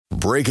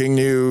breaking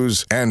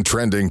news and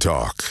trending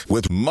talk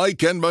with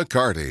Mike and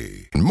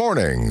McCarty.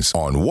 Mornings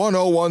on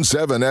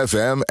 101.7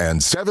 FM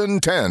and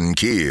 710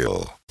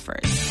 KEEL.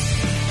 First.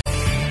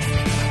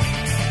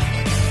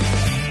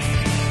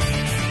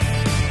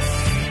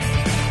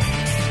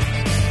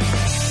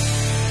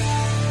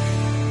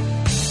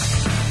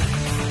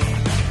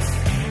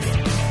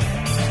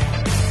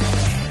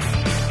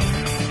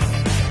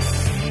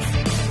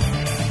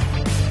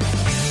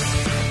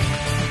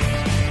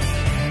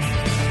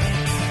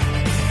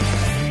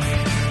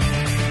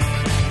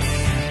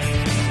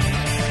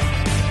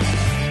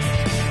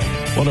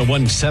 On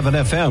 101.7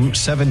 FM,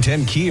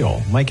 710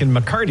 KEEL. Mike and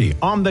McCarty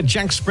on the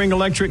Jack Spring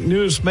Electric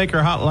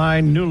Newsmaker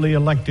Hotline. Newly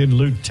elected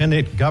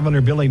Lieutenant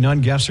Governor Billy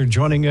Nungesser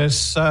joining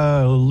us.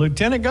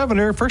 Lieutenant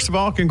Governor, first of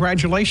all,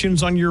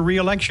 congratulations on your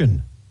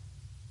reelection.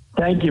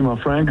 Thank you,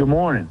 my friend. Good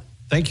morning.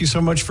 Thank you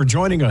so much for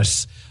joining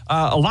us.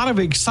 A lot of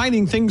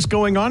exciting things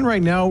going on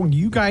right now.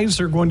 You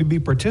guys are going to be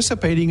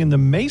participating in the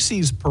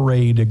Macy's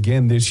Parade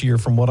again this year,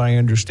 from what I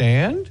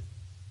understand.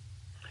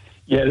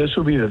 Yeah, this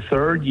will be the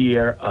third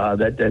year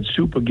that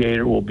Super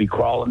Gator will be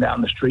crawling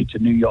down the streets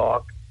of New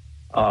York.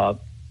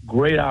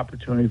 Great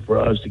opportunity for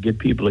us to get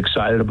people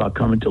excited about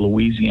coming to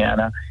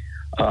Louisiana.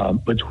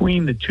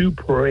 Between the two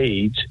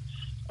parades,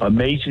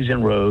 Macy's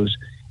and Rose,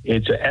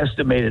 it's an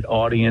estimated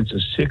audience of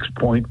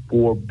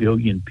 6.4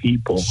 billion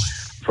people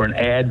for an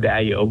ad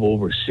value of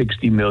over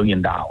 $60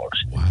 million.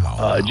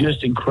 Wow.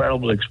 Just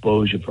incredible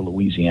exposure for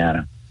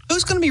Louisiana.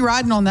 Who's going to be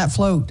riding on that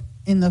float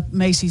in the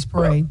Macy's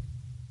Parade?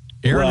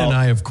 Aaron and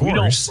I, of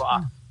course.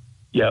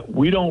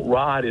 We don't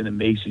ride in the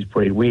Macy's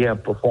Parade. We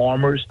have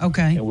performers.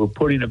 Okay. And we're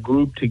putting a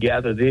group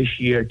together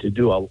this year to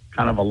do a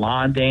kind of a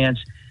line dance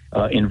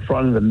in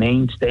front of the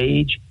main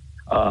stage.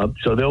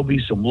 So there'll be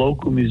some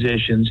local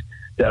musicians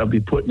that'll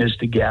be putting this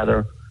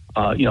together.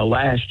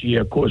 Last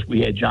year, of course,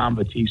 we had John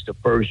Batista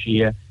first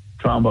year,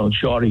 Trombone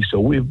Shorty. So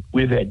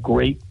we've had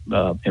great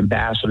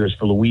ambassadors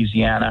for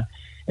Louisiana.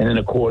 And then,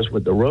 of course,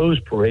 with the Rose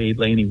Parade,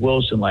 Lainey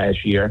Wilson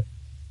last year.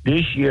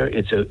 This year,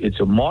 it's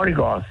a Mardi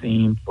Gras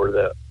theme for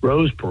the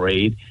Rose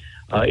Parade.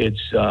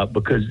 It's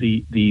because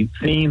the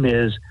theme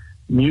is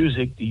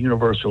music, the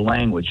universal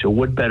language. So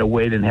what better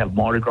way than have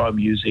Mardi Gras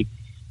music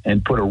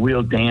and put a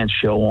real dance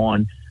show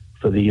on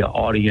for the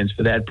audience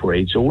for that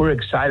parade. So we're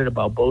excited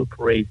about both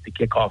parades to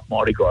kick off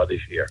Mardi Gras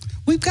this year.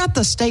 We've got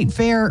the state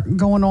fair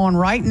going on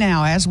right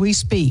now as we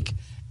speak.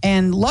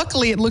 And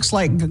luckily, it looks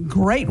like a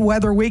great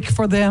weather week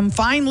for them.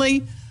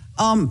 Finally,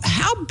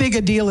 how big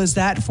a deal is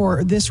that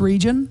for this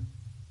region?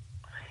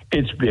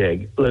 It's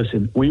big.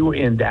 Listen, we were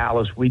in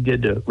Dallas. We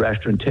did the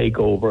restaurant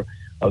takeover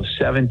of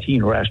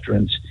 17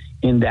 restaurants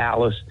in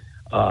Dallas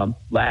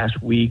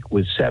last week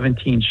with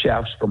 17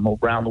 chefs from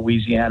around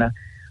Louisiana.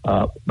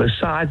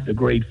 Besides the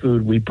great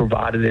food we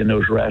provided in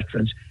those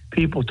restaurants,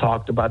 people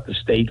talked about the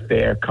state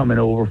fair coming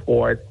over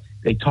for it.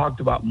 They talked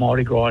about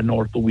Mardi Gras in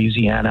North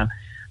Louisiana.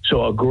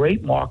 So a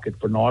great market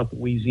for North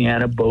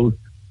Louisiana, both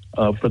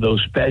for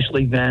those special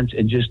events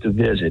and just to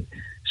visit.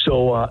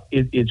 So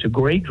it's a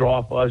great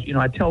draw for us.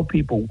 I tell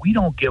people we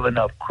don't give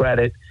enough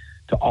credit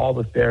to all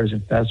the fairs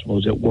and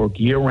festivals that work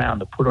year-round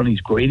to put on these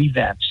great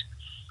events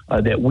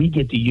that we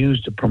get to use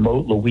to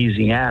promote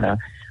Louisiana.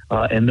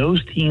 And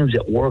those teams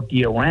that work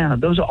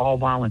year-round, those are all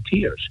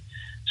volunteers.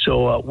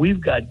 So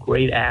we've got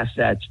great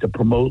assets to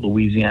promote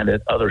Louisiana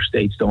that other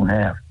states don't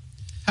have.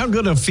 How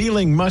good a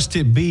feeling must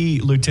it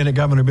be, Lieutenant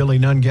Governor Billy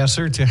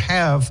Nungesser, to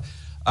have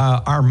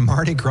our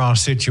Mardi Gras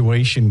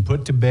situation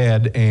put to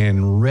bed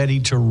and ready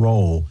to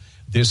roll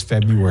this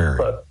February?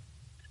 But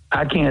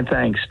I can't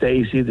thank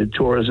Stacy, the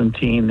tourism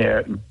team. They're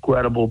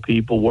incredible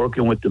people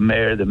working with the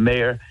mayor. The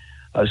mayor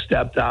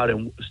stepped up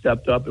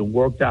and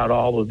worked out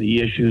all of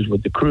the issues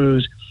with the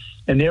crews.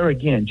 And there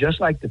again, just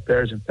like the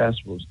fairs and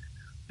festivals,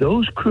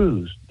 those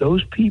crews,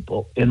 those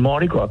people in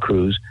Mardi Gras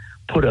crews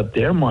put up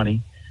their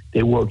money.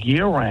 They work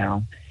year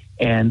round.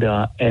 And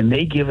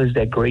they give us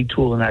that great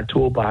tool in our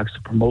toolbox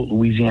to promote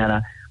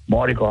Louisiana,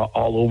 Mardi Gras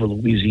all over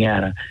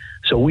Louisiana.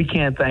 So we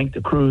can't thank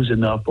the crews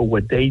enough for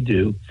what they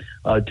do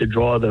to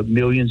draw the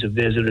millions of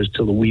visitors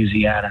to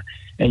Louisiana.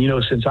 And,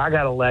 since I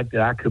got elected,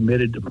 I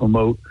committed to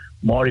promote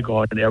Mardi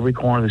Gras in every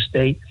corner of the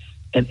state.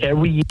 And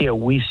every year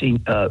we see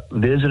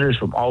visitors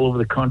from all over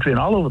the country and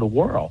all over the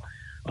world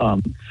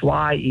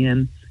fly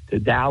in to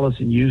Dallas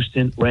and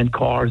Houston, rent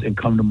cars, and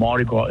come to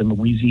Mardi Gras in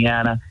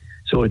Louisiana.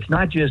 So it's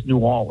not just New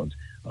Orleans.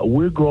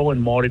 We're growing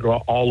Mardi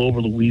Gras all over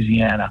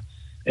Louisiana,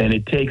 and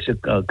it takes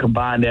a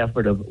combined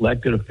effort of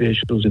elected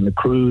officials and the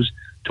crews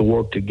to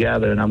work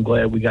together, and I'm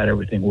glad we got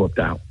everything worked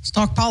out. Let's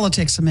talk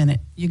politics a minute.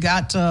 You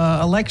got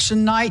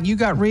election night. You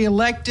got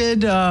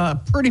reelected,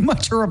 pretty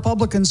much a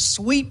Republican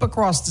sweep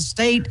across the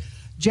state.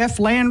 Jeff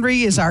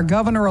Landry is our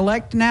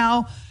governor-elect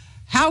now.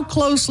 How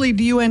closely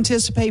do you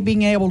anticipate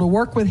being able to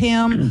work with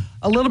him?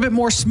 A little bit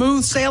more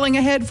smooth sailing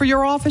ahead for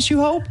your office,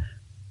 you hope?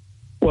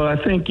 Well, I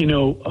think,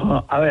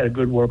 I had a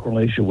good work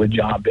relationship with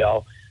John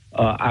Bell.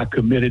 I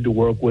committed to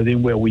work with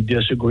him where we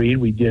disagreed.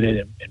 We did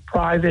it in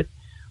private.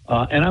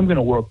 And I'm going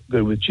to work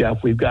good with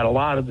Jeff. We've got a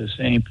lot of the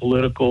same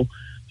political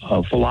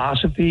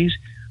philosophies.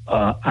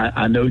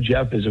 I know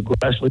Jeff is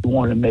aggressively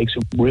wanting to make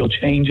some real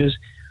changes,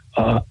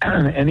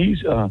 and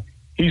he's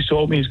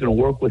told me he's going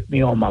to work with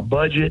me on my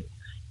budget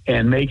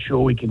and make sure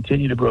we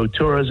continue to grow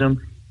tourism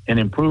and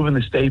improving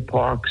the state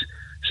parks.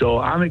 So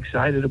I'm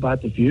excited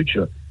about the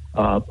future.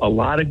 A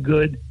lot of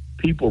good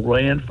people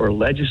ran for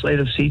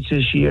legislative seats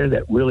this year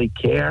that really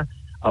care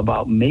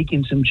about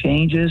making some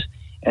changes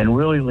and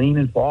really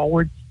leaning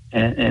forward.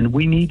 And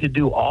we need to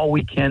do all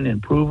we can to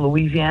improve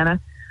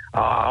Louisiana.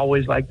 I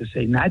always like to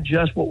say, not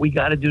just what we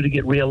got to do to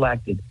get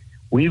reelected.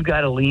 We've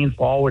got to lean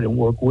forward and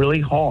work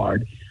really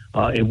hard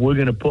if we're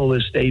going to pull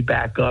this state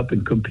back up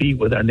and compete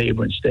with our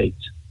neighboring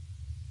states.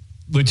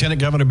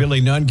 Lieutenant Governor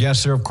Billy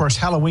Nungesser, of course,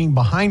 Halloween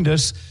behind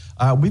us.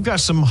 We've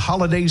got some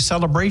holiday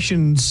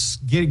celebrations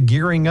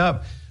gearing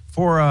up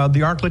for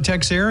the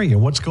Arklatex area.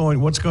 What's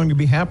going to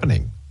be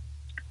happening?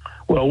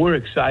 Well, we're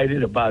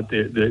excited about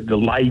the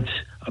lights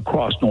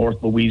across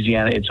North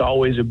Louisiana. It's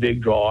always a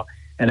big draw.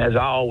 And as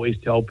I always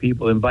tell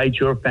people, invite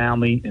your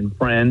family and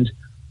friends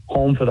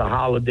home for the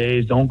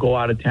holidays. Don't go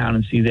out of town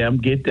and see them.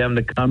 Get them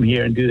to come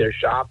here and do their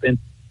shopping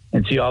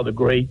and see all the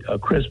great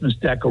Christmas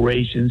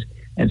decorations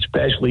and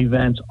special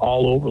events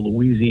all over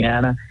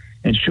Louisiana.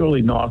 And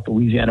surely North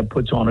Louisiana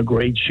puts on a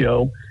great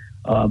show.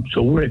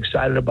 So we're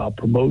excited about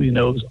promoting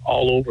those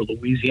all over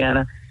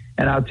Louisiana.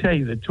 And I'll tell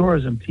you, the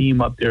tourism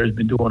team up there has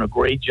been doing a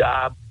great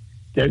job.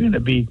 They're going to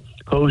be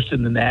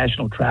hosting the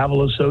National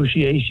Travel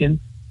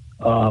Association.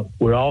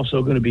 We're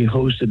also going to be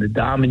hosting the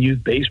Diamond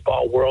Youth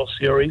Baseball World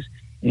Series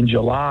in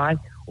July.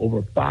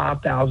 Over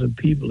 5,000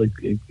 people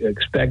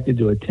expected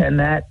to attend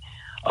that.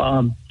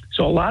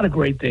 So a lot of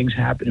great things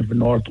happening for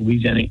North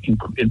Louisiana,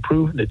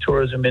 improving the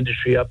tourism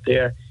industry up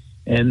there,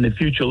 and the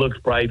future looks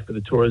bright for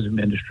the tourism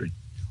industry.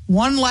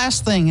 One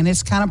last thing, and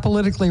it's kind of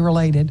politically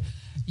related.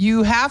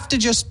 You have to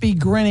just be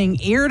grinning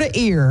ear to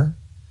ear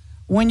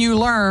when you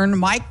learn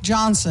Mike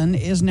Johnson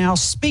is now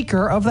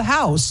Speaker of the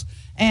House.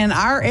 And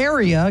our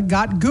area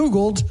got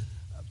Googled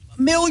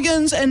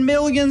millions and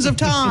millions of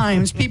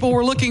times. People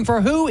were looking for,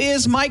 who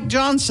is Mike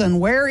Johnson?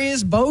 Where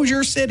is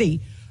Bossier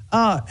City?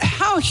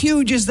 How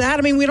huge is that?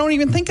 I mean, we don't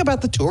even think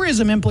about the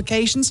tourism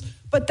implications,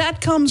 but that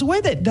comes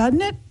with it,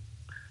 doesn't it?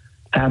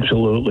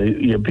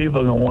 Absolutely.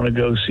 People are going to want to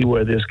go see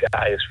where this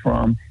guy is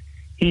from.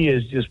 He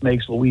just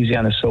makes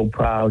Louisiana so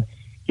proud.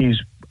 He's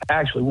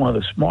actually one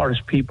of the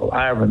smartest people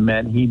I ever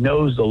met. He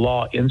knows the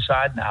law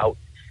inside and out,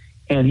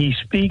 and he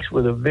speaks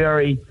with a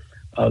very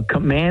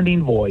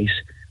commanding voice,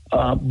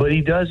 but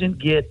he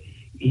doesn't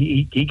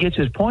he gets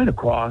his point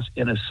across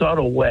in a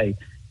subtle way.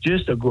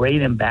 Just a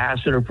great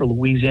ambassador for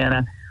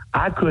Louisiana.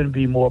 I couldn't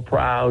be more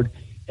proud,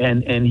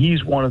 and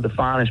he's one of the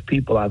finest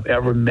people I've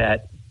ever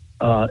met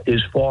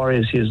as far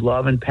as his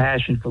love and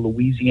passion for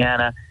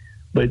Louisiana,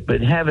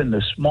 but having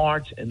the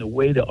smarts and the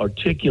way to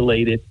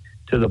articulate it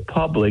to the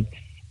public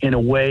in a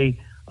way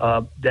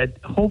that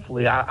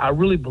hopefully I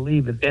really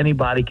believe if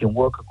anybody can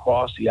work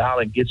across the aisle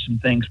and get some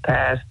things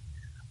passed,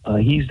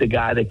 he's the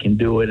guy that can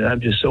do it. And I'm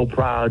just so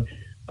proud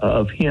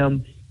of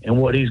him and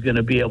what he's going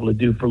to be able to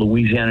do for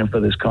Louisiana and for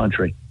this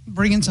country.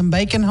 Bringing some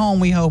bacon home,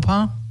 we hope,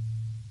 huh?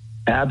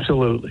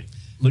 Absolutely.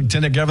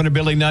 Lieutenant Governor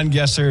Billy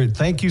Nungesser,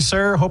 thank you,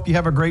 sir. Hope you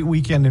have a great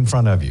weekend in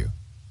front of you.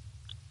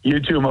 You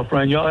too, my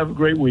friend. Y'all have a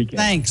great weekend.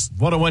 Thanks.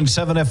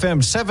 101.7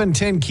 FM,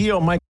 710 KEEL,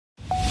 Mike.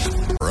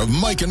 Of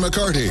Mike and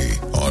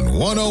McCarty on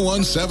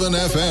 101.7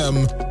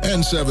 FM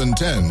and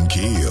 710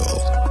 KEEL.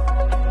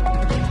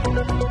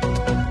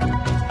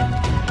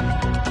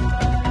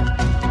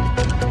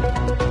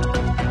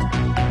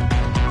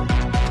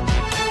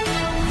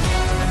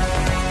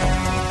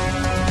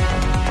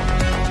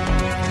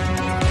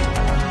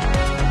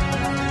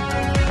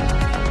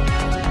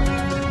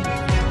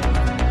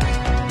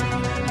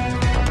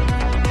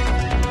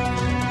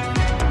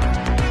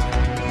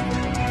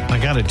 I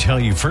got to tell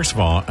you, first of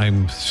all,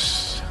 I'm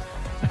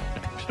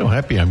so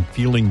happy. I'm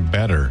feeling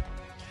better.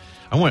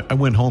 I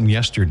went home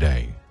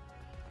yesterday.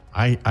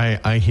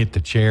 I hit the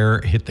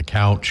chair, hit the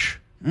couch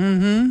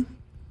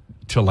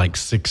till like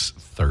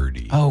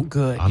 6:30. Oh,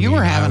 good. You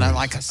were having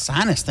a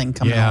sinus thing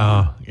coming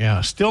on. Yeah.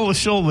 Still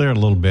there a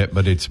little bit,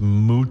 but it's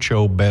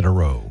mucho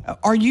bettero.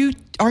 Are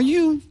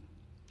you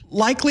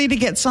likely to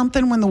get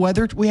something when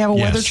we have a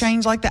weather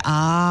change like that?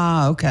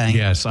 Ah, okay.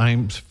 Yes,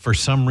 I'm for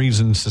some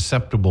reason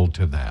susceptible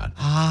to that.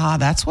 Ah,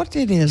 that's what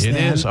it is. It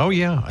is. Oh,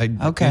 yeah.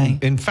 Okay.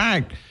 In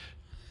fact,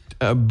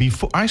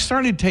 before I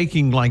started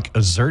taking like a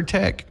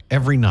Zyrtec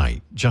every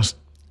night, just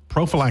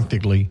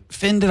prophylactically.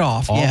 Fend it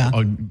off.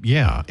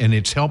 Yeah, and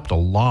it's helped a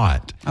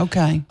lot.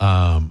 Okay.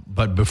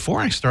 But before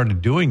I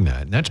started doing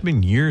that, and that's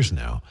been years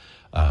now.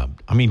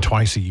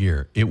 Twice a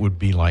year, it would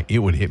be like, it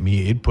would hit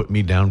me. It'd put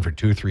me down for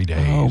 2 or 3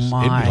 days. Oh,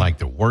 my. It'd be like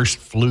the worst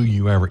flu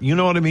you ever, you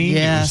know what I mean?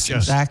 Yes, it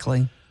was just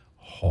exactly.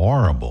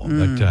 Horrible.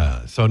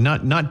 But, so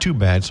not too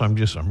bad. So I'm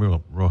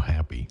real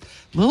happy.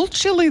 A little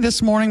chilly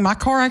this morning. My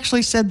car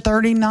actually said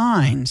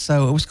 39.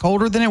 So it was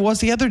colder than it was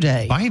the other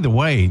day. By the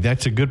way,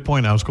 that's a good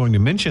point. I was going to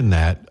mention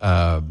that,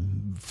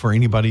 for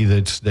anybody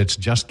that's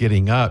just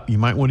getting up, you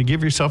might want to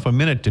give yourself a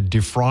minute to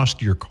defrost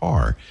your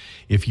car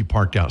if you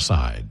parked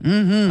outside.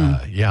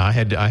 I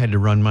had to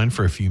run mine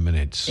for a few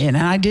minutes, and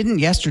I didn't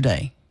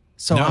yesterday.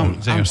 So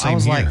I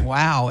was like,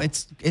 wow,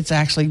 it's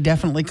actually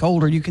definitely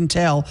colder. You can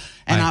tell.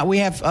 And we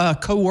have a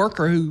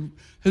coworker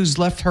who's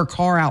left her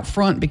car out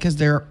front because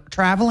they're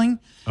traveling.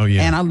 Oh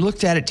yeah. And I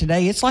looked at it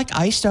today. It's like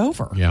iced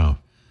over. Yeah.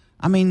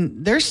 I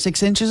mean, there's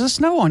 6 inches of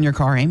snow on your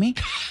car, Amy.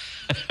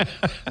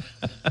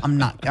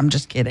 I'm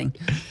just kidding.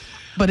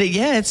 But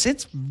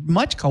it's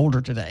much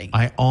colder today.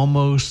 I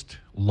almost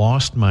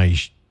lost my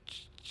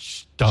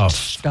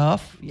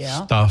stuff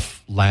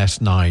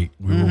last night.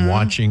 We were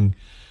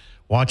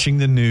watching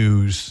the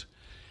news,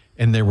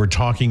 and they were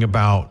talking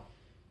about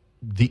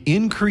the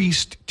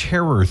increased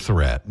terror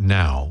threat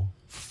now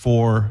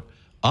for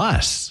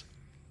us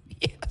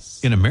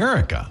in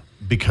America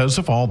because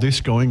of all this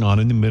going on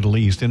in the Middle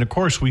East. And of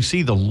course, we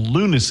see the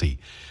lunacy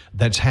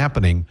that's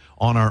happening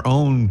on our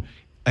own,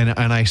 and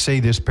I say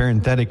this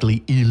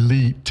parenthetically,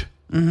 elite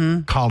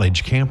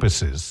college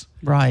campuses.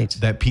 Right.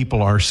 That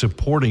people are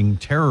supporting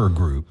terror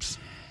groups.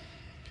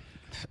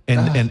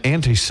 And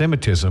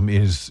anti-Semitism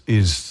is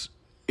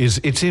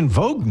it's in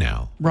vogue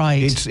now.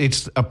 Right.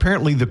 It's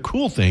apparently the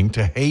cool thing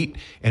to hate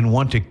and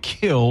want to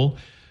kill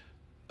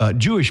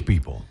Jewish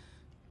people.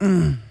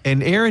 And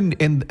Aaron,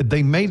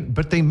 they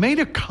made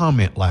a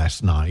comment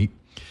last night,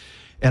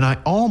 and I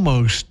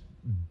almost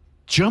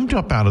jumped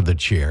up out of the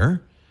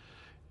chair.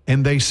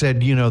 And they said,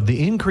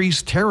 the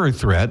increased terror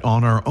threat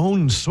on our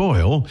own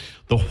soil,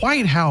 the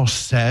White House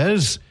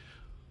says,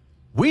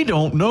 we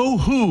don't know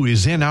who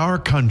is in our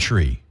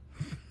country.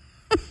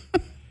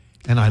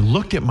 And I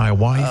looked at my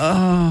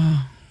wife.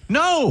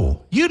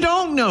 No, you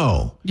don't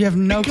know. You have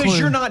no clue. Because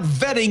you're not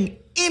vetting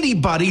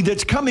anybody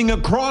that's coming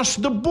across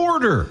the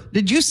border.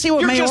 Did you see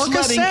what Mayorkas said? You're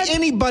just letting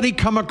anybody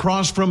come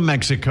across from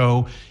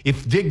Mexico.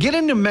 If they get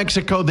into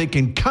Mexico, they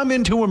can come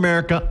into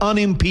America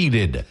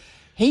unimpeded.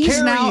 He's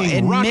now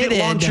admitted rocket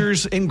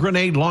launchers and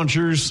grenade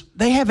launchers.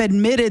 They have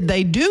admitted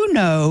they do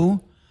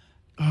know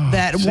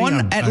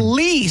that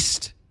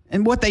least,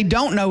 and what they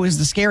don't know is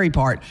the scary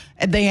part.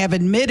 They have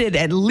admitted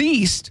at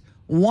least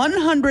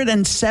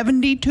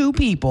 172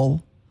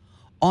 people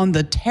on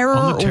the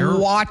terror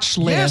watch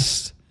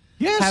list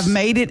have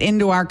made it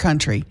into our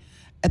country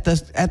at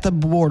the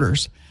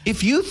borders.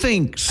 If you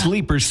think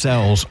sleeper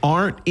cells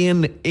aren't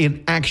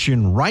in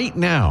action right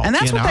now, and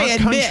that's what they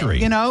admit,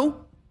 country, wow.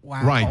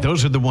 Right,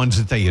 those are the ones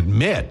that they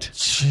admit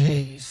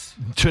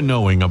to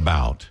knowing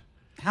about.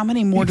 How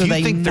many more do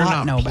they not know about? If you think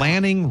they're not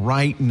planning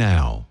right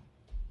now,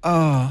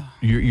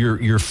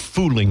 you're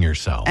fooling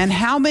yourself. And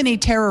how many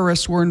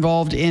terrorists were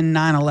involved in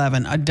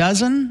 9/11? A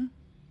dozen?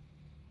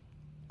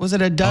 Was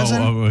it a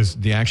dozen? Oh, it was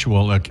the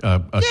actual.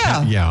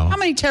 Yeah. How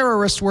many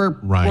terrorists were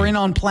in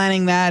on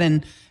planning that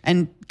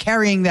and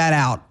carrying that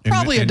out?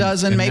 Probably a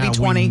dozen, maybe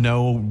 20.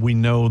 We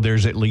know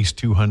there's at least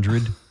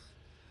 200.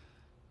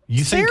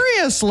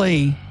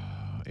 Seriously,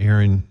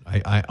 Aaron,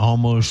 I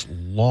almost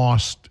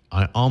lost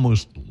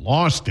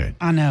it.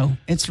 I know.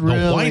 It's really...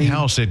 The White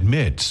House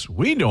admits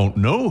we don't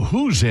know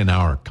who's in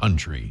our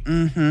country.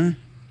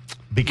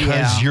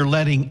 Because you're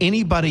letting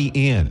anybody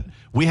in.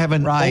 We have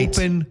an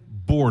open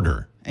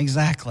border.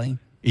 Exactly.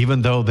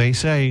 Even though they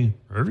say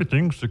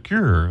everything's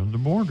secure on the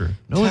border.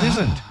 No, it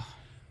isn't.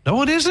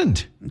 No, it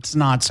isn't. It's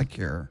not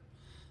secure.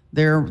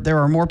 There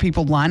are more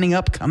people lining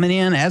up, coming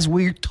in as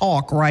we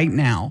talk right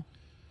now.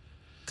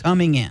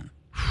 Coming in.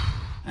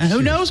 And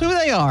who knows who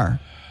they are?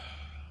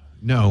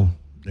 No.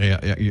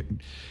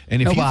 And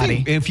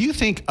if you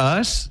think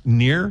us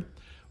near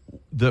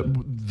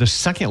the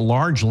second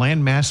large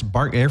landmass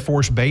Air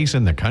Force base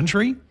in the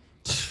country,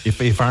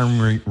 if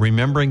I'm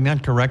remembering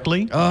that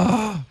correctly,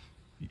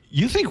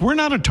 you think we're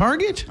not a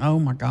target? Oh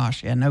my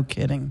gosh! Yeah, no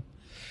kidding.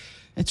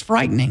 It's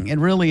frightening. It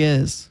really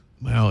is.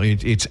 Well,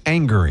 it's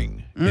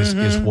angering.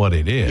 Is what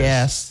it is.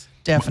 Yes,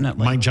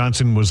 definitely. Mike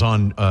Johnson was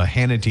on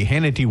Hannity.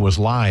 Hannity was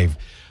live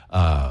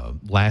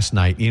last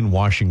night in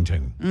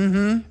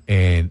Washington,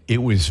 and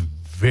it was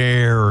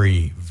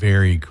very,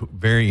 very,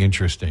 very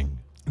interesting.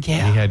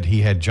 Yeah,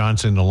 he had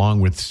Johnson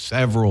along with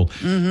several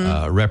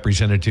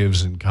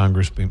representatives and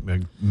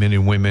congressmen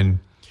and women.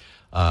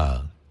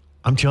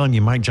 I'm telling you,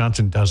 Mike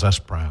Johnson does us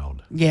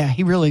proud. Yeah,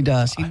 he really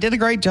does. He did a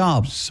great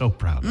job. So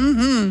proud.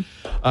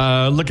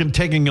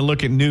 Taking a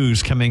look at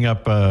news coming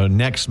up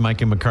next.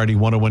 Mike and McCarty,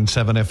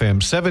 101.7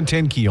 FM,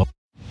 710 KEEL.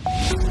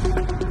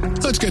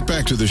 Let's get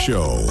back to the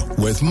show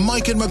with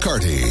Mike and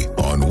McCarty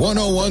on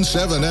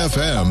 101.7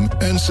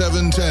 FM and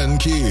 710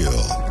 KEEL.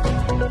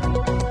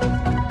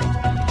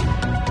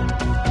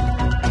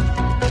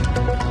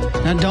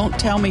 Now, don't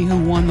tell me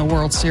who won the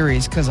World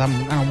Series, because I'm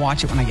going to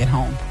watch it when I get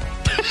home.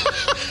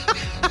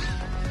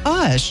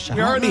 Hush.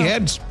 We already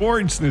had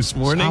sports this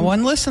morning. I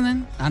wasn't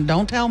listening.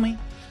 Don't tell me.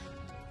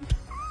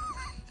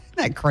 Isn't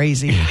that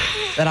crazy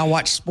that I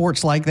watch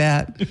sports like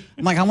that?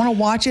 I'm like, I want to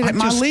watch it at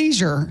my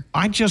leisure.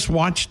 I just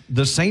watched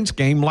the Saints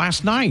game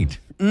last night.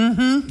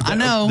 I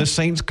know. The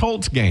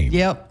Saints-Colts game.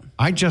 Yep.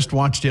 I just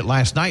watched it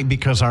last night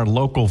because our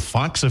local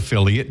Fox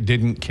affiliate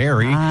didn't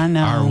carry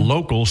our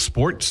local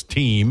sports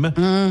team,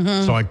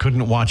 so I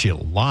couldn't watch it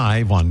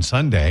live on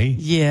Sunday.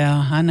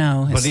 Yeah, I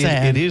know. It's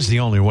sad. It is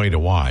the only way to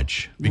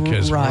watch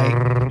because,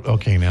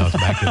 okay, now it's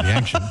back to the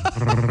action.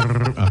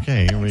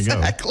 Okay, here we go.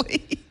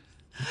 Exactly.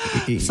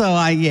 So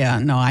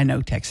I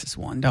know Texas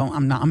won.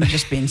 I'm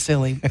just being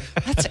silly.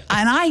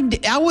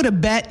 I would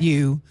have bet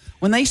you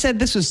when they said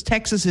this was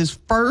Texas's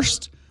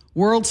first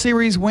World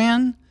Series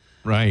win.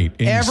 Right.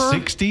 In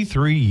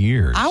 63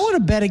 years. I would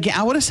have bet again.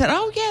 I would have said,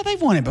 oh, yeah,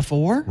 they've won it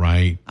before.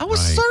 Right. I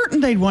was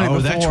certain they'd won it before.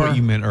 Oh, that's what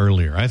you meant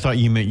earlier. I thought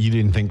you meant you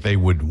didn't think they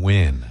would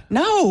win.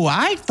 No,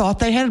 I thought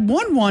they had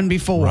won one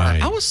before.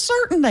 Right. I was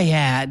certain they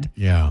had.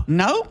 Yeah.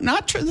 No,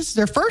 not true. This is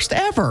their first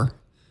ever.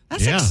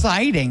 That's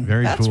exciting.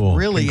 Very That's cool.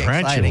 Really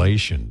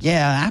Congratulations. Exciting.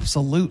 Yeah,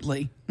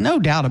 absolutely. No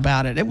doubt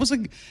about it. It was a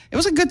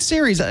good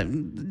series.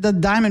 The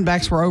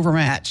Diamondbacks were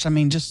overmatched. I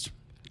mean, just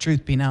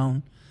truth be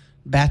known,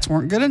 bats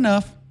weren't good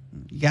enough.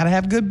 You got to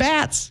have good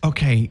bats.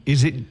 Okay,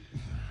 is it?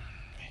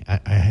 I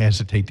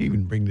hesitate to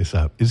even bring this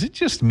up. Is it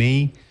just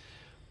me,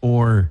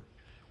 or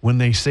when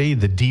they say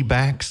the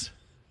D-backs?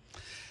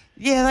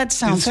 Yeah, that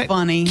sounds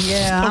funny.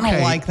 Yeah, okay. I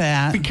don't like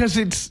that because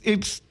it's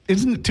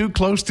isn't it too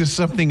close to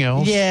something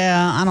else?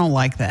 Yeah, I don't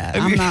like that.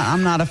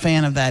 I'm not a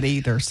fan of that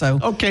either. So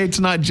okay, it's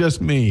not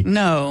just me.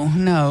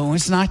 No,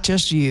 it's not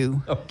just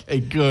you. Okay,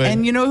 good.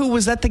 And you know who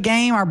was at the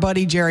game? Our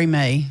buddy Jerry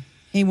May.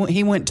 He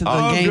went to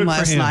the game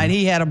last night.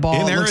 He had a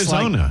ball in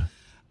Arizona.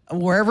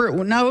 Wherever it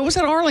was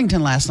at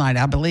Arlington last night,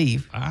 I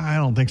believe. I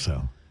don't think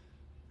so.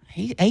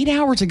 8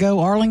 hours ago,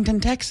 Arlington,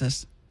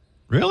 Texas.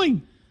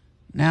 Really?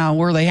 Now,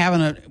 were they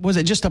having was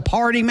it just a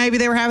party maybe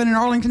they were having in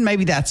Arlington?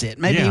 Maybe that's it.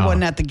 Maybe he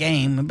wasn't at the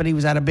game, but he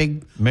was at a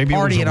big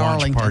party at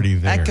Arlington. Party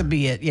there. That could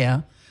be it,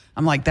 yeah.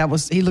 I'm like,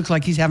 he looks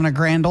like he's having a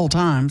grand old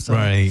time. So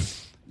right.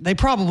 They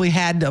probably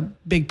had a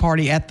big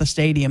party at the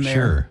stadium there.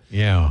 Sure,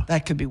 yeah.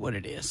 That could be what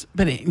it is.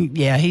 But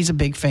he's a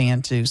big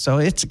fan too, so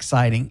it's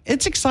exciting.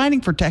 It's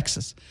exciting for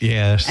Texas.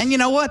 Yes. And you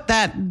know what?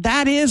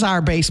 That is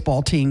our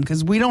baseball team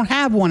because we don't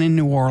have one in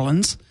New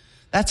Orleans.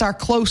 That's our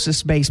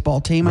closest baseball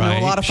team. I know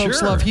a lot of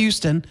folks love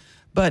Houston,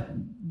 but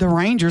the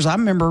Rangers, I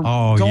remember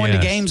going to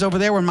games over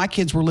there when my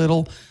kids were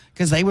little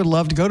because they would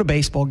love to go to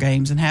baseball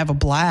games and have a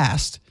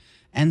blast.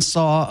 And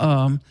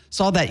saw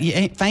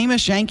that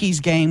famous Yankees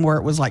game where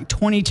it was like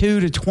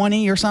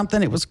 22-20 or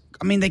something. It was,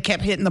 they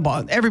kept hitting the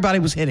ball. Everybody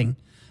was hitting.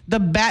 The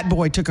bat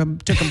boy took a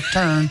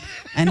turn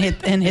and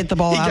hit the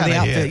ball out of the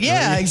outfield.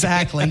 Yeah,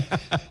 exactly.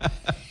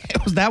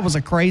 That was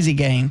a crazy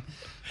game.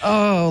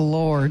 Oh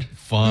Lord,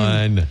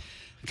 fun.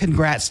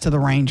 Congrats to the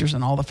Rangers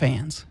and all the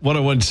fans.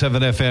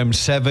 101.7 FM,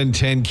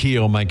 710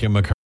 KEEL, Mike and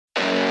McCarty.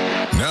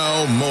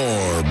 Now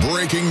more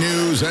breaking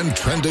news and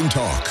trending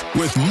talk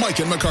with Mike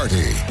and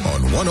McCarty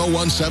on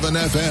 101.7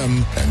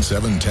 FM and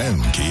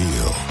 710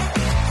 KEEL.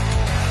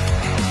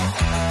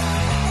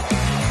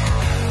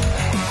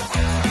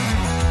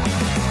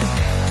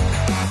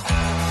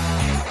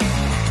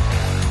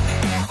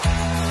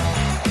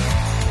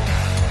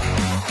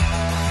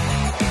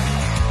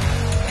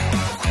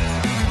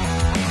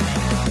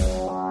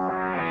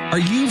 Are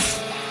you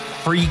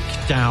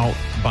freaked out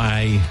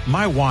by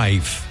my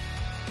wife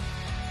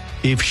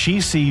if she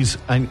sees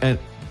a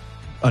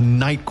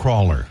night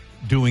crawler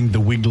doing the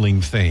wiggling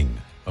thing?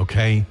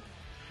 Okay,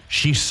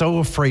 she's so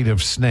afraid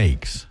of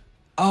snakes.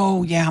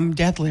 Oh yeah, I'm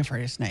deathly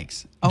afraid of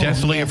snakes.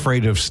 Deathly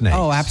afraid of snakes.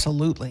 Oh,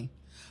 absolutely.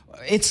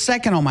 It's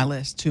second on my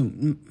list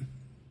too.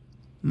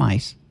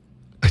 Mice.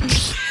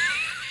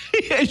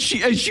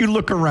 As you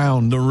look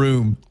around the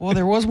room. Well,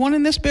 there was one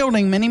in this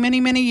building many, many,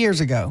 many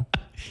years ago.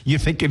 You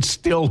think it's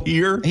still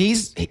here? He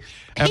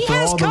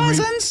has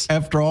cousins.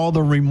 After all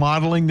the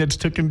remodeling that's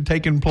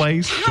taken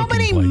place. How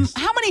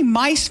many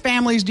mice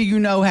families do you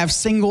know have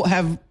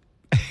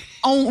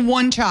own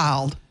one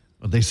child?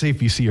 Well, they say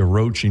if you see a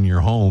roach in your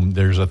home,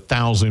 there's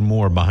 1,000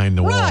 more behind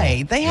the wall.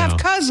 Right. They have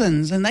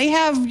cousins and they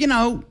have,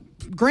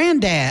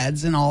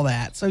 granddads and all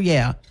that. So,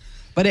 yeah.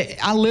 But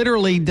I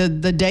literally,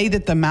 the day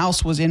that the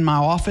mouse was in my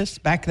office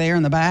back there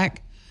in the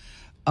back,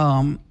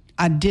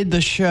 I did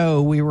the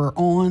show. We were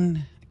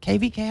on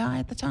KVKI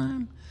at the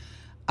time.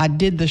 I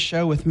did the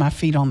show with my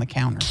feet on the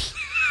counter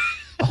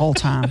the whole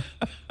time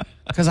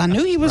because I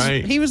knew he was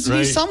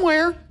he's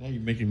somewhere. Now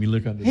you're making me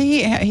look under.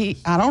 I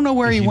don't know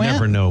where he went. You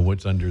never know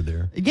what's under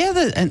there.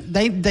 Yeah, and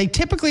they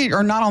typically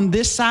are not on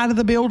this side of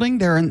the building.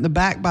 They're in the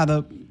back by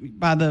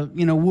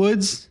the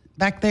woods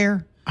back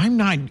there. I'm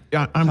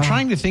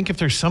trying to think if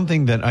there's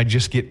something that I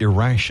just get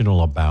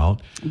irrational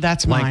about.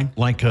 That's mine.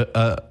 Like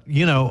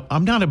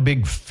I'm not a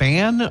big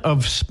fan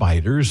of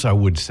spiders, I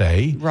would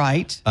say.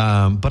 Right.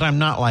 But I'm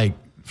not like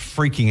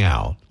freaking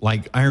out.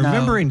 Like I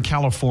remember in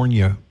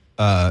California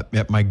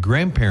at my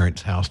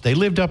grandparents' house, they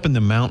lived up in the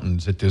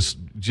mountains at this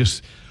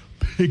just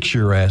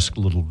picturesque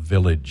little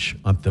village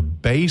at the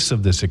base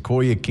of the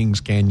Sequoia Kings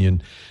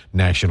Canyon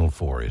National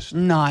Forest.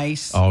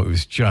 Nice. Oh, it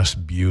was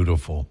just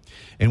beautiful.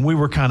 And we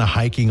were kind of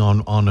hiking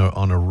on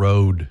a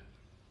road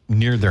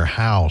near their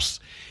house,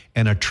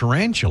 and a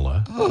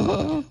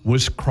tarantula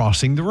was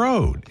crossing the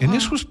road. And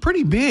this was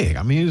pretty big.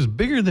 I mean, it was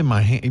bigger than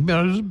my hand. It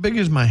was as big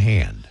as my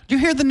hand. Did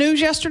you hear the news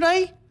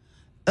yesterday?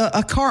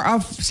 A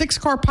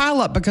 6-car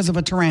pileup because of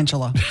a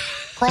tarantula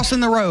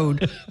crossing the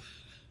road.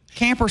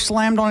 Camper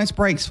slammed on its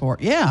brakes for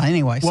it. Yeah,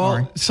 anyway,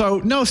 sorry.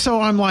 So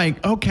I'm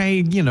like,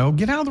 okay, get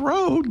out of the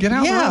road. Get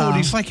out of the road.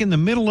 He's like in the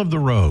middle of the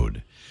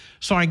road.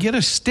 So I get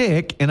a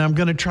stick, and I'm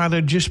going to try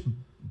to just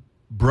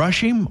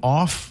brush him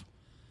off.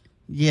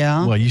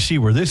 Yeah. Well, you see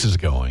where this is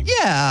going.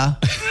 Yeah.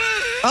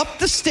 Up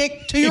the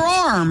stick to your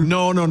arm.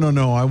 No.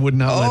 I would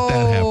not let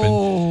that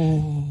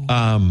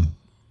happen.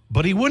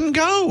 But he wouldn't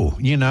go,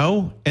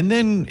 And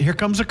then here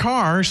comes a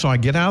car, so I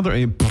get out there,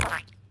 and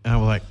I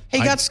was like... He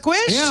got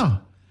squished? Yeah.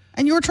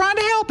 And you were trying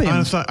to help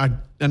him.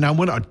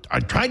 I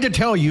tried to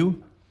tell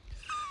you.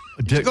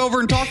 Did you go over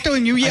and talk to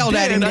him? You yelled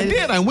at him. I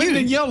did. I went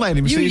and yelled at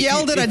him. You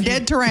yelled at a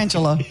dead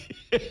tarantula.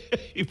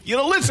 If you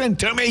don't listen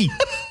to me.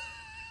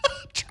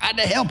 Tried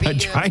to help you. I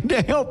tried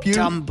to help you.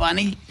 Dumb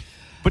bunny.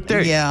 But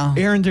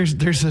Aaron,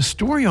 there's a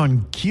story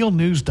on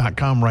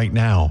KEELnews.com right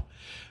now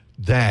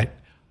that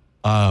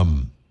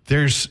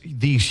there's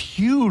these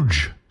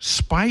huge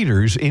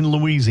spiders in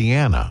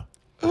Louisiana.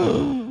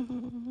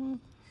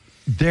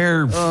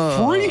 They're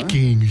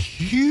freaking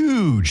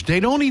huge. They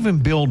don't even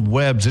build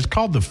webs. It's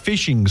called the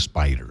fishing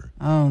spider.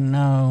 Oh,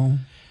 no.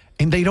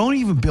 And they don't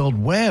even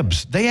build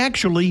webs. They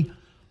actually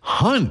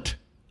hunt.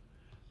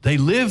 They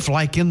live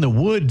like in the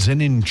woods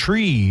and in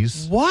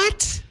trees.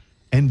 What?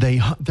 And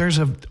there's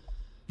a...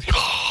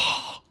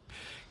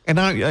 And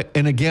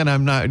again,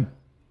 I'm not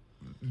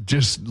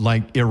just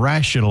like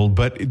irrational,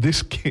 but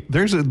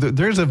there's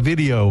a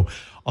video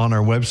on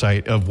our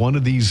website of one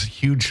of these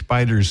huge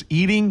spiders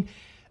eating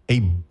a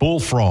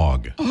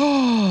bullfrog.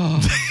 Oh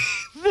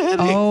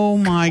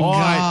my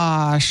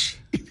gosh.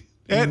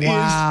 That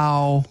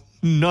is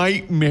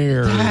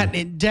nightmare.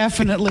 It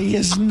definitely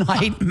is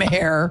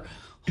nightmare.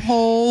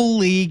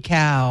 Holy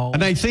cow.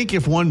 And I think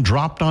if one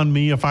dropped on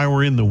me, if I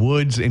were in the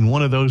woods and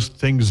one of those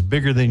things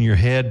bigger than your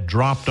head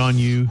dropped on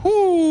you,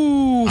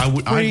 I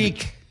would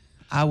freak.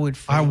 I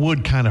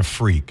would kind of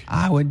freak.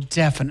 I would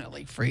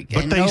definitely freak.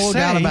 But they no say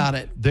doubt about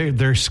it.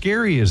 They're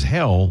scary as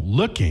hell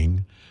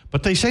looking,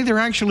 but they say they're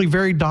actually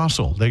very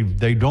docile.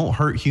 They don't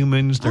hurt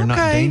humans. They're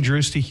not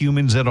dangerous to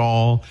humans at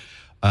all.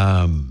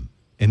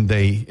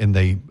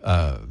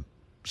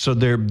 So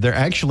they're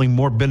actually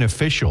more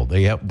beneficial.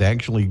 They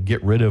actually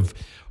get rid of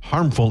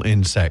harmful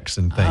insects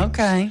and things.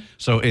 Okay.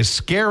 So as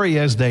scary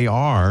as they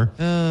are,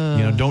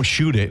 don't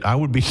shoot it. I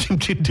would be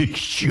tempted to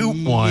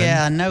shoot one.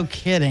 Yeah, no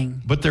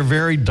kidding. But they're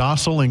very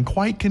docile and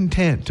quite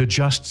content to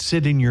just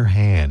sit in your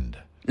hand.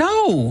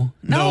 No,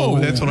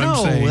 that's what I'm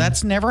saying. No,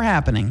 that's never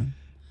happening.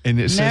 And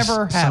it says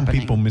some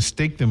people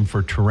mistake them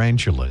for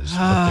tarantulas,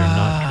 but they're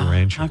not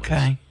tarantulas.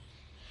 Okay.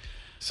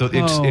 So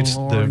it's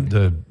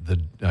the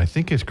I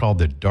think it's called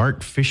the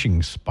dark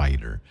fishing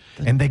spider,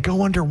 and they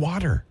go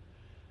underwater.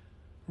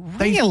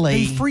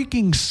 Really? They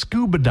freaking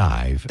scuba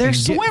dive. They're and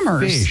get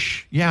swimmers.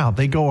 Fish. Yeah,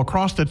 they go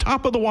across the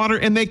top of the water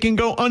and they can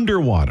go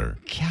underwater.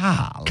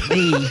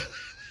 Golly.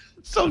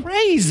 So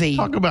crazy.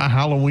 Talk about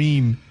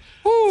Halloween.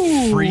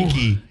 Ooh.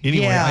 Freaky.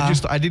 Anyway, Yeah.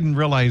 I didn't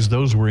realize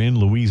those were in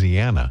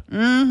Louisiana.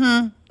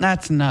 Mm-hmm.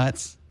 That's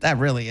nuts. That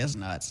really is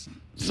nuts.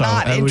 So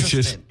Not I was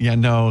interested.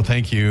 no,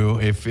 thank you.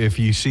 If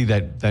you see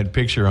that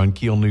picture on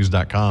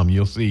KEELnews.com,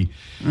 you'll see,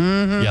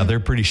 they're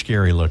pretty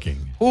scary looking.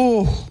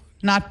 Oh,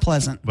 not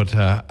pleasant. But,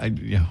 no,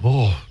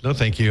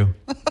 thank you.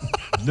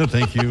 No,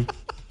 thank you.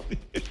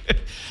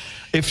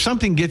 If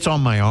something gets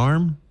on my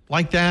arm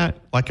like that,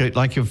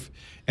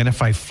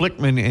 if I flick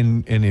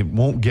and it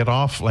won't get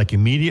off like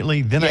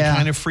immediately, then I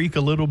kind of freak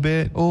a little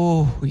bit.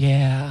 Oh,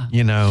 yeah.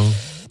 No.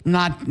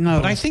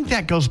 But I think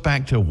that goes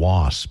back to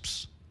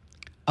wasps.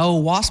 Oh,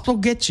 wasps will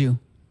get you.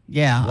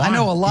 Yeah. I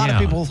know a lot of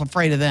people are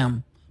afraid of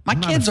them. My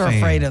kids are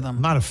afraid of them.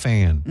 I'm not a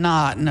fan.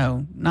 Not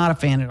a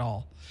fan at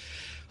all.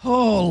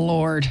 Oh,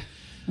 Lord.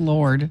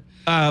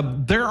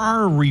 There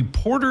are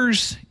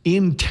reporters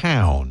in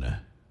town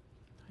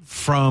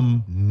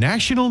from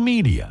national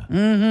media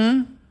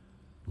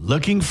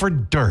looking for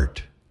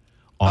dirt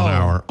on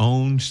our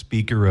own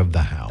Speaker of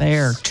the House.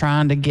 They're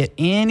trying to get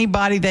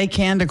anybody they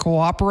can to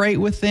cooperate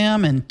with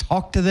them and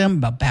talk to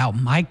them about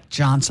Mike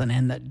Johnson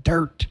and the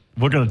dirt.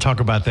 We're going to talk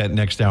about that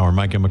next hour.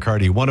 Mike and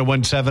McCarty,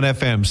 1017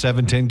 FM,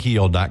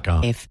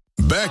 710keel.com.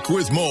 Back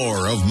with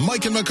more of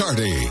Mike and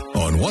McCarty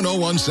on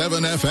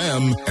 1017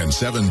 FM and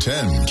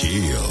 710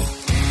 KEEL.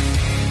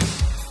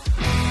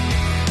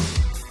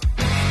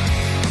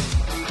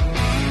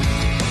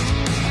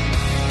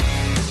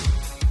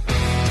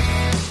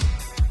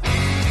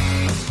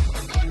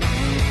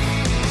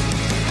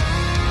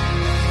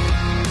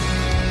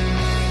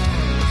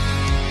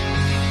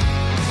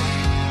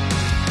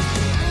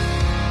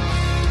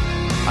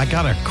 I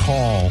got a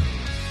call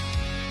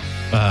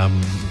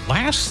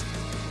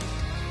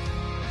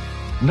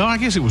I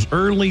guess it was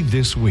early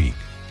this week.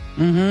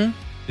 Mm-hmm.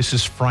 This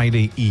is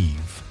Friday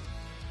Eve.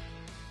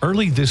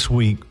 Early this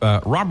week,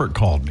 Robert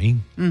called me,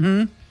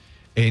 and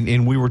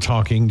we were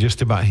talking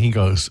just about, he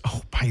goes,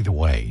 oh, by the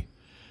way,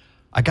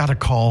 I got a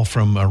call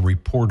from a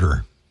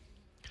reporter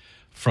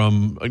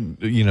from,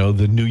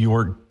 the New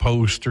York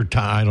Post or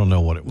I don't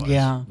know what it was.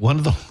 Yeah.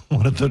 One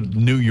of the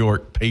New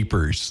York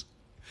papers.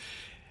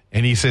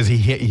 And he says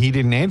he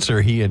didn't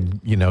answer. He had,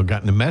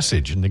 gotten a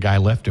message, and the guy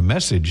left a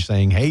message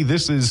saying, "Hey,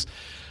 this is,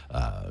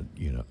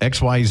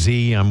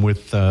 XYZ. I'm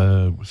with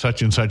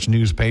such and such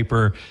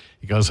newspaper."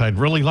 He goes, "I'd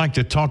really like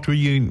to talk to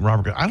you." And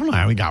Robert goes, "I don't know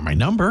how he got my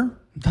number."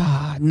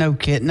 No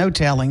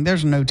telling.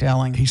 There's no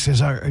telling. He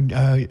says,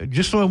 "I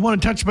just want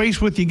to touch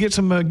base with you, get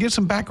some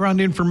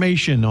background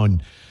information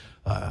on,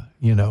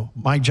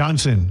 Mike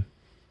Johnson.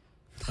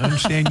 I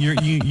understand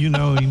you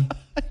know him."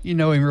 You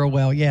know him real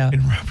well, yeah.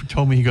 And Robert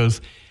told me, he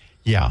goes,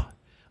 "Yeah,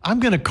 I'm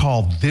going to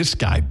call this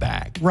guy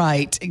back."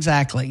 Right,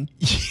 exactly.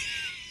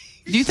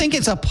 Do you think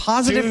it's a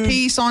positive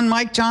piece on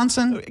Mike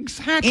Johnson?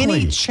 Exactly.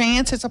 Any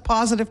chance it's a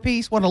positive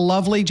piece? What a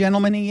lovely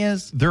gentleman he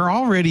is. They're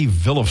already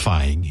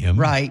vilifying him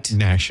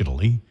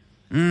nationally.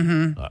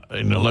 Mm-hmm.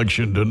 An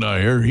election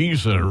denier.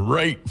 He's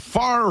a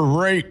far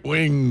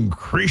right-wing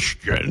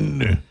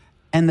Christian.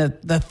 And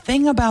the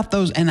thing about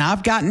those, and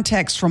I've gotten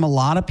texts from a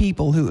lot of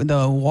people who,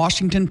 the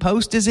Washington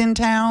Post is in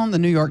town, the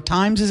New York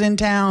Times is in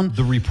town.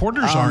 The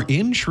reporters are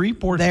in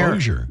Shreveport,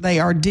 Bossier.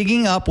 They are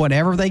digging up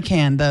whatever they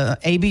can. The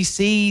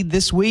ABC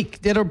this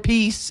week did a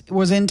piece,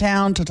 was in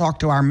town to talk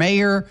to our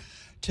mayor,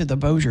 to the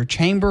Bossier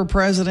Chamber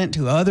president,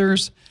 to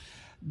others.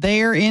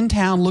 They're in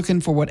town looking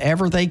for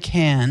whatever they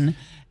can.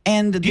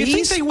 And do you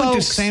think they went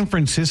to San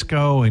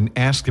Francisco and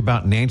asked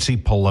about Nancy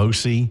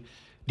Pelosi?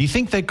 Do you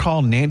think they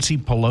call Nancy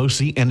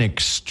Pelosi an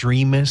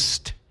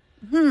extremist?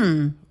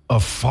 A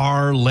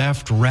far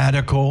left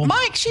radical?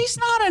 Mike, she's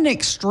not an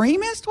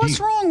extremist. What's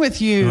wrong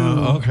with you?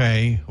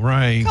 Okay,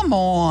 right. Come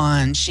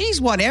on.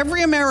 She's what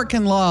every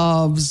American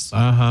loves.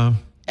 Uh-huh.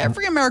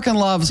 Every American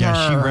loves her.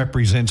 Yeah, she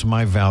represents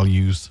my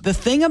values. The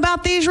thing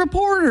about these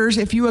reporters,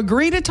 if you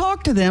agree to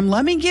talk to them,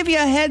 let me give you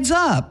a heads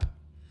up.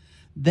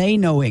 They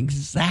know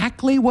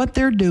exactly what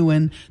they're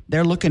doing.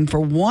 They're looking for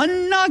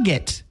one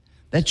nugget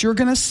that you're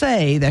going to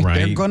say that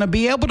they're going to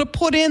be able to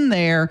put in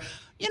there.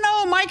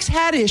 Mike's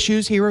had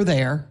issues here or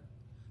there.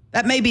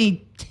 That may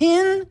be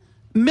 10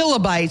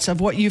 millibytes of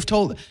what you've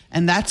told.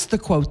 And that's the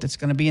quote that's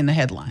going to be in the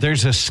headline.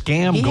 There's a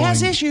scam He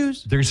has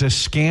issues. There's a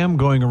scam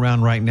going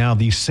around right now.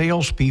 These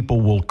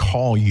salespeople will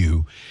call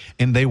you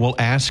and they will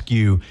ask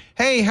you,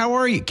 "Hey, how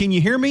are you? Can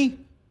you hear me?"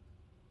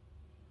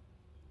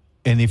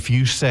 And if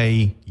you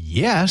say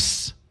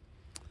yes,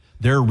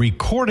 they're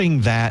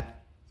recording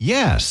that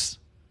yes.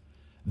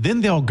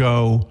 Then they'll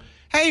go,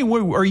 "Hey,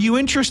 are you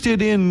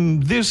interested in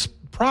this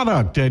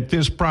product at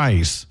this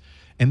price?"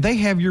 And they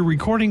have your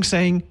recording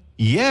saying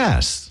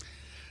yes.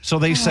 So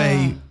they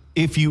say,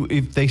 if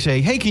they say,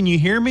 "Hey, can you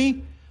hear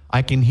me?"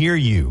 "I can hear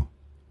you."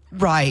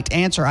 Right.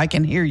 Answer, "I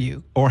can hear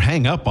you." Or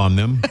hang up on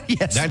them.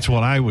 Yes. That's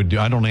what I would do.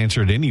 I don't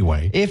answer it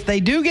anyway. If they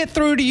do get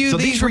through to you, so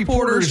these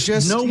reporters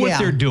just know what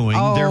they're doing.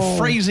 Oh. They're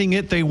phrasing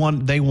it.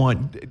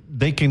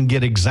 They can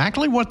get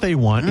exactly what they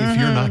want if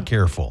you're not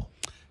careful.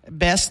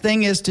 Best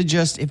thing is to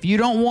just, if you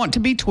don't want to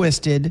be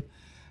twisted,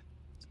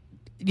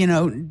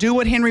 do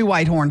what Henry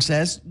Whitehorn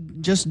says.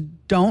 Just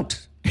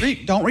don't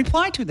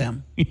reply to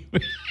them.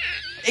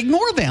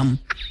 Ignore them.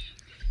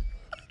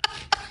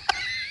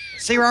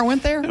 See where I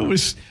went there? That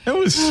was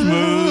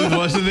smooth,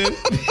 wasn't it?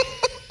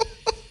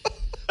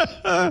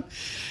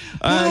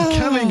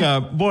 Coming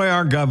up, boy,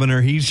 our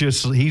governor, he's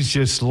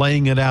just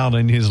laying it out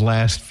in his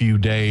last few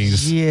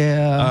days.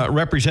 Yeah.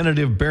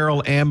 Representative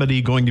Beryl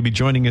Amity going to be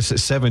joining us at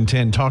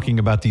 7:10 talking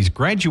about these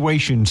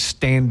graduation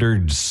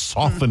standards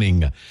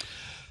softening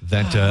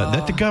that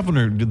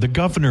the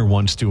governor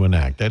wants to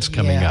enact. That's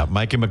coming up.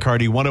 Mike and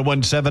McCarty,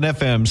 101.7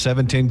 FM,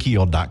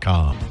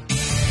 710keel.com.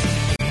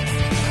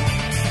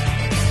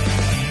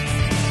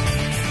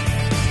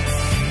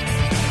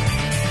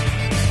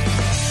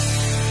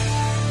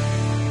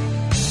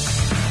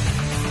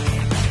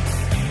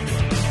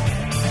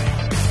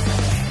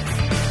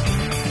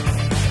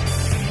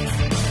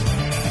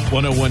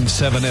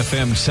 .101.7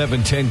 FM,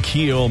 710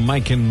 Keel,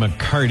 Mike and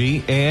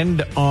McCarty,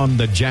 and on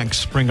the Jack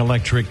Spring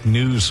Electric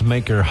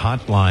Newsmaker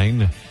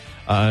Hotline,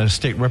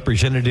 State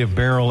Representative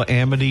Beryl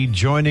Amity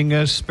joining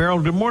us. Beryl,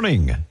 good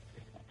morning.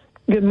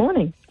 Good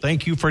morning.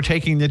 Thank you for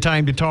taking the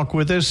time to talk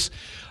with us.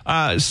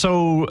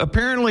 So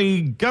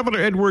apparently Governor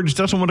Edwards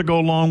doesn't want to go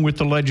along with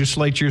the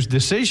legislature's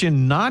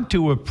decision not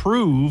to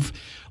approve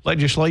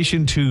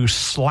legislation to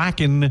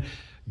slacken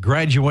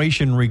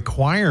graduation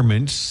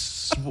requirements.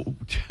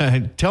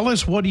 Tell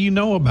us, what do you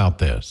know about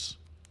this?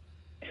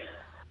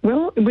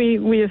 Well,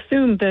 we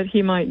assumed that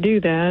he might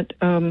do that,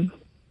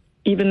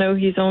 even though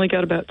he's only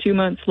got about 2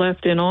 months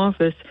left in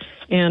office,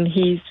 and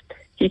he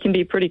can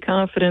be pretty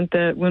confident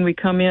that when we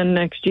come in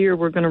next year,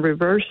 we're going to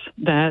reverse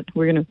that.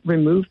 We're going to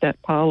remove that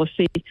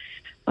policy.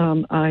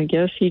 I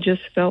guess he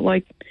just felt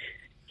like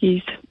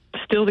he's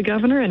still the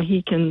governor, and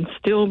he can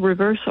still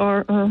reverse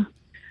our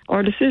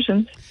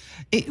decisions.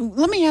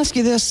 Let me ask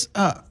you this,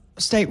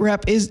 State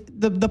Rep, is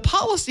the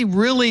policy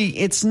really,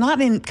 it's not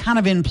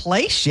in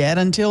place yet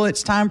until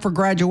it's time for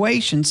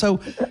graduation. So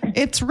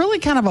it's really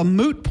kind of a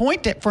moot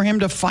point for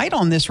him to fight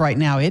on this right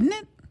now, isn't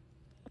it?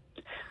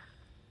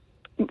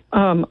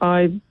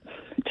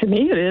 To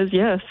me, it is,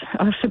 yes.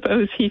 I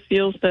suppose he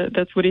feels that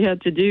that's what he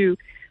had to do.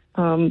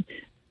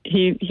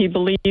 He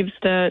believes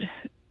that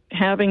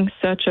having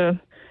such a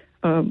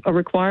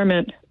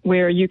requirement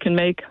where you can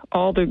make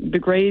all the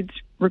grades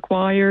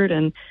required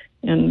and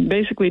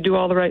basically do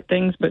all the right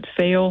things but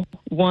fail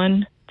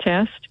one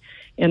test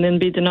and then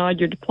be denied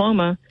your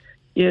diploma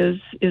is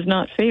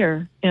not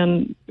fair.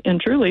 And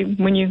truly,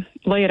 when you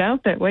lay it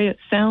out that way, it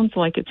sounds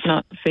like it's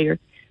not fair.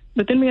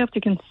 But then we have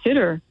to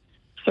consider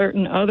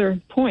certain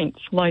other points,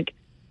 like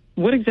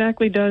what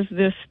exactly does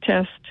this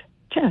test?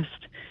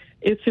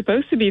 It's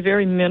supposed to be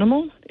very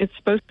minimal. It's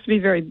supposed to be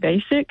very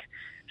basic.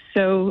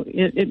 So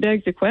it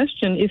begs the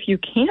question, if you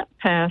can't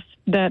pass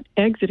that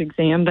exit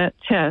exam, that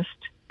test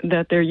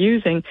that they're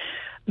using,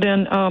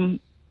 then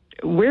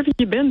where have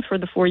you been for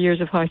the 4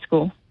 years of high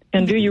school?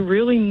 And do you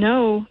really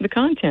know the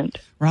content?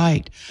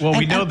 Right. Well,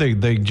 we know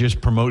they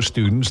just promote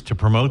students to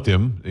promote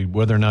them,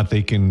 whether or not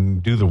they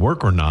can do the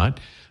work or not.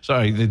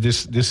 So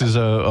this is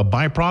a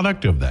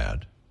byproduct of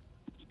that.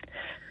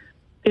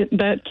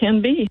 That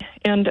can be.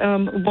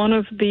 And one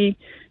of the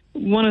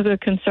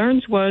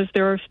concerns was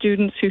there are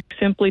students who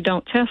simply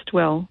don't test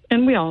well.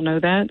 And we all know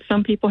that.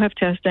 Some people have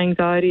test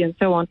anxiety and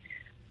so on.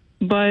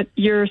 But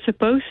you're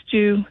supposed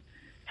to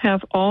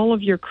have all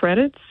of your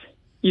credits.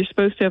 You're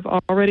supposed to have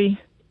already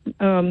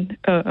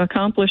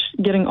accomplished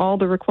getting all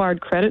the required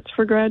credits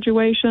for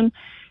graduation.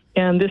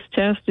 And this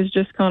test is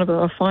just kind of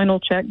a final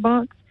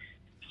checkbox.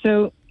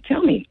 So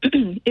tell me,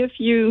 if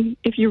you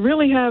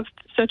really have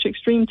such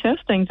extreme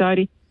test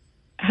anxiety,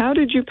 how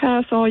did you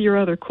pass all your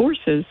other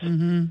courses?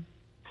 Mm-hmm.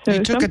 So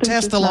you took a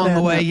test along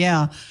the way,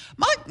 yeah.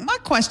 My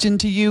question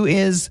to you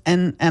is,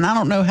 and I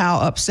don't know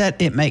how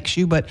upset it makes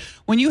you, but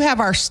when you have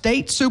our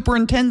state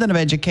superintendent of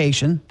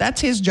education,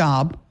 that's his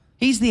job.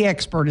 He's the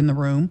expert in the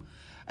room.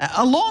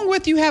 Along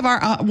with you have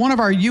our one of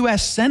our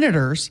U.S.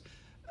 senators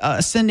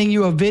sending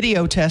you a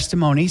video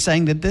testimony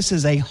saying that this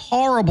is a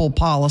horrible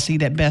policy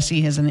that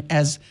Bessie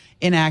has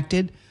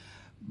enacted,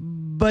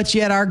 but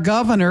yet our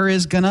governor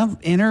is going to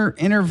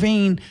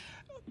intervene.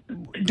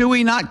 Do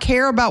we not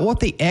care about what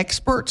the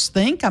experts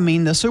think? I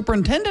mean, the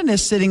superintendent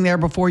is sitting there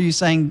before you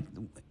saying,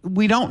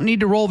 we don't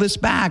need to roll this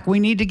back. We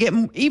need to get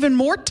even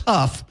more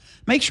tough.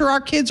 Make sure our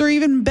kids are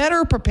even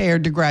better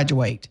prepared to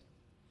graduate.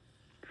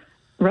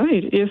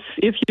 Right. If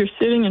you're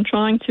sitting and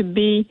trying to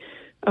be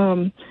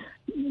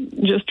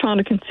just trying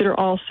to consider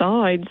all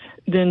sides,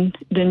 then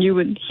you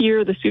would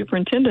hear the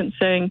superintendent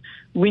saying,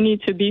 we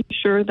need to be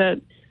sure that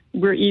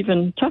we're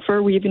even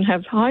tougher. We even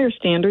have higher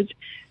standards.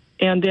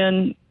 And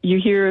then you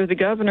hear the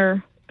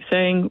governor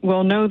saying,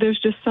 well, no, there's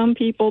just some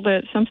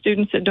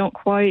students that don't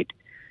quite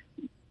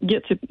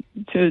get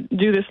to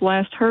do this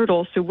last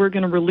hurdle, so we're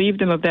going to relieve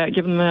them of that,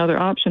 give them another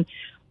option.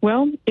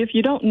 Well, if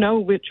you don't know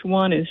which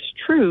one is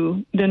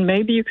true, then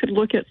maybe you could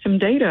look at some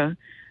data,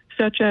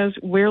 such as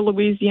where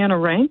Louisiana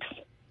ranks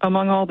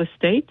among all the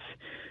states.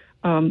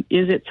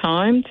 Is it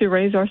time to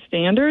raise our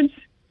standards,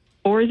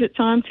 or is it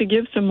time to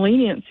give some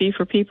leniency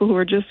for people who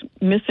are just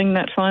missing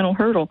that final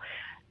hurdle?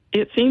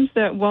 It seems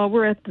that while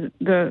we're at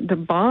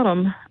the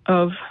bottom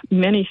of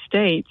many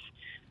states,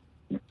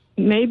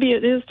 maybe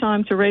it is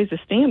time to raise the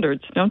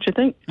standards, don't you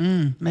think?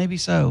 Maybe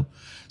so.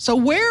 So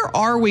where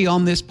are we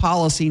on this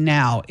policy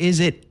now? Is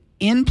it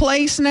in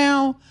place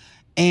now?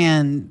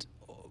 And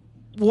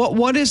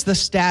what is the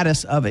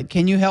status of it?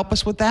 Can you help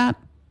us with that?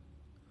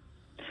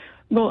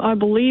 Well, I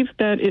believe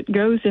that it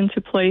goes into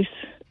place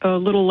a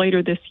little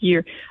later this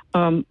year.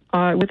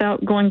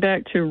 Without going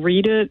back to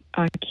read it,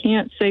 I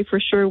can't say for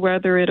sure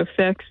whether it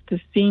affects the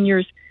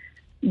seniors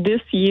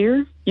this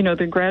year,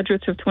 the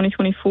graduates of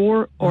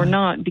 2024 or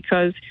not,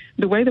 because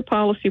the way the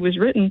policy was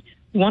written,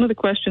 one of the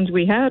questions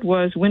we had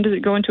was, when does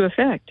it go into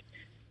effect?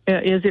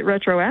 Is it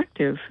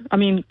retroactive? I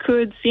mean,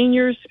 could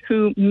seniors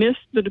who missed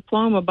the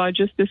diploma by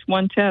just this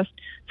one test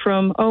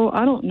from,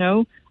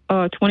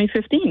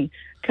 2015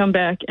 come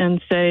back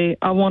and say,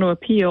 I want to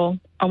appeal,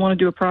 I want to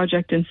do a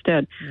project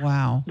instead?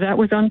 Wow. That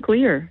was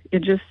unclear.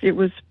 It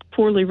was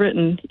poorly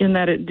written in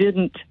that it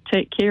didn't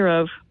take care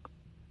of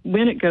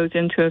when it goes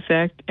into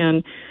effect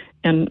and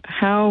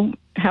how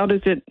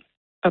does it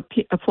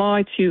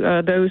apply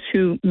to those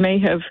who may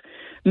have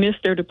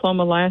missed their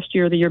diploma last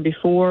year, the year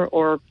before,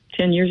 or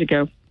 10 years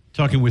ago.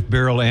 Talking with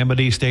Beryl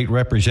Amity, state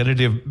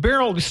representative.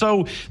 Beryl,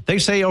 so they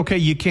say, okay,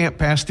 you can't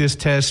pass this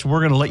test. We're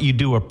going to let you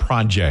do a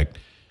project.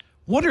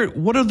 What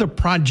are the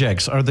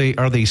projects? Are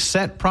they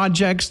set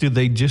projects? Do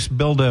they just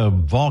build a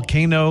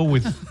volcano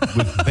with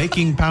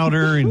baking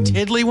powder and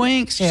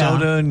tiddlywinks,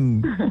 soda?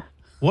 And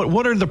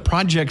what are the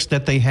projects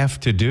that they have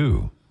to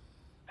do?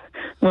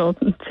 Well,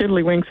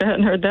 tiddlywinks, I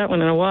hadn't heard that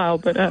one in a while.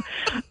 But I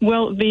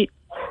believe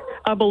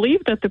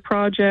that the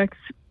projects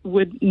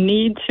would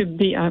need to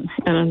be,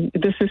 and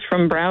this is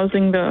from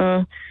browsing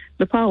the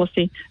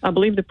policy, I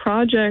believe the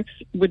projects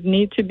would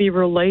need to be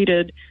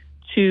related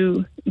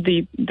to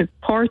the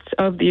parts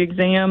of the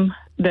exam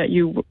that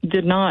you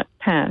did not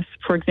pass.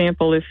 For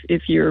example,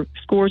 if your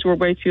scores were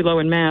way too low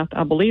in math,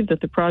 I believe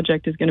that the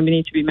project is going to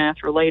need to be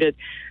math related.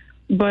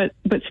 But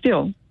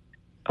still,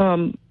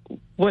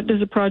 what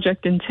does the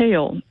project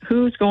entail?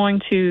 Who's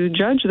going to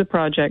judge the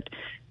project?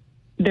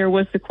 There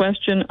was the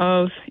question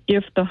of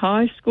if the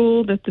high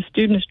school that the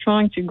student is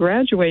trying to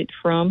graduate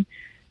from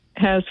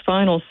has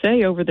final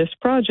say over this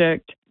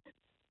project.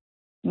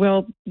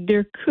 Well,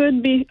 there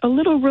could be a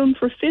little room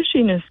for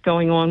fishiness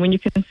going on when you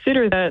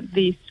consider that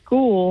the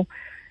school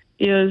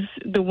is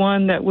the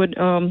one that would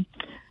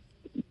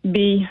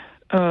be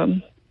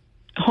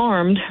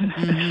harmed,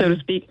 so to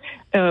speak,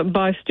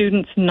 by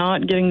students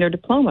not getting their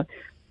diploma.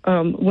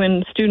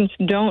 When students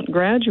don't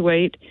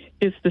graduate,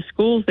 it's the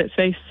schools that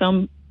face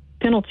some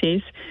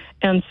penalties.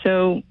 And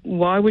so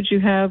why would you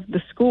have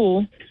the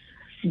school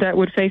that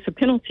would face a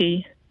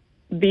penalty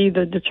be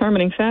the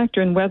determining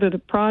factor in whether the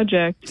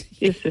project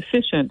is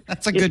sufficient?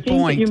 That's a good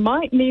point. You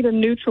might need a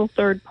neutral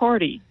third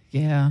party.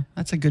 Yeah,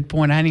 that's a good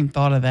point. I hadn't even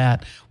thought of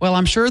that. Well,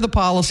 I'm sure the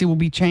policy will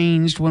be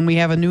changed when we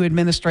have a new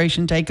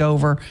administration take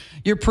over.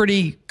 You're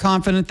pretty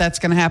confident that's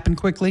going to happen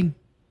quickly?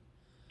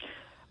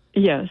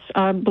 Yes,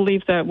 I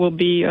believe that will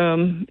be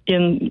in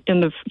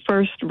the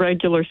first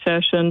regular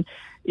session.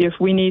 If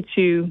we need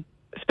to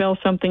spell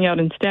something out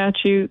in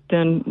statute,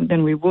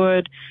 then we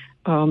would.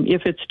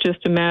 If it's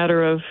just a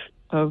matter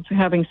of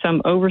having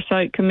some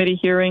oversight committee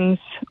hearings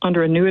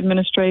under a new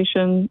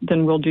administration,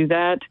 then we'll do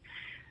that.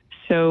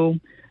 So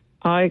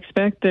I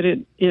expect that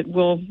it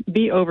will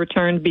be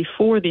overturned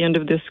before the end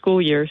of this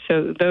school year.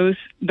 So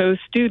those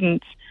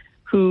students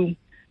who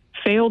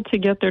failed to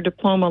get their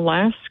diploma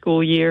last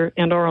school year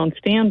and are on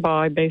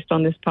standby based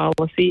on this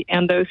policy,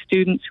 and those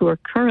students who are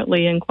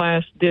currently in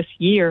class this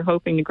year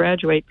hoping to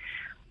graduate,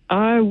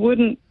 I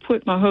wouldn't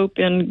put my hope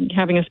in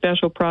having a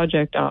special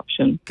project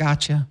option.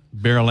 Gotcha.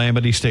 Beryl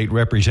Amity, State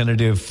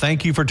Representative,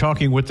 thank you for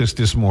talking with us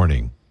this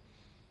morning.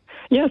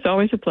 Yes,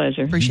 always a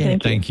pleasure. Appreciate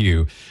it. Thank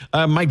you.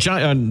 Not Mike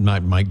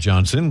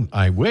Johnson,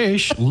 I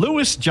wish.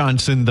 Lewis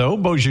Johnson, though,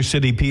 Bossier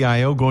City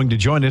PIO, going to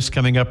join us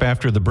coming up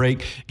after the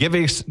break,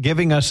 giving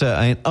us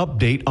an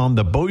update on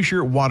the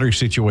Bossier water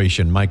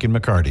situation. Mike and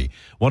McCarty,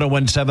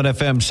 101.7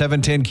 FM,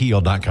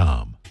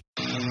 710keel.com.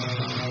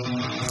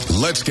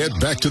 Let's get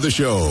back to the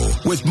show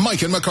with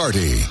Mike and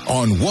McCarty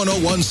on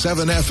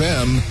 101.7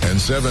 FM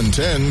and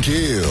 710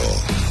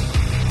 KEEL.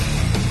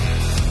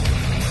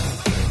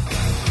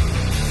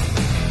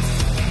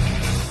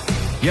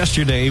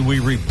 Yesterday, we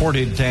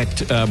reported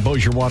that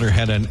Bossier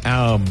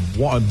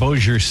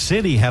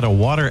City had a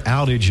water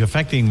outage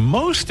affecting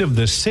most of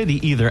the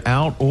city, either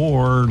out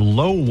or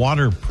low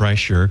water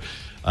pressure.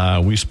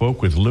 We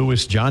spoke with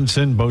Lewis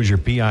Johnson, Bossier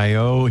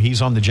PIO.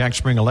 He's on the Jack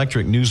Spring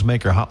Electric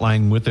Newsmaker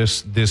hotline with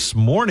us this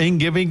morning,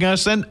 giving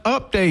us an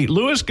update.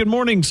 Lewis, good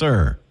morning,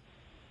 sir.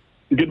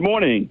 Good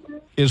morning.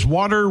 Is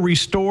water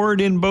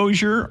restored in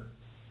Bossier?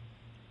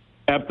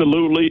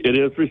 Absolutely, it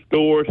is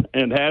restored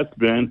and has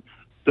been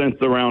since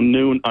around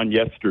noon on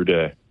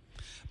yesterday.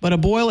 But a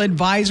boil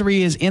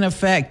advisory is in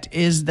effect.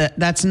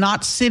 That's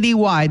not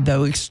citywide,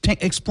 though?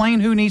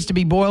 Explain who needs to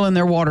be boiling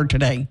their water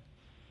today.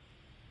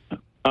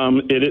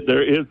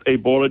 There is a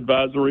boil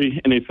advisory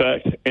in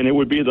effect, and it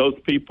would be those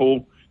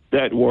people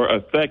that were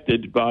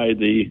affected by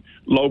the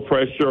low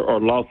pressure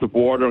or loss of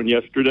water on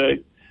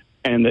yesterday.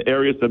 And the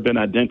areas have been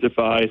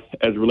identified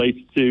as relates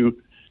to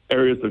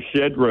areas of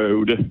Shed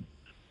Road,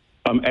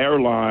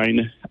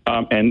 Airline,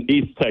 and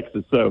East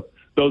Texas. So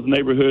those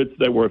neighborhoods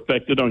that were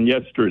affected on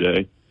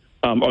yesterday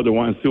are the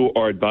ones who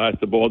are advised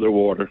to boil their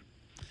water.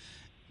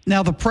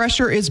 Now, the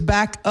pressure is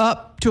back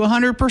up to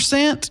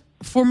 100%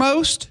 for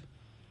most?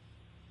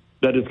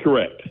 That is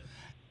correct.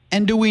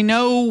 And do we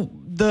know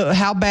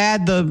how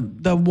bad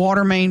the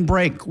water main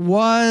break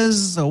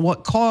was, or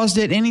what caused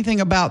it, anything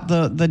about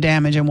the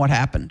damage and what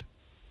happened?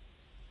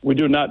 We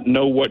do not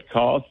know what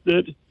caused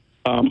it.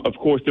 Of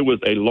course, it was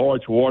a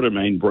large water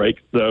main break,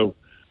 so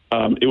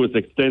it was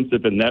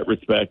extensive in that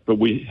respect, but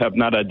we have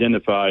not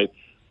identified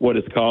what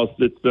has caused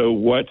it. So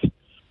what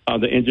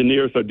the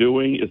engineers are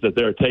doing is that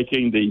they're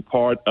taking the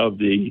part of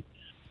the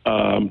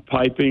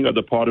piping or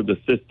the part of the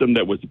system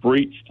that was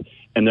breached,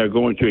 and they're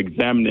going to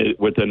examine it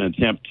with an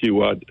attempt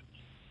to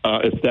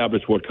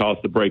establish what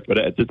caused the break. But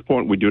at this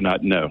point, we do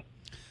not know.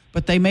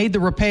 But they made the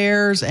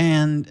repairs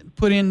and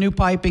put in new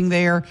piping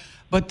there.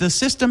 But the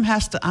system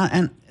has to,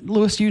 and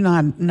Lewis, you know,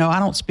 I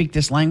don't speak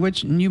this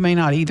language, and you may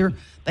not either.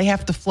 They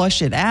have to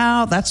flush it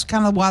out. That's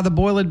kind of why the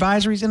boil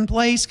advisory is in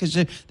place, because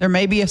there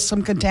may be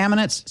some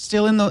contaminants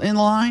still in the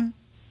line.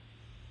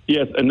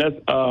 Yes, and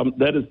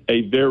that is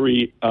a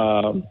very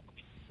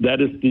that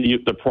is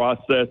the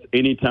process.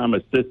 Anytime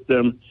a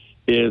system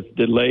is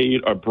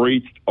delayed or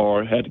breached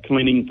or had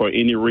cleaning for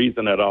any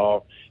reason at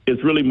all,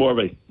 it's really more of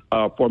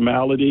a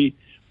formality,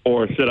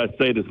 or should I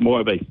say it's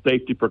more of a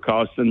safety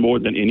precaution more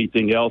than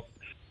anything else.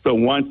 So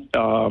once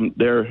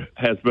there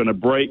has been a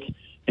break,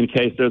 in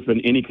case there's been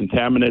any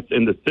contaminants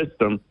in the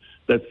system,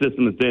 that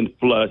system is then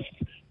flushed,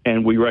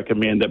 and we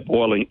recommend that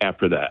boiling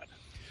after that.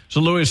 So,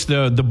 Lewis,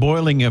 the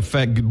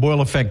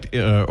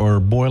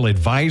boil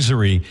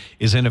advisory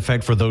is in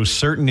effect for those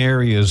certain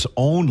areas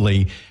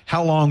only.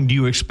 How long do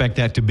you expect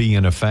that to be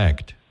in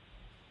effect?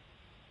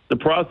 The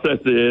process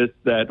is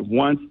that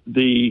once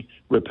the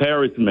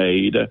repair is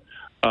made,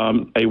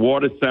 A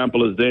water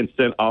sample is then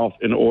sent off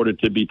in order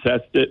to be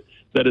tested.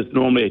 That is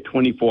normally a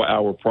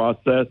 24-hour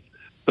process.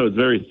 So it's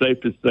very safe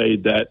to say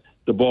that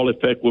the boil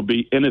effect will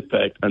be in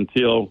effect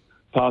until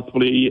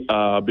possibly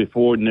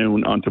before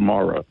noon on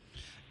tomorrow.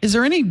 Is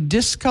there any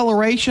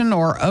discoloration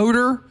or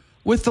odor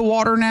with the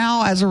water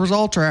now as a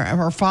result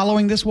or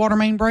following this water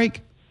main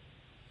break?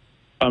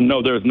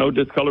 No, there's no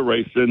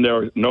discoloration. There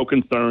are no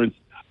concerns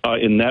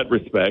in that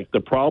respect.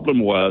 The problem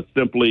was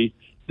simply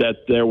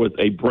that there was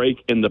a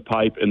break in the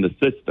pipe in the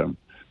system.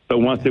 So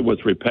once it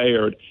was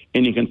repaired,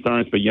 any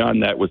concerns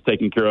beyond that was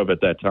taken care of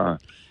at that time.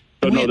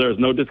 So no, there's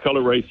no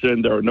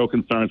discoloration. There are no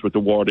concerns with the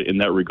water in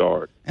that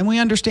regard. And we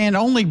understand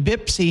only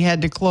Bipsy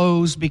had to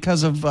close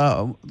because of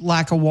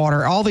lack of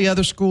water. All the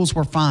other schools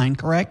were fine,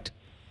 correct?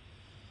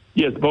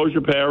 Yes,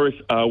 Bossier Parish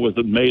was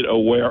made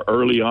aware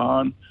early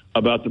on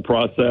about the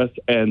process,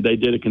 and they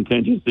did a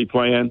contingency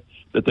plan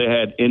that they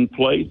had in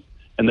place,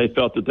 and they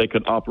felt that they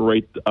could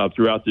operate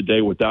throughout the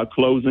day without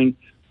closing.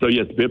 So,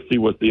 yes, Bipsy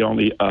was the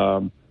only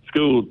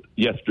school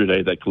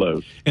yesterday that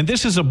closed. And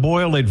this is a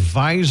boil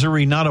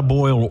advisory, not a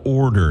boil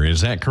order.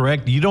 Is that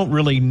correct? You don't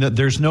really know,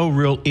 there's no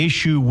real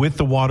issue with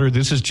the water.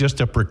 This is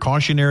just a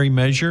precautionary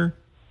measure?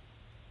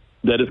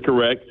 That is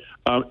correct.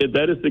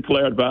 That is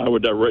declared by our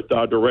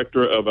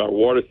director of our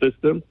water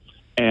system.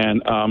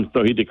 And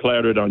so he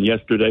declared it on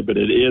yesterday, but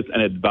it is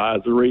an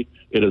advisory.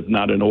 It is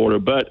not an order,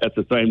 but at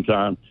the same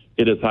time,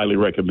 it is highly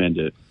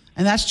recommended.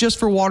 And that's just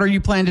for water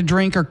you plan to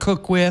drink or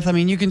cook with. I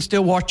mean, you can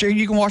still wash your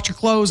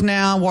clothes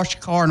now, wash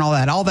your car and all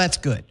that. All that's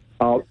good.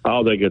 All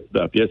that good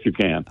stuff. Yes, you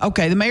can.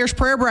 Okay, the mayor's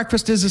prayer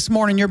breakfast is this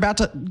morning. You're about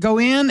to go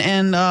in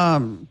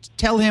and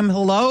tell him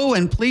hello,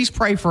 and please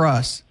pray for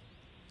us.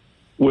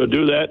 We'll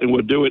do that, and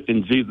we'll do it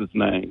in Jesus'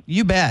 name.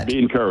 You bet. Be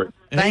encouraged.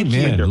 Thank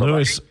Amen. you.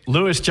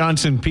 Lewis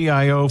Johnson,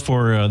 PIO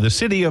for the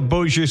city of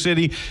Bossier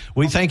City.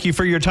 We thank you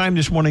for your time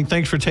this morning.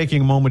 Thanks for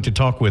taking a moment to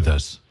talk with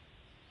us.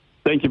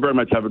 Thank you very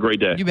much. Have a great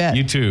day. You bet.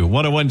 You too.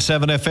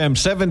 101.7 FM,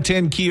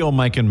 710 KEEL,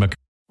 Mike and McCarty.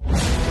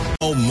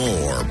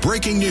 More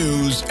breaking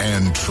news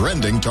and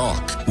trending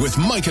talk with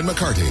Mike and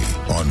McCarty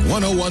on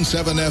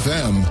 101.7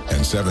 FM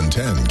and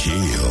 710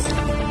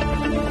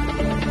 KEEL.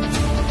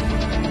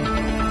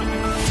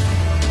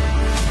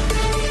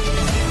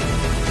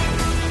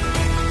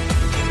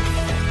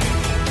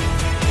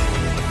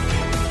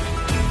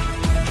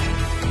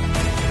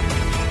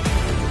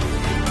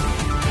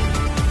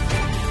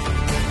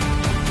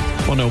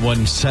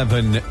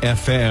 .101.7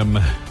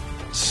 FM,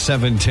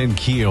 710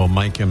 KEEL,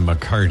 Mike and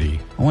McCarty.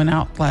 I went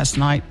out last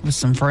night with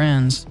some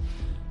friends,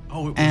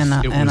 and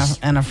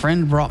a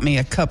friend brought me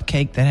a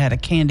cupcake that had a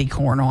candy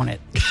corn on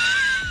it.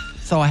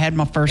 So I had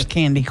my first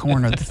candy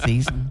corn of the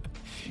season.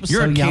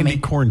 You're a candy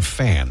corn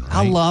fan, right?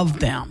 I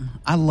love them.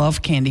 I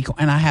love candy corn,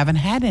 and I haven't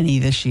had any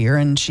this year,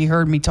 and she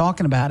heard me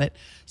talking about it,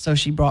 so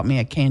she brought me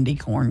a candy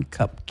corn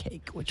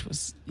cupcake, which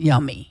was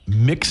yummy.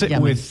 Mix it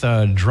with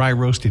dry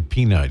roasted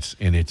peanuts,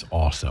 and it's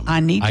awesome.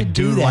 I need to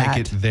do that. I do like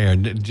it there.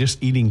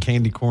 Just eating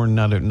candy corn,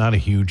 not a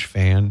huge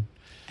fan.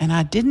 And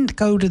I didn't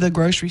go to the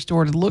grocery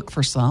store to look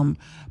for some,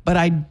 but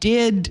I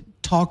did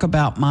talk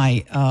about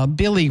my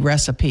Billy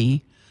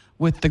recipe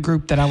with the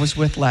group that I was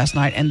with last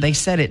night, and they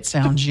said it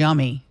sounds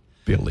yummy.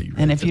 Billy.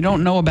 And if you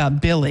don't know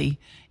about Billy,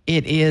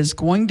 it is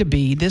going to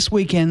be this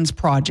weekend's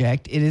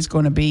project. It is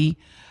going to be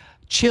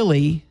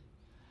chili,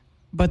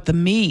 but the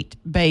meat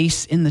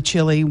base in the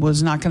chili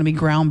was not going to be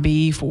ground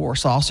beef or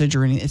sausage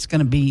or anything. It's going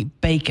to be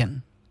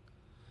bacon.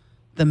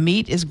 The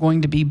meat is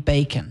going to be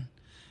bacon.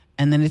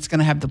 And then it's going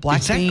to have the black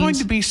beans. Is that going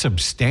to be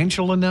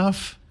substantial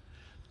enough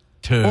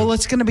to... Well,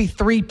 it's going to be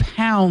 3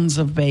 pounds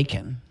of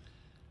bacon.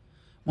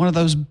 One of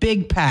those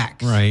big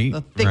packs, right?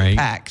 The thick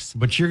packs.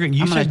 But you said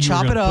you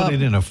were going to put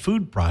it in a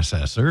food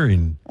processor,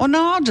 and well,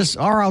 no,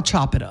 I'll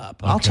chop it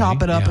up. Okay, I'll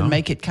chop it up and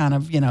make it kind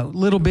of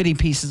little bitty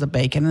pieces of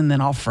bacon, and then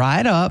I'll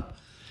fry it up.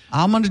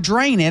 I'm going to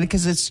drain it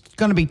because it's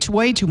going to be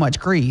way too much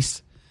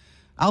grease.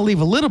 I'll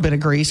leave a little bit of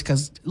grease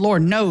because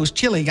Lord knows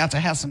chili got to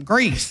have some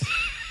grease.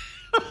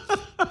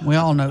 We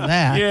all know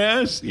that.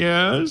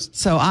 Yes.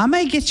 So I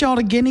may get y'all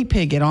to guinea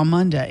pig it on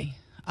Monday.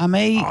 I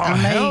may.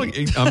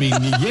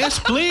 Yes,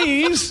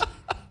 please.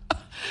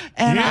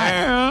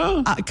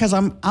 And because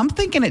I'm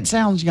thinking it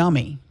sounds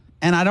yummy,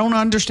 and I don't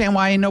understand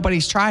why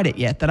nobody's tried it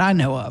yet that I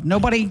know of.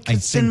 Nobody can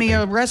send me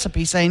a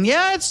recipe saying,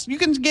 you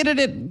can get it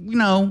at,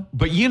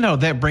 But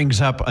that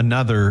brings up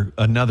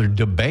another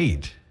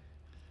debate.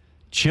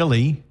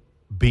 Chili,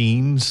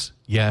 beans,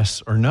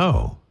 yes or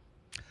no?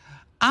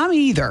 I'm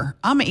either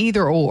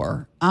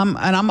or. I'm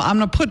going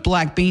to put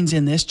black beans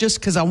in this just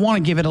because I want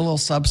to give it a little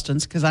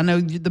substance, because I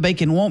know the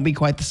bacon won't be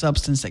quite the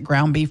substance that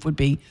ground beef would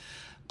be.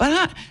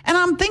 But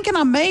I'm thinking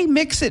I may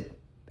mix it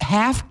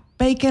half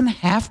bacon,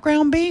 half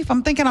ground beef.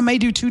 I'm thinking I may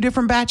do 2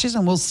 different batches,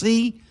 and we'll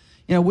see,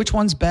 which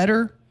one's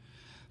better.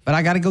 But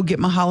I got to go get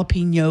my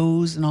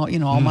jalapenos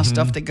and all my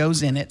stuff that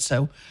goes in it.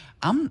 So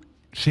I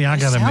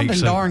got to make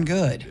some. Darn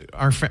good.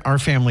 Our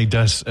family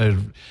does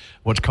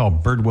what's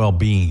called Birdwell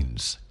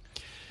beans.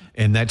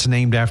 And that's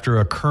named after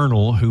a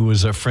colonel who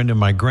was a friend of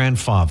my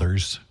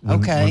grandfather's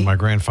when my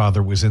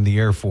grandfather was in the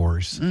Air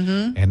Force.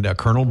 Mm-hmm. And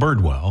Colonel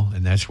Birdwell,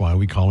 and that's why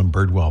we call him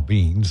Birdwell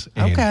beans.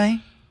 And,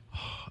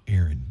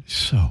 Aaron,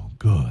 so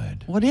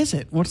good. What is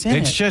it? What's in it?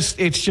 It's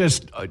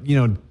just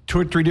 2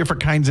 or 3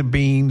 different kinds of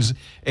beans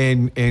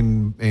and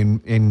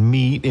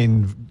meat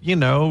and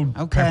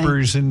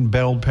peppers and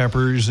bell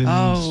peppers and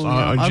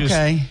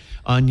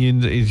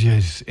onions. It's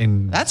just,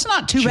 and that's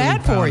not too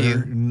bad for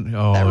you.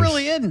 No, that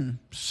really isn't.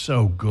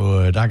 So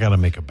good. I got to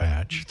make a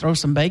batch. Throw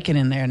some bacon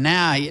in there.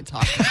 Now you're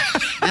talking.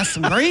 That's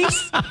some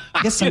grease.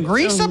 Get some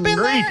grease up in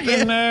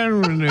there. In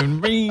there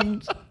and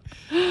beans.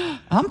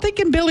 I'm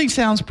thinking Billy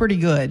sounds pretty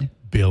good.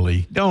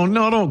 Billy.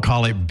 Don't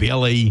call it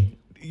Billy.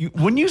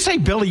 When you say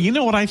Billy, you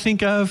know what I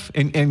think of?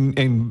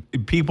 And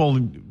people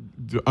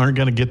aren't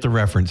going to get the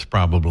reference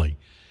probably.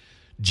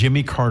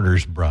 Jimmy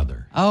Carter's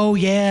brother. Oh,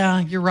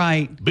 yeah, you're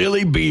right.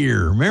 Billy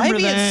Beer. Remember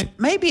that?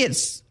 Maybe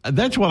it's...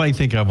 That's what I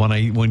think of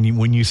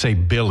when you say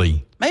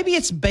Billy. Maybe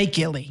it's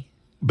Bake-Illy.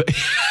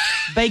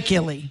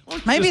 Bake-Illy.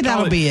 Maybe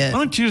that'll be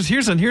it.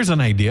 Here's an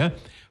idea.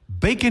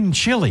 Bacon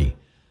chili.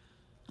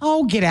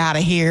 Oh, get out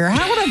of here.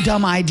 What a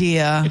dumb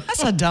idea.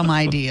 That's a dumb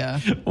idea.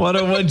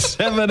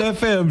 101.7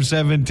 FM,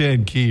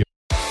 710 KEEL.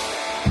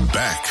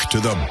 Back to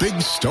the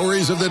big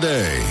stories of the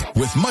day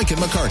with Mike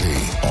and McCarty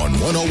on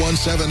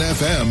 101.7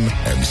 FM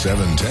and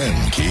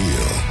 710 KEEL.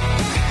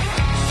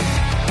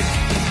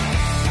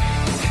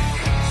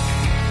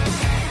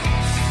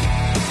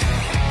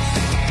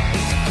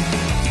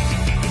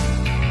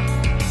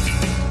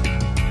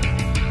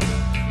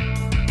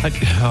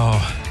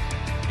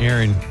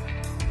 Aaron,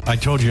 I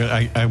told you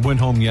I went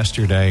home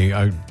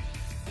yesterday.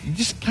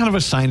 Just kind of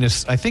a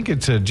sinus. I think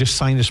it's just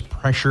sinus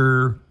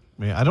pressure.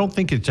 I don't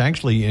think it's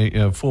actually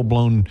a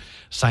full-blown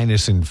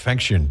sinus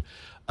infection.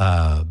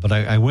 But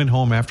I went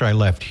home after I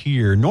left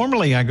here.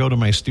 Normally, I go to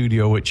my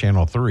studio at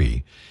Channel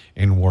 3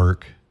 and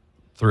work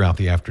throughout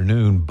the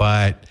afternoon.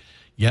 But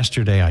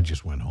yesterday, I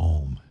just went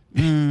home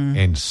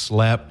and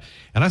slept.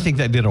 And I think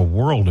that did a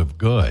world of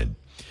good.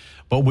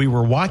 But we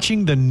were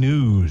watching the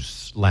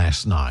news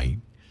last night.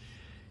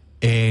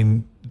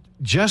 And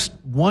just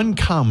one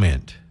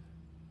comment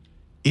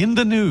in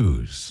the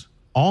news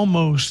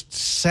almost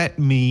set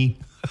me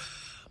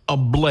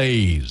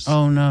ablaze.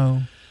 Oh,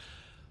 no.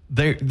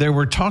 They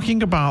were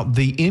talking about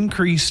the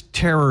increased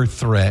terror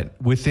threat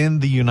within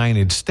the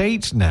United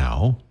States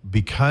now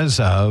because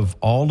of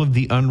all of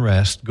the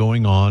unrest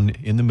going on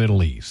in the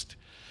Middle East.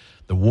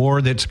 The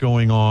war that's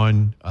going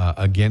on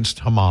against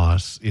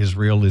Hamas.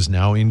 Israel is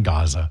now in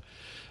Gaza.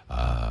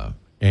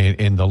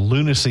 And the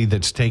lunacy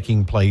that's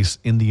taking place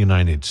in the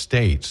United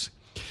States.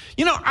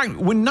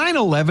 When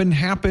 9/11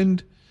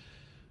 happened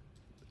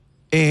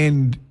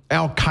and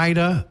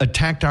Al-Qaeda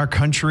attacked our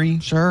country.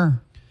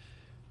 Sure.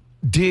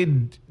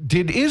 Did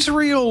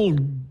Israel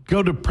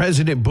go to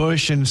President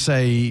Bush and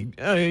say,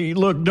 hey,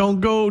 look,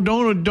 don't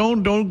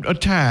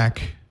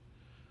attack.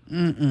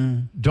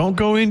 Don't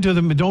go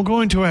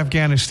into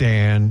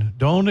Afghanistan.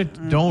 No,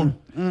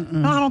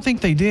 I don't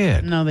think they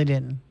did. No, they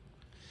didn't.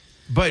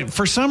 But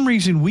for some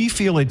reason, we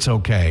feel it's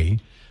okay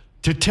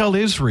to tell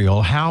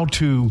Israel how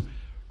to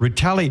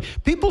retaliate.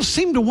 People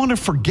seem to want to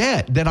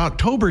forget that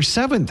October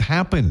 7th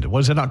happened.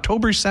 Was it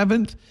October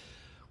 7th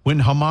when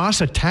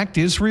Hamas attacked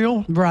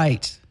Israel?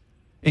 Right.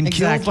 And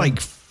killed like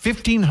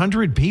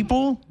 1,500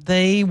 people?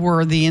 They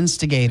were the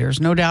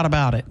instigators, no doubt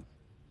about it.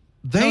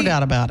 No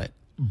doubt about it.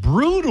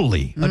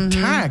 Brutally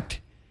attacked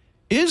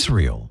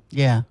Israel.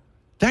 Yeah.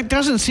 That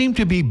doesn't seem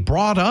to be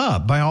brought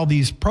up by all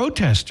these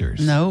protesters.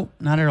 No,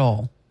 not at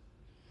all.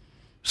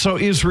 So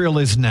Israel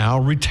is now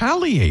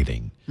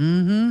retaliating.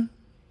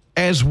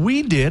 As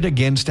we did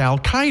against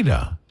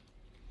Al-Qaeda.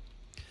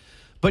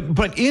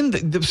 But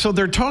so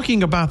they're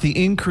talking about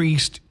the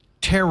increased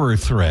terror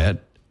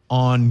threat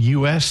on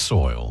U.S.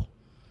 soil.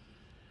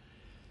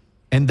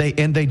 And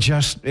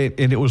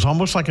it was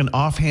almost like an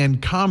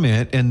offhand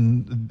comment.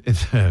 And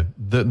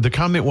the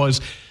comment was,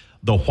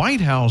 the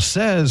White House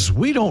says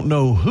we don't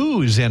know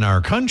who's in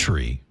our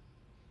country.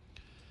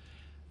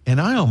 And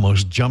I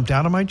almost jumped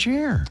out of my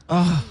chair.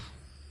 Oh.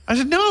 I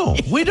said, no,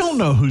 we don't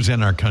know who's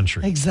in our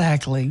country.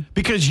 Exactly.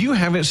 Because you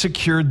haven't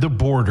secured the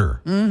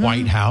border,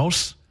 White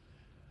House.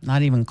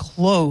 Not even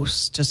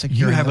close to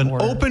securing the border. You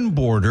have an open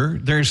border.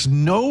 There's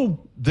no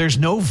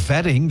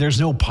vetting. There's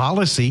no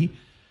policy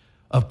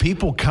of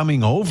people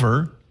coming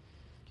over.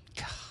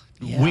 God,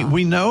 yeah.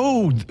 We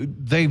know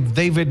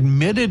they've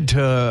admitted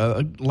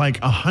to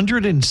like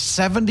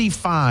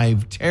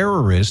 175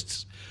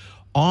 terrorists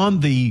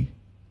on the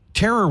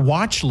terror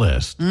watch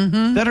list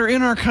that are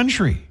in our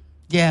country.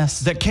 Yes.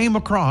 That came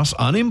across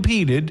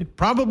unimpeded,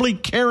 probably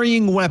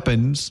carrying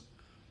weapons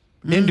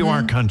into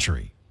our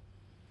country.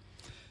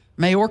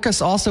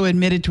 Mayorkas also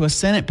admitted to a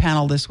Senate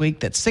panel this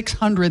week that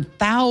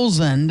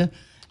 600,000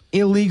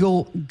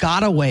 illegal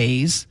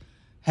gotaways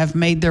have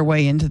made their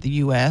way into the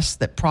U.S.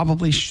 that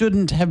probably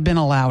shouldn't have been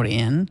allowed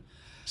in.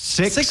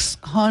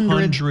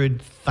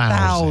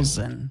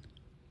 600,000.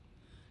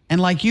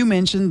 And like you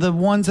mentioned, the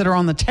ones that are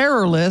on the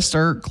terror list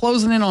are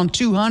closing in on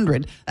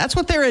 200. That's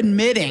what they're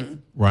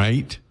admitting.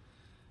 Right.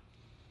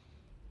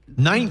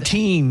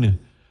 19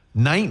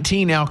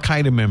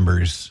 Al-Qaeda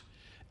members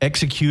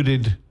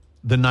executed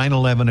the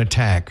 9/11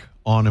 attack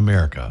on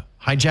America,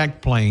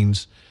 hijacked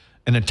planes,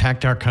 and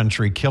attacked our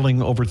country,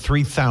 killing over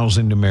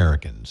 3,000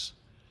 Americans.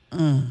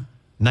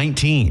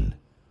 19.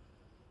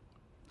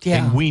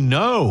 Yeah. And we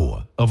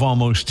know of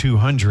almost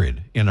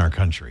 200 in our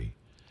country.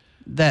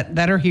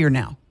 That are here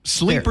now.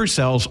 Sleeper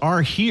cells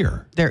are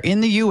here. They're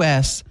in the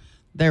U.S.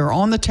 They're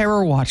on the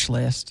terror watch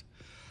list.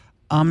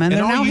 And they're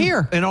now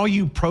here. And all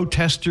you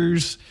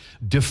protesters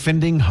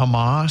defending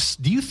Hamas,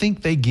 do you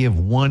think they give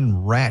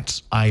one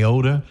rat's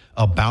iota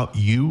about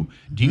you?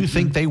 Do you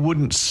think they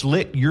wouldn't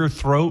slit your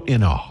throat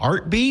in a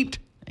heartbeat?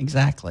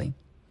 Exactly.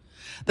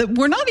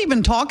 We're not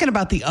even talking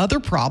about the other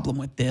problem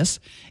with this.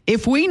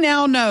 If we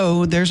now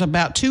know there's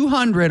about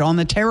 200 on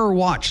the terror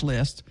watch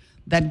list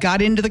that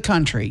got into the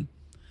country,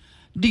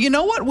 do you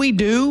know what we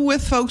do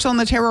with folks on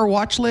the terror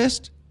watch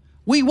list?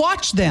 We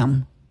watch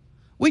them.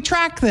 We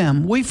track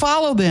them. We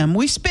follow them.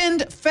 We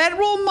spend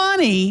federal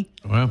money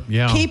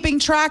keeping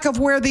track of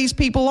where these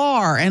people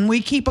are. And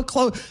we keep a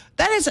close.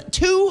 That is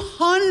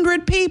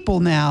 200 people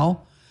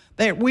now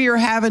that we are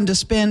having to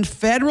spend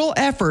federal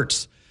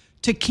efforts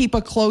to keep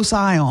a close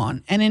eye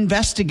on and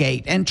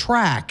investigate and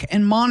track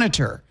and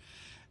monitor.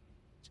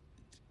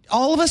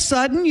 All of a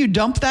sudden, you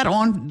dump that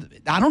on,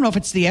 I don't know if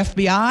it's the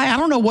FBI, I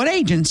don't know what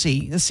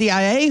agency, the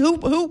CIA,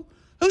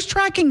 who's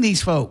tracking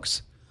these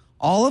folks.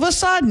 All of a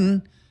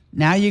sudden,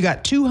 now you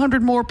got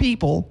 200 more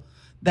people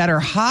that are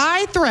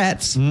high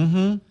threats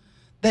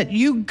that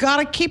you got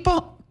to keep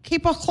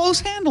a close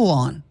handle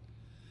on.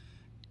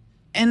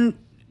 And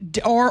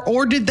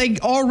or did they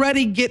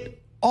already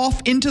get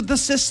off into the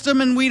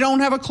system and we don't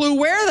have a clue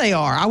where they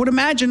are? I would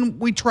imagine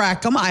we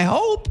track them. I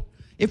hope.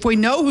 If we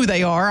know who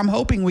they are, I'm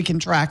hoping we can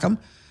track them.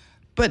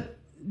 But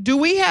do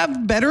we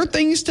have better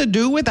things to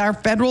do with our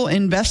federal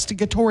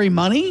investigatory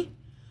money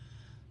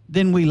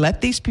than we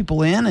let these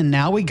people in and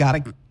now we got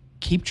to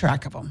keep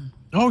track of them?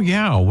 Oh,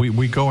 yeah.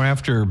 We go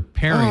after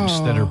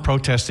parents that are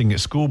protesting at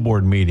school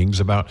board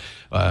meetings about,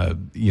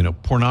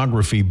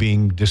 pornography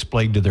being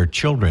displayed to their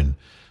children.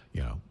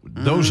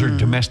 Those are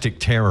domestic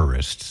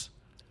terrorists.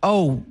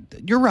 Oh,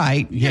 you're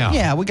right.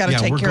 Yeah, we got to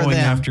take care of them. We're going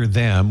after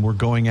them. We're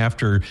going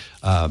after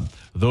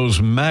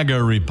those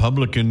MAGA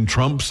Republican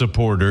Trump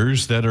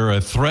supporters that are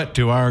a threat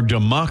to our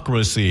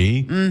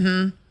democracy.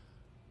 Mm-hmm.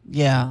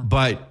 Yeah.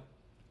 But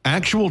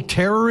actual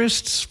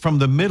terrorists from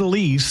the Middle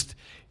East,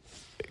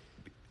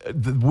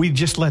 we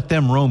just let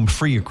them roam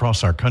free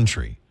across our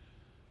country.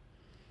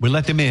 We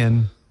let them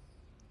in.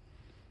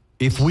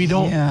 If we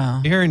don't,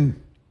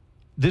 Aaron,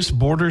 this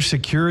border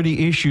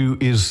security issue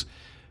is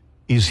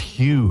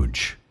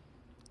huge.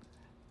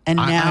 And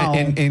now,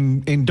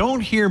 and don't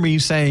hear me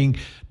saying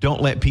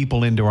don't let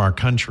people into our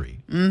country.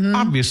 Mm-hmm.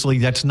 Obviously,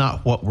 that's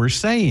not what we're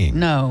saying.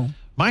 No,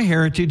 my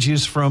heritage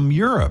is from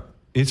Europe.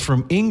 It's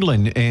from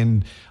England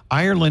and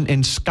Ireland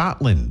and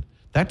Scotland.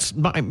 That's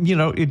not,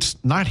 it's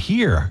not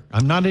here.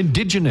 I'm not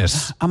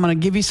indigenous. I'm going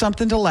to give you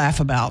something to laugh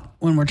about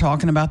when we're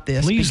talking about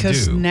this. Please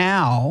because do.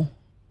 Now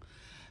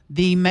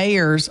the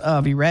mayors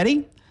of, you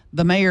ready?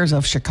 The mayors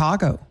of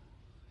Chicago,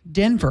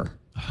 Denver,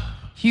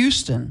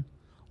 Houston,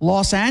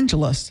 Los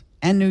Angeles,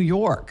 and New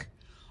York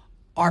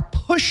are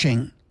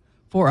pushing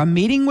for a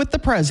meeting with the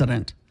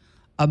president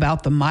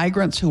about the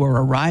migrants who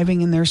are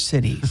arriving in their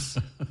cities.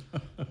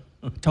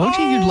 Told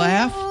you you'd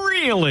laugh.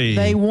 Really?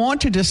 They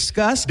want to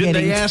discuss Did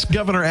they ask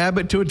Governor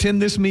Abbott to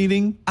attend this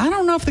meeting? I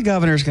don't know if the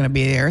governor's going to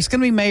be there. It's going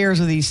to be mayors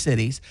of these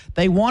cities.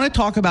 They want to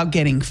talk about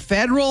getting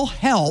federal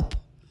help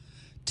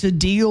to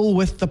deal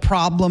with the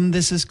problem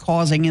this is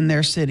causing in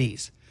their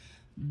cities.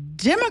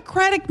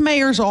 Democratic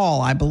mayors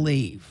all, I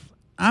believe.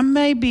 I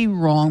may be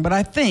wrong, but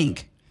I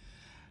think,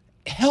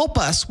 help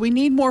us. We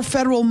need more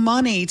federal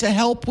money to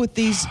help with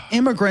these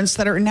immigrants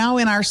that are now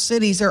in our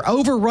cities. They're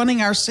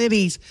overrunning our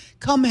cities.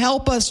 Come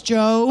help us,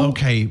 Joe.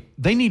 Okay,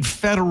 they need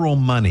federal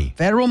money.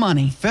 Federal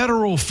money.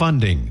 Federal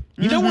funding.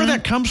 You know where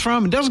that comes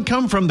from? It doesn't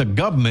come from the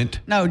government.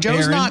 No,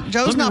 Joe's Aaron. not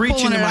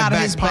pulling it out of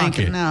his bank.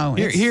 No.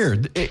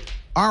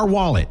 Our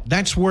wallet.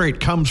 That's where it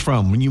comes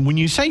from. When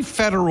you say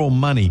federal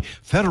money,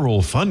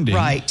 federal funding,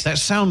 right? That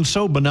sounds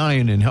so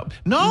benign and help.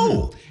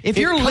 No, if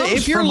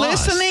you're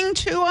listening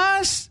to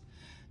us,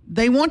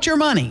 they want your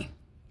money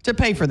to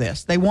pay for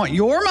this. They want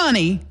your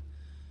money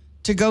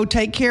to go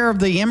take care of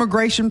the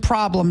immigration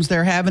problems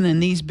they're having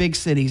in these big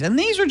cities. And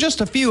these are just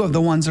a few of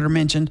the ones that are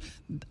mentioned.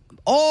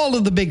 All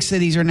of the big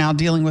cities are now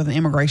dealing with an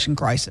immigration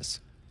crisis.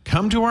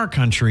 Come to our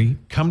country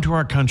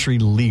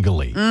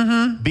legally.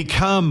 Mm-hmm.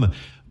 Become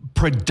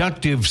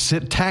productive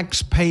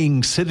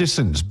tax-paying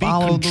citizens. Be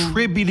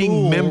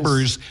contributing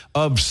members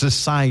of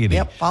society.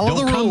 Yep, follow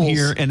the rules. Don't come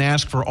here and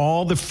ask for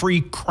all the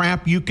free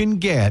crap you can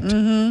get.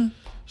 Mm-hmm.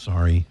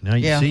 Sorry. Now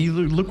you see,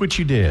 look what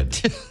you did.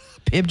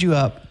 Pibbed you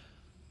up.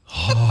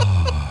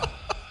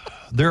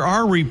 There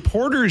are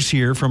reporters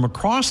here from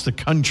across the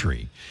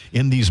country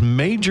in these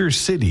major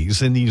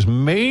cities, in these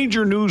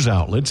major news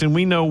outlets, and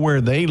we know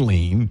where they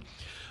lean,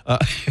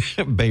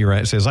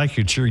 Bayrat says, I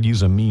could sure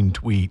use a mean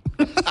tweet.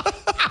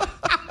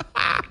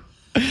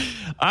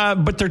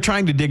 But they're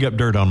trying to dig up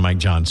dirt on Mike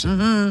Johnson.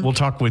 Mm-hmm. We'll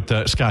talk with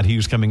Scott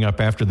Hughes coming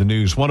up after the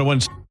news.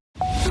 101.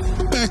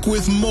 Back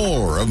with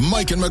more of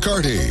Mike and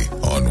McCarty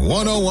on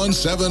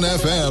 101.7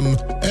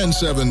 FM and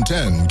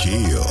 710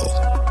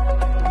 KEEL.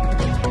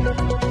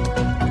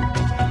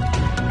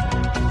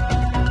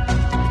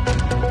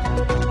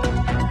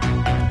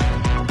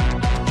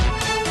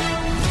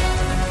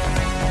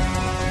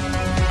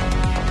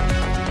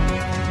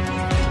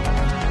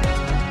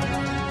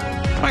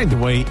 By the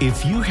way,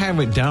 if you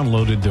haven't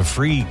downloaded the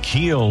free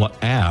KEEL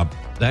app,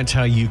 that's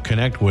how you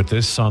connect with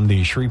us on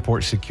the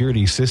Shreveport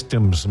Security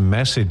Systems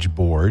message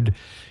board.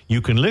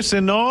 You can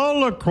listen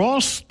all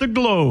across the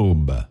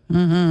globe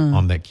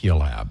on that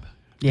KEEL app.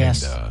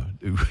 Yes.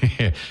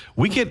 And,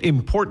 we get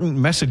important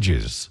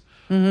messages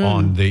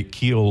on the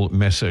KEEL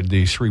message,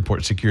 the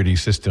Shreveport Security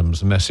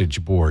Systems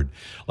message board.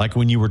 Like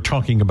when you were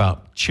talking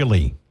about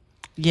chili.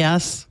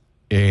 Yes.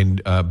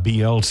 And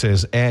BL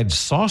says, add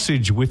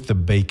sausage with the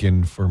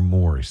bacon for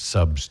more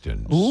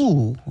substance.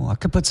 Ooh, well, I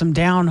could put some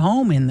down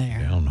home in there.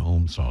 Down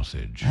home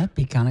sausage. That'd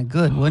be kind of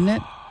good, wouldn't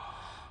it?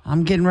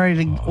 I'm getting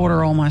ready to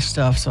order all my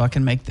stuff so I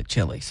can make the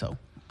chili. So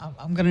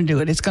I'm going to do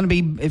it. It's going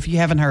to be, if you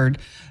haven't heard,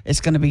 it's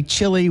going to be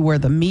chili where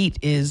the meat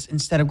is,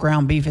 instead of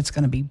ground beef, it's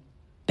going to be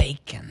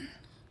bacon.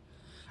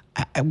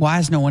 Why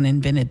has no one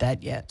invented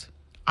that yet?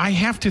 I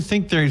have to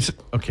think that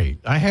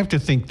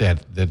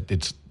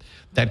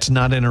that's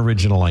not an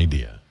original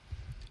idea.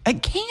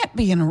 It can't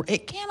be.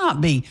 It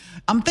cannot be.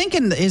 I'm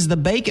thinking, is the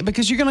bacon,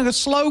 because you're going to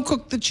slow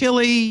cook the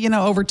chili,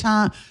 over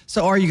time.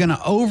 So are you going to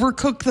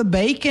overcook the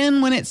bacon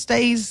when it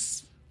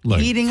stays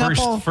heating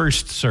up?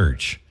 First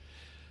search.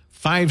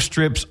 5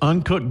 strips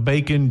uncooked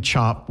bacon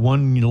chopped,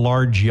 1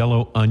 large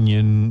yellow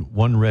onion,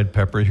 1 red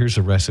pepper. Here's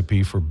a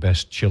recipe for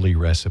best chili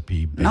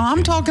recipe. Bacon. No,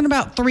 I'm talking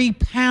about 3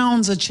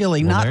 pounds of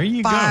chili, not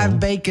 5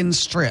 bacon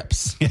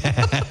strips.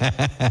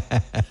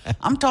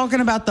 I'm talking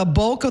about the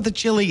bulk of the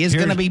chili is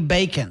going to be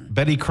bacon.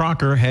 Betty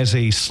Crocker has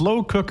a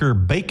slow cooker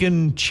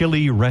bacon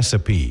chili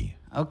recipe.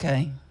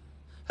 Okay.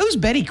 Who's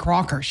Betty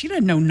Crocker? She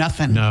doesn't know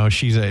nothing. No,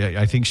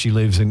 I think she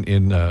lives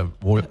in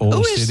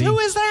Old City. Who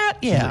is that?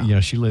 Yeah.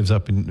 She lives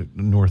up in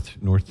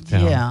north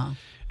town. Yeah.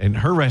 And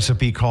her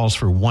recipe calls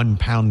for 1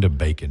 pound of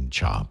bacon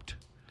chopped.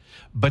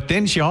 But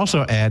then she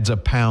also adds a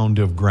pound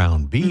of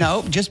ground beef.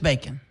 No, just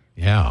bacon.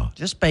 Yeah.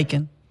 Just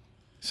bacon.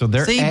 So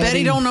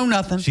Betty don't know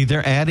nothing. See,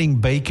 they're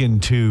adding bacon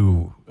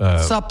to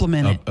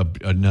supplement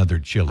another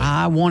chili.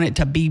 I want it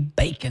to be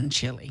bacon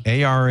chili.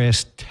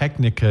 ARS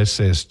Technica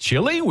says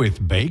chili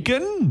with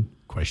bacon? ?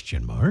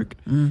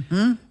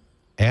 Mm-hmm.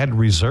 Add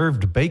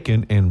reserved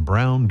bacon and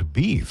browned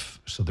beef.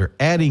 So they're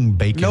adding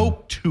bacon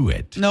to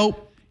it.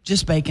 Nope.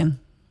 Just bacon.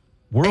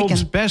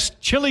 World's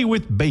best chili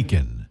with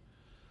bacon.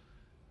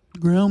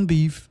 Ground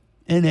beef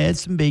and add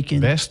some bacon.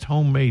 Best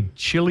homemade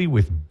chili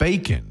with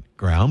bacon.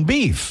 Ground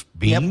beef.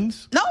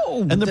 Beans. Yep.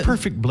 No. And the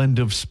perfect blend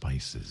of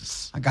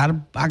spices. I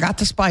got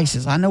the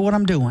spices. I know what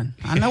I'm doing.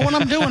 I know what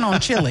I'm doing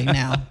on chili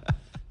now.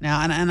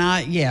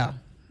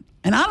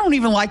 And I don't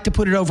even like to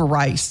put it over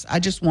rice. I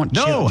just want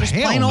chili. Just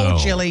plain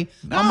old chili.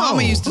 My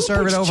mama used to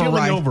serve it over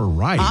rice. Over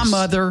rice. My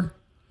mother.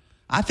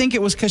 I think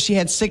it was because she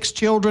had 6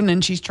 children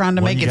and she's trying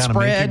to make it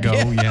spread.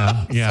 Make it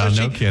go. Yeah,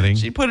 so kidding.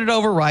 She put it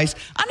over rice.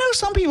 I know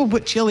some people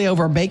put chili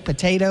over a baked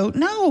potato.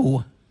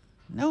 No,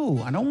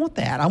 I don't want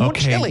that. I want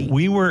chili.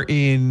 We were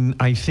in,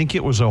 I think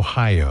it was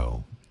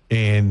Ohio.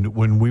 And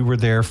when we were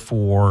there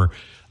for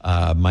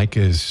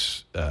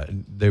Micah's,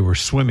 they were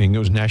swimming. It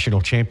was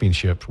national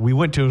championship. We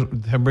went to,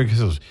 everybody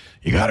says,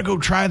 you got to go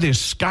try this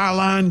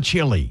Skyline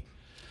chili.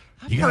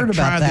 I've heard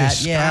about that.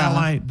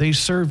 Skyline. They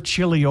serve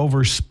chili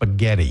over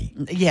spaghetti.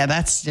 Yeah,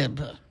 that's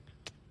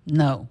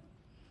no,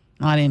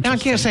 not interesting. Now, I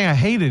can't say I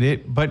hated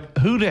it, but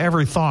who'd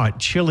ever thought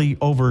chili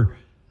over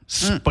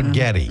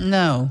spaghetti?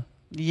 No,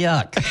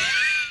 yuck.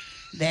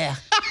 Yeah,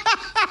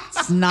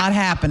 it's not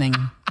happening.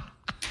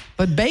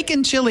 But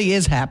bacon chili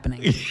is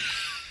happening.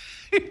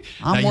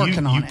 I'm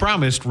working on it. You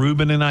promised,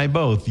 Ruben and I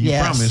both,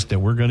 promised that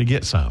we're going to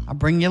get some. I'll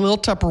bring you a little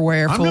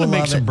Tupperware full of it. I'm going to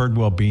make some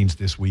Birdwell beans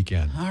this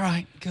weekend. All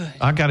right, good.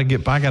 I got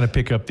to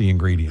pick up the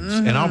ingredients,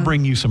 and I'll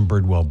bring you some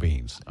Birdwell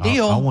beans.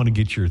 Deal. I want to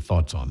get your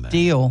thoughts on that.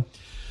 Deal.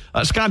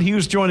 Scott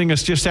Hughes joining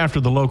us just after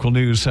the local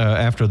news,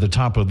 after the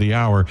top of the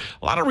hour.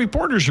 A lot of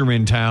reporters are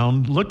in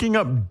town looking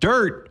up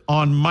dirt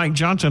on Mike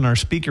Johnson, our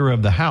Speaker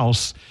of the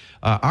House.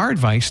 Our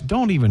advice,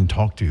 don't even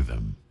talk to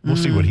them. We'll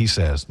see what he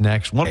says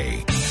next.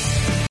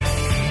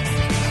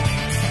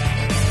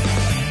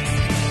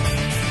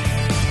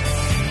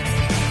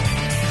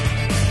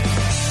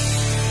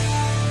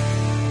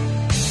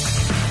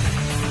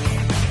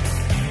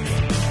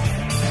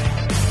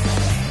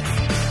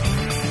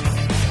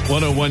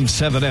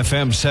 101.7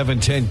 FM,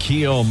 710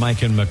 KEEL,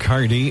 Mike and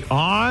McCarty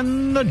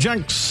on the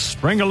Jenks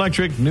Spring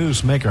Electric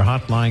Newsmaker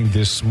Hotline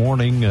this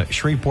morning.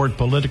 Shreveport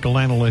political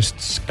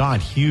analyst Scott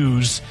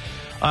Hughes.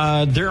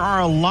 There are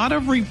a lot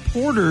of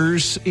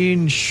reporters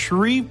in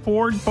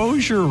Shreveport,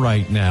 Bossier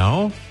right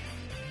now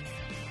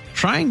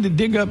trying to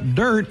dig up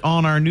dirt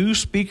on our new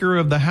Speaker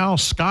of the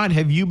House. Scott,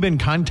 have you been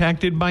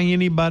contacted by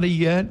anybody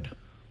yet?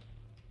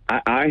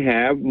 I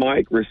have,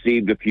 Mike,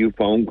 received a few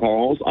phone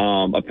calls.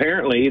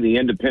 Apparently, the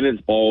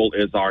Independence Bowl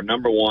is our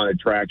number one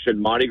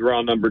attraction, Mardi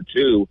Gras number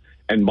 2,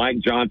 and Mike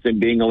Johnson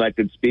being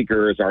elected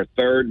Speaker is our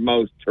third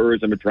most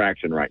tourism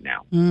attraction right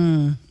now.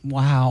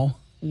 Wow.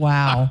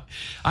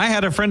 I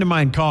had a friend of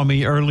mine call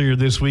me earlier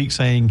this week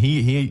saying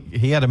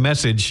he had a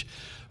message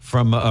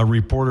from a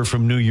reporter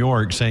from New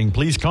York saying,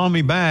 please call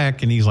me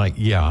back. And he's like,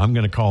 yeah, I'm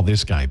going to call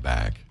this guy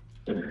back.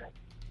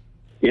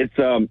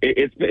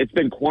 It's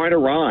been quite a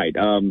ride.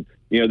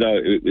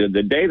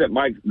 The day that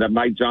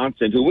Mike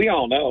Johnson, who we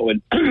all know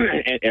and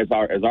as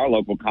our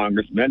local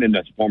congressman and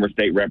as former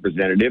state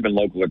representative and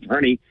local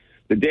attorney,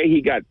 the day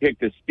he got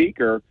picked as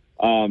Speaker,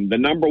 the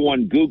number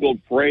one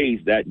Googled phrase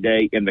that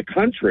day in the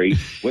country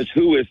was,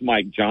 who is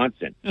Mike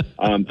Johnson?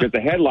 Because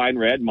the headline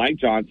read, Mike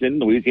Johnson,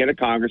 Louisiana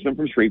congressman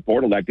from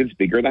Shreveport, elected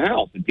Speaker of the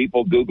House. And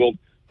people Googled,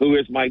 who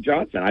is Mike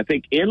Johnson? I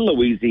think in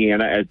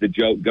Louisiana, as the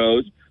joke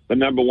goes, the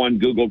number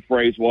one Googled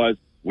phrase was,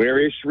 where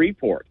is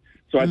Shreveport?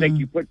 So I think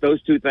you put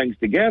those two things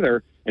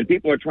together, and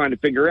people are trying to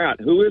figure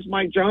out, who is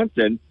Mike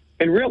Johnson?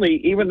 And really,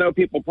 even though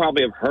people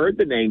probably have heard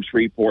the name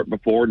Shreveport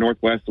before,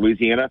 Northwest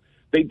Louisiana,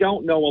 they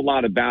don't know a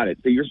lot about it.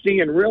 So you're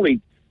seeing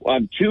really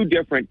two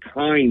different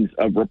kinds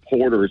of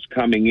reporters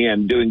coming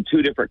in, doing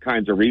two different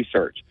kinds of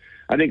research.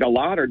 I think a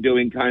lot are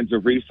doing kinds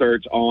of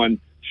research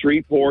on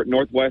Shreveport,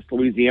 Northwest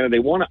Louisiana. They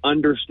want to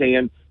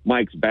understand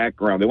Mike's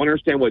background. They want to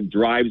understand what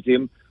drives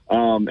him.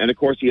 And, of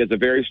course, he has a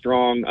very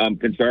strong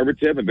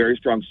conservative, a very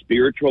strong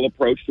spiritual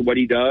approach to what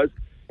he does,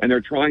 and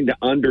they're trying to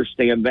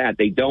understand that.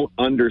 They don't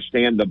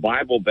understand the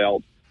Bible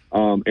Belt,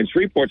 and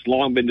Shreveport's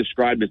long been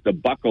described as the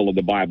buckle of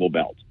the Bible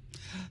Belt.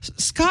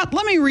 Scott,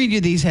 let me read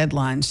you these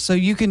headlines so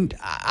you can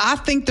 – I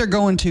think they're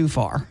going too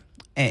far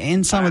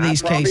in some of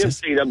these cases.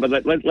 See them,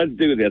 but let's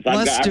do this.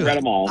 I've read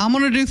them all. I'm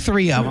going to do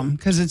 3 of them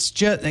because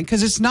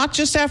it's not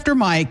just after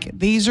Mike.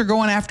 These are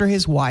going after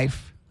his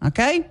wife,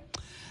 okay?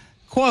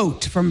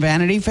 Quote from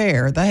Vanity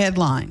Fair, the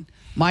headline,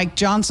 Mike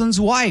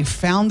Johnson's wife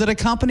founded a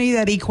company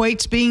that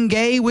equates being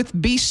gay with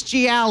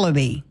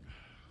bestiality.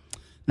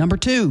 Number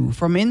 2,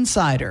 from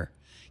Insider,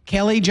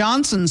 Kelly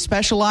Johnson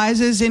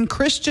specializes in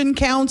Christian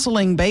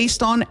counseling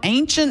based on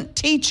ancient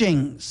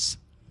teachings.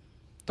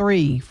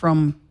 3,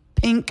 from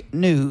Pink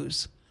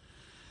News,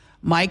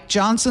 Mike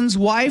Johnson's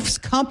wife's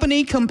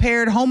company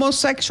compared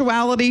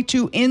homosexuality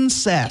to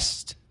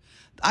incest.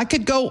 I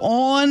could go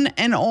on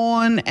and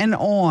on and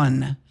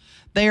on.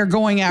 They are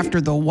going after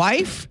the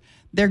wife.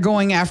 They're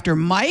going after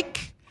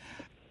Mike.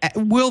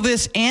 Will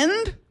this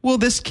end? Will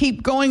this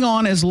keep going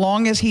on as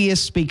long as he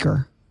is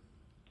Speaker?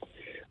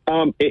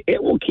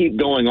 It will keep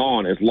going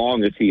on as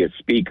long as he is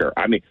Speaker.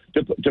 I mean,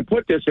 to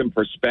put this in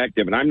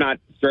perspective, and I'm not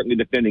certainly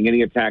defending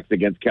any attacks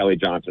against Kelly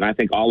Johnson. I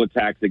think all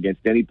attacks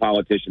against any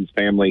politician's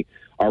family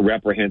are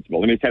reprehensible.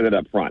 Let me say that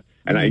up front.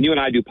 And you and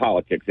I do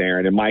politics,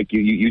 Aaron, and Mike,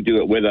 you do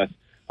it with us.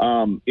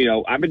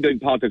 I've been doing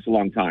politics a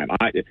long time.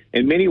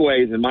 In many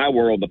ways, in my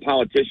world, the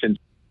politicians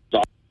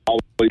are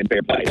always in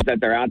fair play. That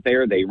they're out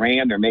there,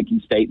 they're making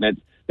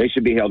statements. They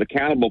should be held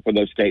accountable for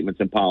those statements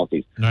and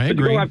policies. I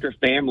agree. To go after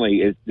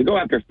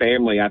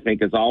family, I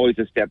think, is always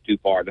a step too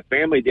far. The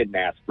family didn't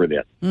ask for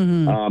this.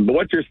 But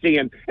what you're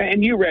seeing,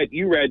 and you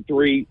read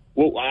 3.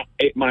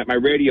 My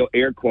radio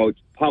air quotes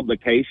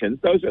publications.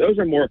 Those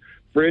are more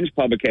fringe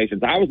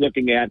publications. I was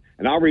looking at,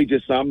 and I'll read you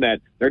some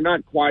that they're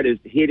not quite as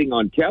hitting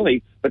on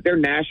Kelly, but they're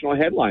national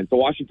headlines. The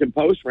Washington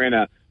Post ran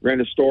a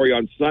story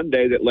on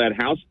Sunday that led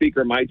House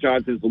Speaker Mike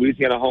Johnson's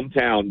Louisiana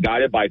hometown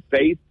guided by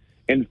faith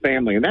and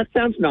family. And that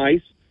sounds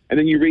nice. And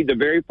then you read the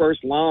very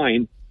first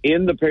line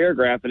in the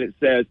paragraph, and it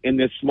says, in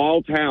this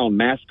small town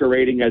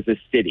masquerading as a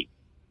city.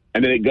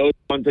 And then it goes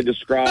on to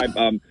describe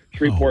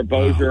Shreveport,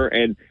 Bossier,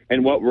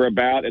 and what we're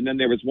about. And then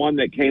there was one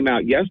that came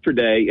out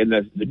yesterday in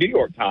the New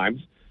York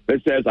Times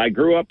that says, I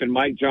grew up in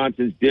Mike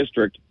Johnson's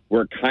district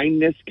where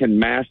kindness can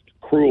mask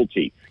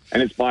cruelty.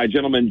 And it's by a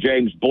gentleman,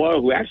 James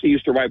Blow, who actually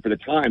used to write for the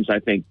Times, I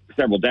think,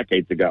 several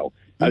decades ago,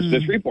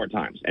 the Shreveport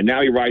Times. And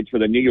now he writes for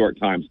the New York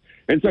Times.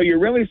 And so you're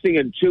really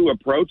seeing two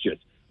approaches.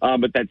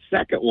 But that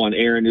second one,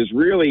 Aaron, is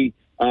really,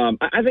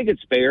 I think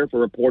it's fair for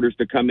reporters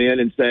to come in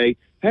and say,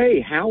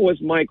 hey, how was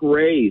Mike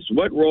raised?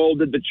 What role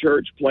did the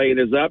church play in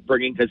his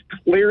upbringing? Because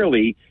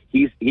clearly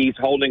he's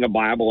holding a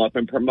Bible up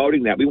and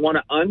promoting that. We want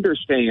to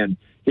understand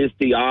his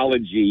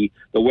theology,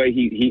 the way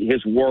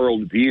his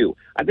worldview.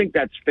 I think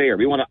that's fair.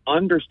 We want to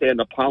understand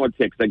the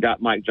politics that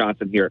got Mike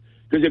Johnson here.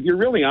 Because if you're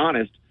really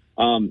honest,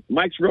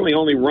 Mike's really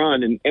only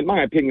run, in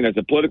my opinion, as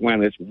a political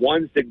analyst,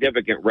 one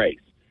significant race.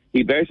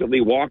 He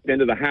basically walked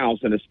into the House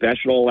in a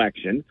special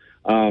election,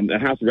 the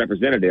House of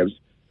Representatives,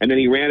 and then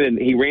he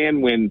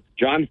ran when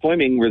John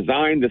Fleming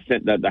resigned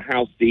the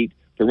House seat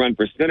to run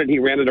for Senate. He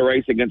ran in a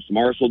race against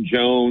Marshall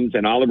Jones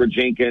and Oliver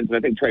Jenkins, and I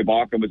think Trey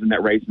Balkin was in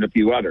that race and a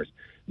few others.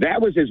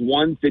 That was his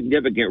one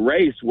significant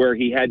race where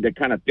he had to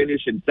kind of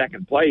finish in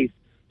second place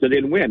to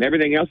then win.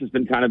 Everything else has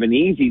been kind of an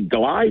easy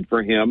glide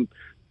for him.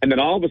 And then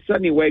all of a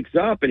sudden he wakes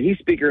up and he's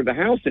Speaker of the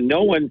House, and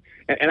no one,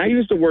 and I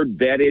use the word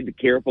vetted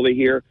carefully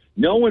here,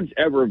 no one's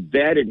ever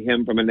vetted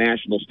him from a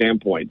national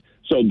standpoint.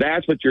 So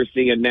that's what you're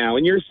seeing now.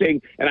 And you're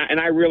seeing, and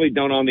I really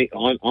don't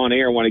on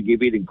air want to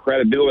give even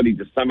credibility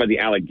to some of the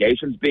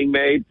allegations being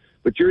made,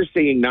 but you're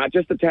seeing not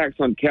just attacks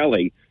on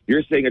Kelly,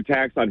 you're seeing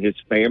attacks on his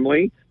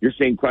family. You're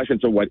seeing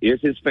questions of what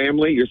is his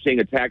family. You're seeing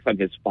attacks on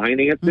his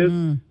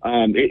finances.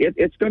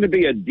 It's going to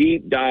be a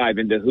deep dive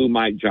into who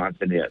Mike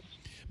Johnson is.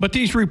 But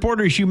these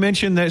reporters you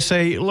mentioned that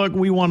say, look,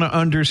 we want to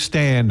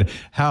understand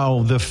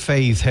how the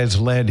faith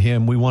has led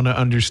him. We want to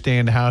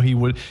understand how he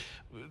would.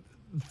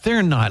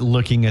 They're not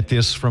looking at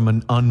this from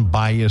an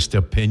unbiased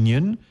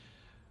opinion.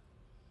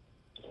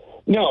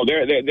 No,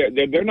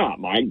 they're not,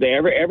 Mike.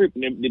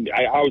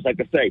 I always like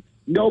to say,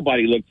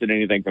 nobody looks at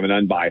anything from an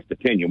unbiased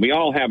opinion. We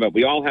all have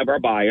our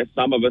bias.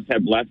 Some of us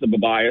have less of a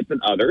bias than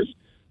others,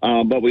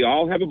 but we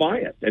all have a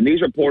bias. And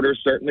these reporters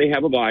certainly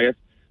have a bias.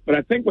 But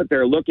I think what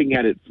they're looking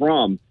at it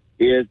from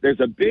is there's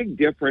a big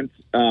difference,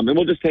 and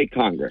we'll just take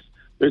Congress.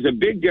 There's a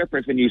big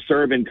difference when you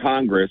serve in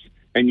Congress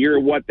and you're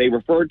what they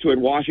refer to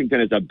in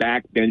Washington as a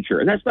backbencher.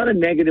 And that's not a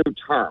negative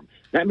term.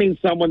 That means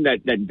someone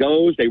that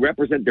goes, they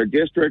represent their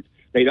district,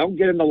 they don't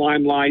get in the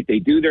limelight, they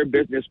do their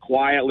business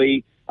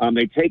quietly,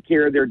 they take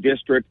care of their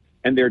district,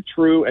 and they're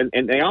true,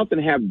 and they often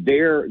have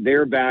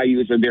their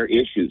values and their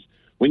issues.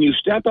 When you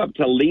step up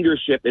to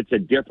leadership, it's a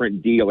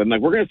different deal. And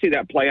we're going to see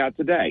that play out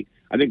today.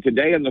 I think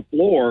today on the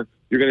floor,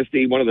 you're going to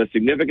see one of the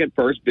significant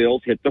first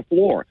bills hit the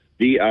floor,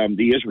 the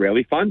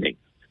Israeli funding.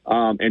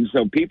 And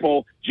so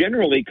people,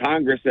 generally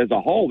Congress as a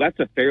whole, that's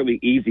a fairly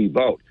easy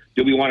vote.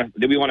 Do we want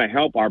to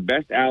help our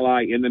best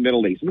ally in the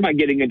Middle East? I'm not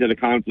getting into the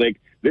conflict.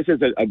 This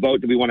is a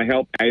vote. Do we want to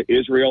help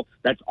Israel?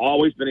 That's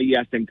always been a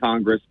yes in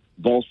Congress,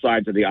 both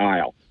sides of the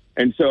aisle.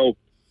 And so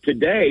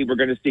today we're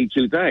going to see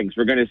two things.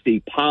 We're going to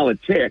see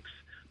politics.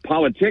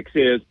 Politics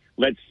is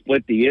let's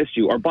split the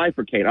issue or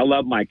bifurcate. I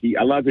love Mike.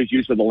 I love his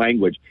use of the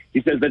language.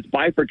 He says let's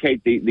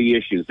bifurcate the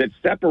issues. Let's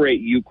separate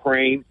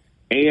Ukraine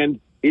and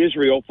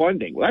Israel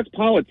funding. Well, that's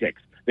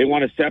politics. They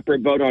want a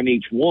separate vote on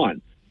each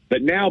one.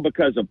 But now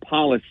because of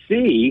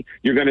policy,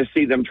 you're going to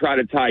see them try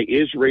to tie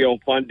Israel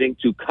funding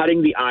to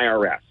cutting the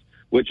IRS,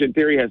 which in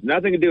theory has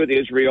nothing to do with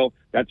Israel.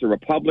 That's a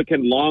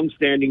Republican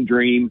long-standing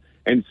dream.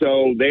 And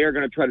so they are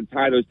going to try to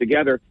tie those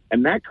together,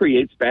 and that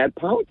creates bad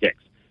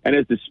politics. And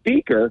as the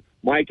speaker,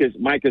 Mike is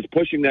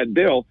pushing that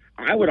bill.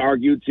 I would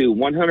argue to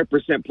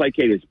 100%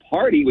 placate his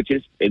party, which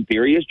is in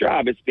theory his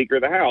job as Speaker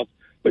of the House.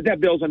 But that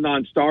bill's a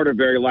non-starter,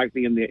 very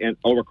likely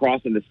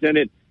across in the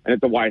Senate and at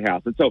the White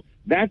House. And so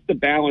that's the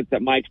balance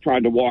that Mike's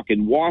trying to walk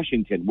in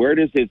Washington. Where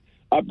does his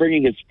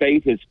upbringing, his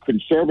faith, his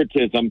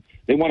conservatism,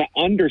 they want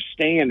to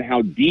understand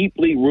how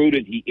deeply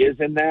rooted he is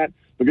in that,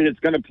 because it's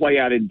going to play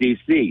out in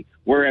D.C.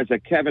 Whereas a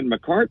Kevin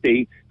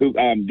McCarty, who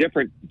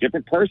different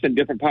person,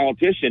 different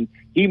politician,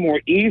 he more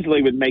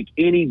easily would make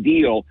any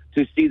deal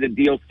to see the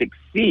deal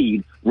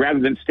succeed rather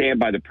than stand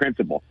by the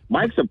principle.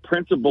 Mike's a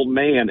principled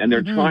man, and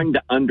they're trying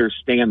to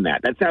understand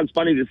that. That sounds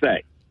funny to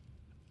say.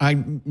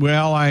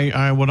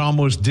 I would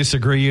almost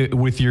disagree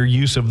with your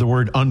use of the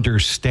word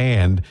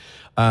understand,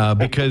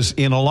 because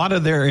in a lot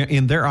of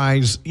their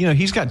eyes,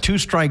 he's got two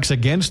strikes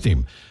against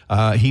him.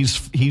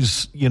 He's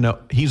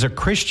a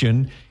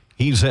Christian.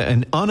 He's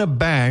an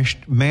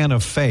unabashed man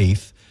of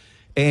faith,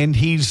 and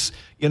he's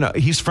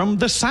from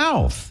the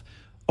South.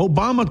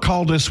 Obama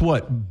called us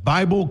what?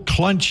 Bible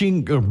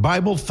clutching or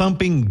Bible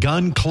thumping,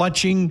 gun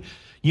clutching,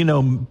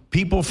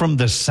 people from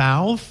the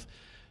South.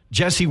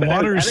 Jesse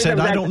Waters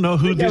said, I don't know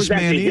who this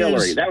man is.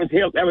 Hillary. That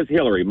was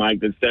Hillary, Mike,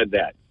 that said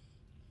that.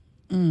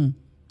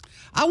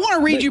 I want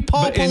to read you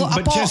Paul.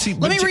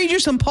 Let me read you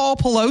some Paul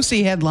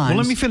Pelosi headlines. Well,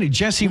 let me finish.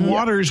 Jesse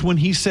Waters, when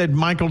he said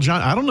Michael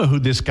John, I don't know who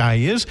this guy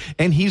is,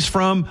 and he's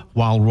from,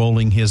 while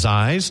rolling his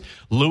eyes,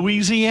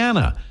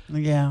 Louisiana.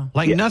 Yeah.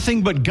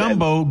 Nothing but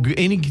gumbo,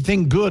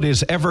 anything good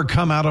has ever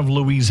come out of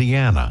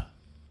Louisiana.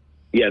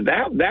 Yeah,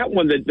 that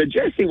one, the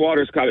Jesse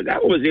Waters comment,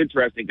 that one was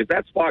interesting because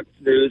that's Fox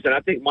News, and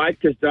I think Mike,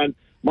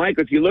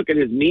 if you look at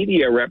his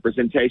media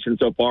representation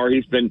so far,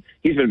 he's been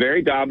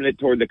very dominant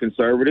toward the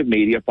conservative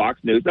media, Fox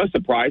News. No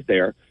surprise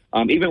there.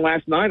 Even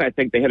last night, I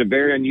think they had a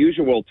very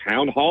unusual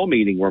town hall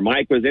meeting where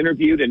Mike was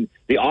interviewed, and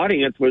the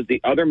audience was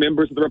the other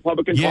members of the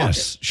Republican caucus.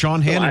 Yes,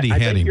 Sean Hannity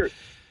had him.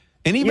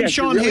 And even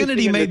Sean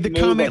Hannity made the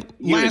comment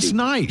last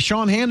night.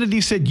 Sean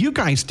Hannity said, you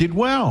guys did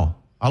well.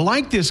 I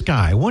like this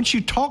guy. Once you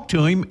talk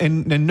to him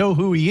and know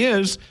who he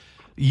is,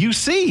 you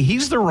see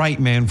he's the right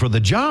man for the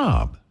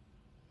job.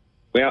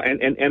 Well, and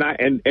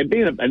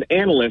being an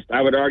analyst,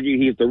 I would argue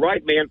he's the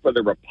right man for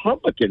the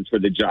Republicans for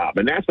the job,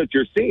 and that's what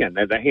you're seeing.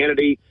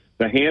 The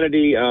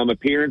Hannity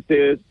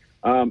appearances,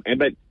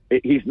 but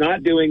he's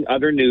not doing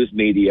other news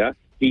media.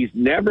 He's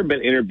never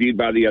been interviewed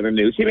by the other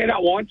news. He may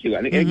not want to.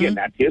 I think again,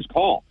 that's his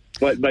call.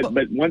 But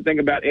one thing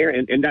about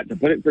Aaron, and that to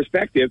put it in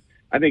perspective,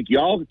 I think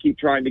y'all keep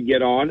trying to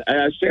get on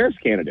a sheriff's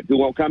candidate who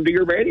won't come to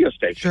your radio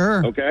station.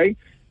 Sure. Okay.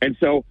 And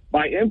so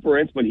by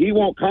inference, when he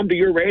won't come to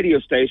your radio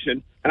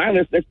station,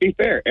 and let's be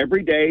fair,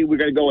 every day we're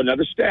going to go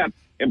another step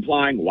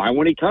implying, why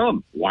won't he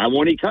come? Why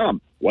won't he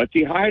come? What's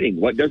he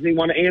hiding? What doesn't he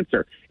want to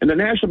answer? And the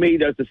national media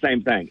does the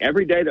same thing.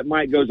 Every day that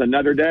Mike goes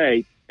another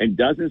day and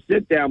doesn't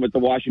sit down with the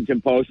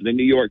Washington Post or the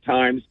New York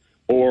Times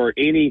or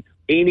any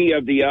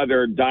of the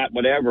other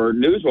whatever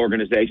news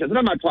organizations, and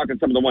I'm not talking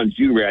some of the ones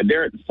you read.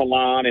 They're at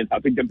Salon and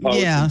Huffington Post.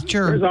 Yeah,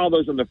 sure. There's all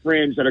those on the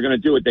fringe that are going to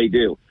do what they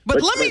do.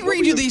 But let me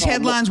read you these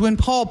headlines when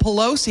Paul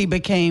Pelosi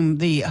became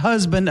the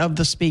husband of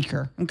the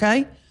speaker,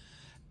 okay?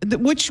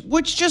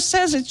 Which just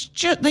says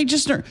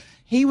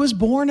he was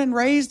born and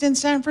raised in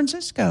San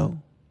Francisco.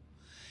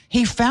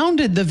 He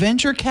founded the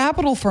venture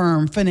capital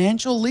firm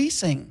Financial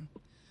Leasing.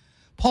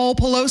 Paul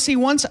Pelosi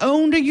once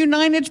owned a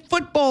United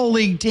Football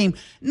League team.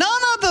 None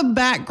of the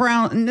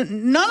background,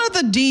 none of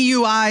the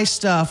DUI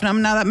stuff. Now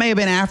that may have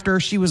been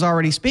after she was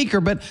already speaker,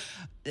 but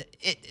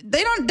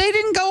they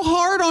didn't go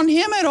hard on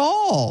him at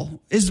all.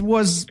 Is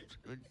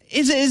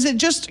it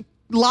just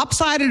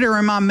lopsided, or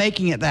am I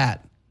making it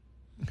that?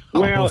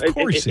 Well, of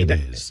course it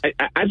is.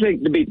 I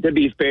think to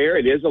be fair,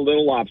 it is a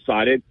little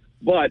lopsided.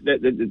 But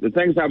the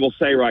things I will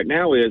say right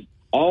now is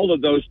all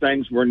of those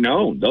things were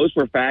known. Those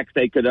were facts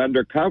they could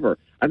undercover.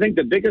 I think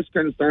the biggest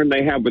concern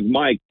they have with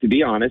Mike, to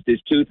be honest,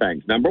 is two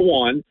things. Number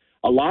one,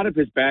 a lot of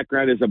his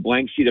background is a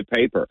blank sheet of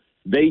paper.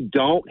 They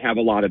don't have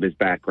a lot of his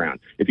background.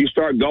 If you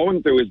start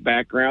going through his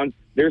background,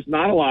 there's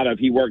not a lot of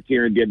he worked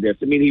here and did this.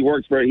 I mean, he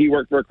worked for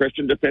a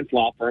Christian defense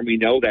law firm. We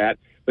know that.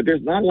 But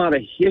there's not a lot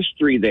of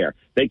history there.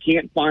 They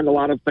can't find a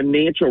lot of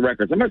financial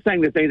records. I'm not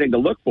saying there's anything to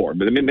look for,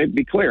 but I mean,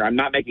 be clear, I'm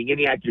not making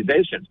any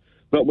accusations.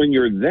 But when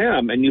you're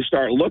them and you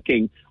start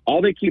looking,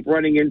 all they keep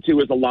running into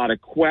is a lot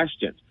of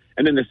questions.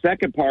 And then the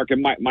second part,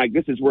 and Mike,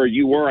 this is where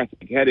you were, I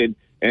think, headed,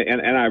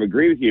 and I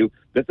agree with you.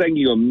 The thing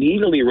you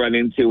immediately run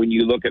into when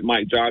you look at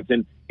Mike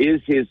Johnson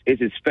is his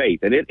faith,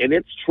 and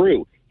it's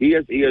true. He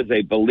is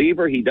a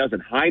believer. He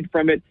doesn't hide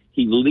from it.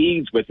 He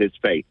leads with his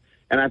faith.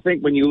 And I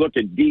think when you look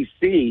at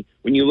D.C.,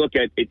 when you look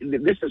at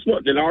it, this is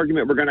what an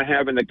argument we're going to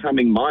have in the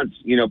coming months,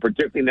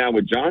 particularly now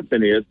with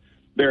Johnson, is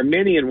there are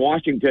many in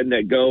Washington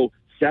that go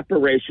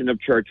separation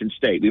of church and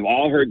state. We've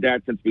all heard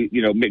that since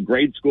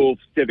grade school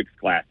civics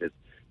classes,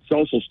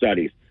 social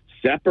studies,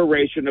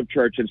 separation of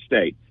church and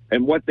state.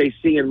 And what they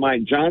see in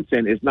Mike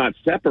Johnson is not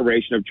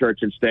separation of church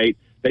and state.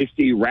 They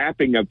see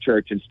wrapping of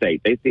church and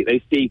state. They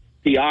see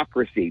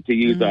theocracy, to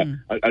use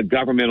a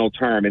governmental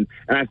term. And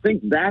I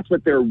think that's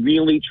what they're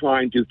really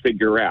trying to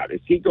figure out.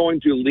 Is he going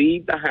to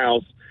lead the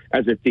House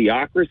as a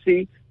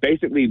theocracy,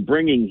 basically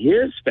bringing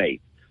his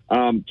faith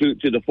to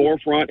the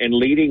forefront and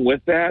leading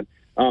with that?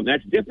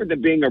 That's different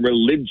than being a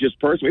religious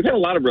person. We've had a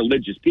lot of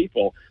religious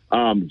people.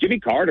 Jimmy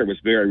Carter was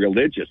very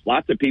religious.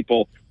 Lots of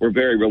people were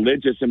very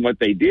religious in what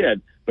they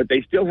did, but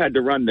they still had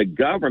to run the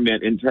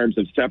government in terms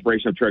of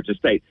separation of church and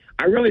state.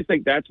 I really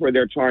think that's where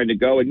they're trying to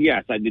go. And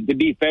yes, to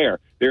be fair,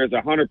 there is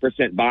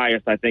 100%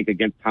 bias, I think,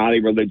 against highly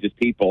religious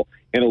people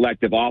in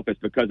elective office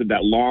because of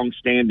that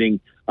long-standing,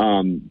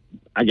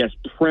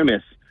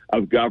 premise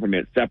of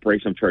government,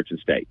 separation of church and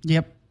state.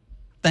 Yep.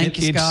 Thank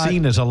you, Scott. It's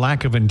seen as a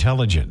lack of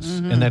intelligence,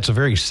 and that's a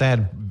very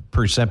sad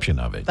perception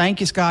of it. Thank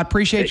you, Scott.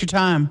 Appreciate your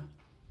time.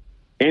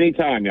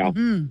 Anytime, y'all.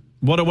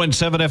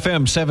 1017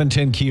 FM,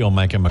 710 KEEL,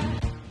 Mike and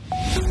McCarty.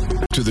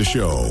 To the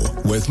show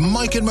with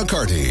Mike and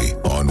McCarty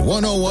on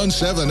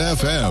 1017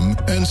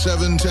 FM and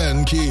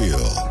 710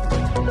 KEEL.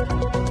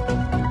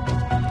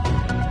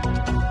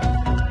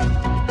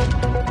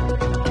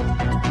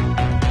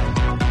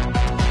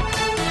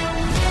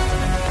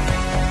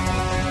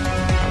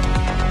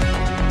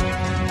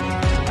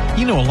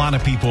 A lot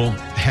of people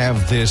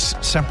have this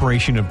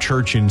separation of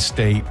church and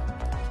state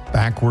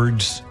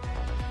backwards.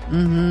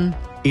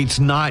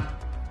 It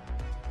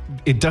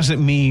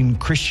doesn't mean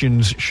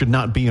Christians should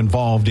not be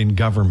involved in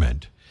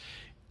government.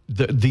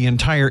 The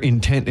entire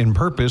intent and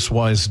purpose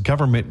was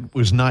government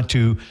was not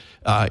to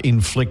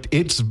inflict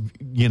its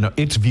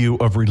view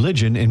of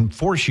religion and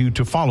force you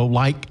to follow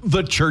like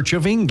the Church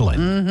of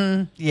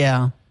England.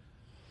 Yeah.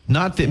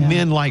 Not that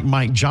men like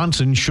Mike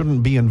Johnson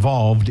shouldn't be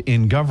involved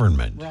in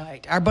government.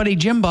 Right. Our buddy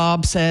Jim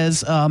Bob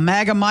says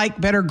MAGA Mike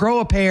better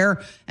grow a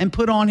pair and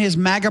put on his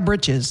MAGA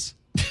britches.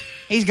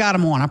 He's got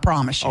them on, I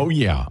promise you. Oh,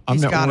 yeah.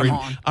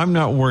 I'm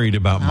not worried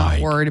about Mike.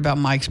 I'm worried about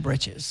Mike's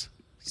britches.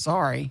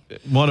 Sorry.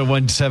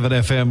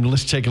 1017 FM.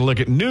 Let's take a look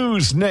at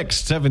news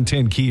next.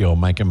 710 KEEL,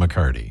 Mike and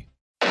McCarty.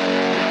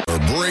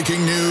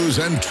 Breaking news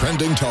and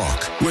trending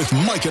talk with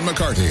Mike and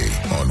McCarty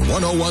on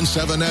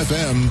 1017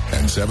 FM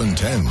and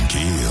 710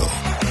 KEEL.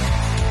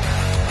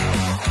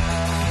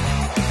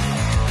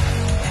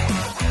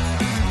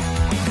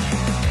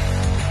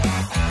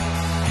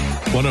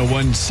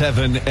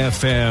 .101.7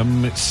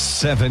 FM,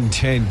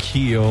 710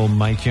 KEEL,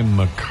 Mike and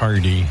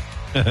McCarty.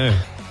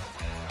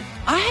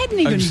 I hadn't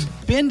even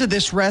been to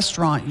this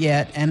restaurant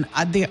yet, and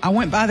I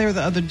went by there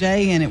the other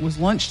day, and it was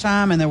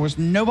lunchtime, and there was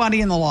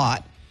nobody in the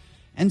lot.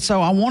 And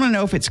so I want to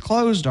know if it's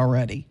closed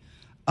already.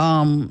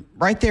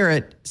 Right there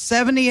at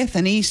 70th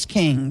and East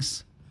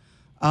Kings.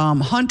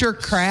 Hunter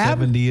Crab.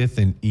 70th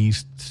and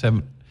East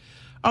 7.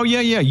 Oh,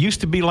 yeah. It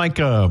used to be like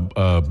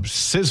a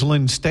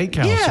sizzling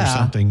steakhouse or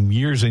something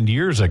years and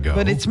years ago.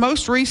 But it's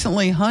most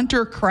recently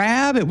Hunter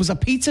Crab. It was a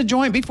pizza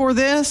joint before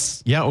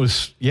this. Yeah, it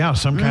was,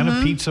 some kind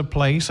of pizza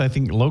place, I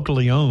think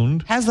locally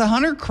owned. Has the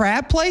Hunter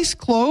Crab place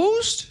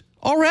closed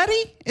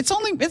already?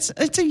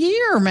 It's a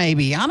year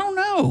maybe. I don't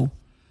know.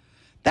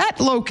 That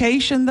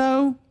location,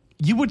 though.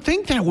 You would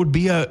think that would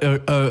be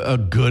a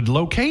good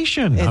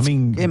location.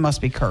 It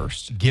must be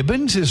cursed.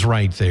 Gibbons is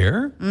right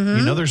there. Mm-hmm.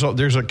 You know,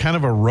 there's a kind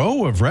of a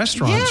row of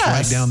restaurants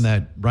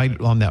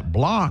right on that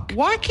block.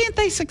 Why can't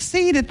they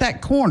succeed at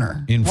that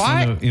corner? In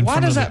front of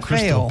the Crystal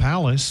fail?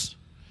 Palace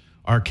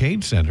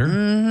Arcade Center.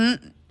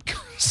 Mm-hmm.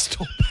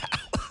 Crystal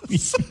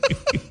Palace.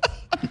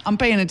 I'm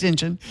paying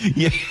attention.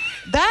 Yeah,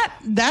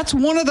 that's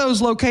one of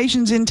those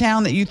locations in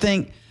town that you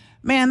think,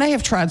 man, they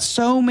have tried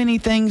so many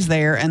things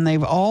there, and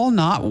they've all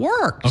not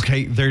worked.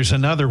 Okay, there's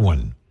another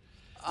one.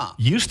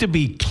 Used to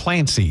be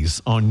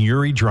Clancy's on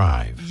Uri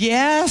Drive.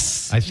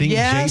 Yes. I think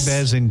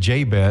Jabez and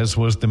Jabez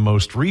was the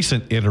most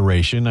recent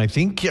iteration. I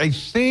think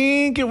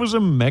it was a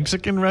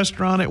Mexican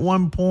restaurant at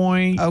one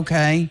point.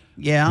 Okay,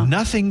 yeah.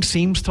 Nothing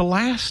seems to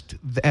last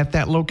at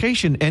that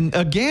location. And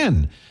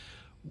again,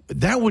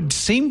 that would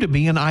seem to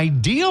be an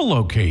ideal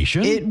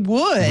location. It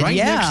would, right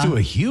next to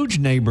a huge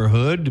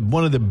neighborhood,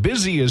 one of the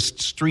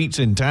busiest streets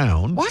in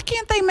town. Why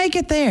can't they make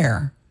it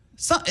there?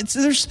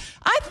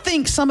 I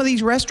think some of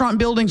these restaurant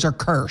buildings are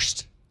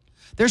cursed.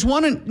 There's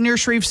one near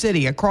Shreveport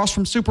City, across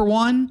from Super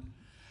One.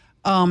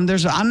 I'm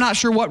not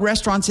sure what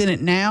restaurant's in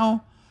it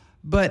now,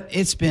 but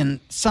it's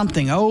been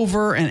something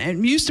over. And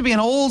it used to be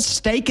an old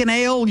steak and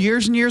ale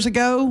years and years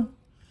ago,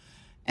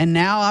 and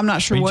now I'm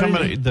not sure what. Are you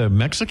talking about the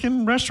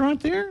Mexican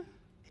restaurant there?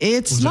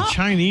 It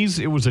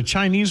was a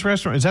Chinese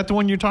restaurant. Is that the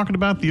one you're talking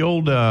about? The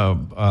old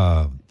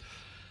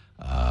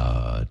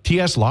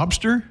T.S.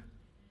 Lobster?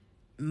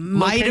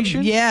 Might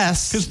have,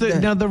 yes. Because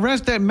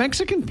that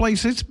Mexican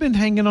place, it's been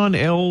hanging on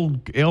L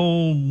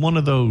one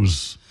of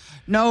those.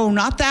 No,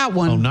 not that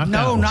one. Oh,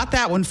 not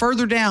that one.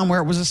 Further down where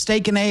it was a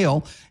steak and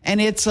ale, and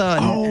it's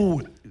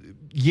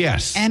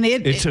yes, and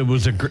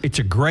it's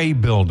a gray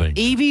building.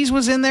 Evie's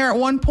was in there at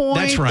one point.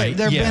 That's right.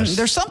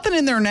 There's something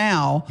in there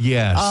now.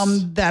 Yes.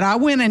 That I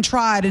went and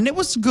tried, and it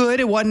was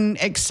good. It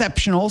wasn't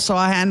exceptional, so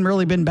I hadn't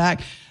really been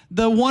back.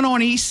 The one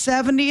on East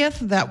 70th,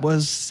 that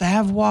was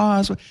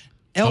Savoy's.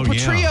 El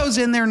Patrio's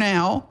in there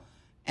now,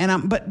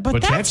 and but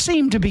that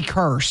seemed to be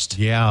cursed.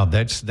 Yeah,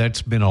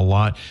 that's been a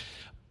lot.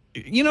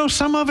 You know,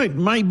 some of it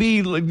might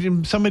be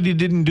like somebody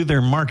didn't do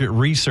their market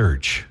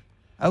research.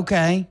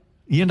 Okay.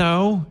 You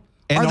know.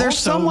 And are there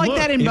also, some like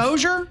that in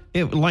Bossier?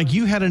 Like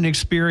you had an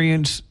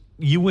experience,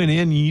 you went in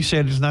and you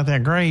said it's not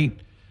that great.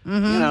 Mm-hmm.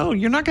 You know,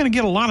 you're not going to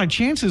get a lot of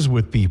chances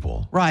with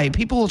people. Right.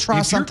 People will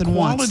try something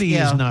once. If your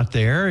quality is not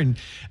there, and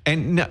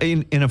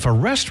if a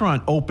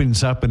restaurant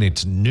opens up and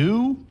it's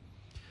new,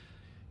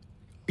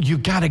 you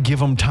got to give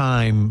them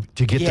time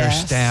to get their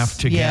staff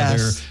together.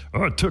 Yes.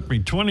 Oh, it took me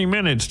 20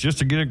 minutes just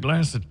to get a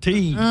glass of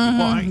tea.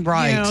 Mm-hmm.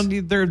 Right.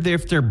 You know,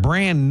 if they're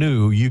brand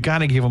new, you got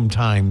to give them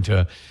time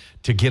to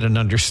get an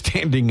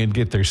understanding and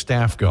get their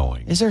staff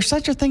going. Is there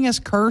such a thing as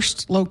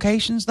cursed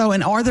locations, though?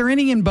 And are there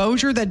any in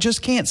Bossier that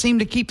just can't seem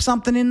to keep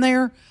something in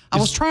there? I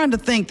was trying to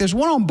think. There's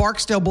one on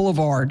Barksdale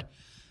Boulevard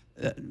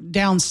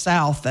down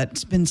south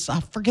that's been, I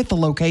forget the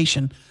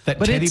location.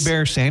 That Teddy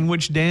Bear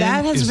Sandwich Den?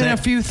 That has been a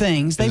few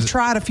things. They've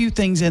tried a few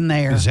things in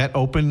there. Is that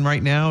open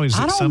right now? Is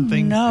it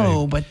something? I don't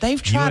know, but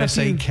they've tried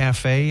USA a few.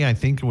 Cafe, I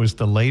think, was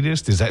the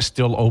latest. Is that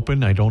still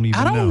open? I don't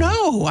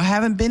know. I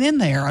haven't been in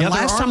there. Yeah,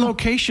 there are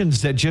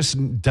locations that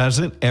just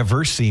doesn't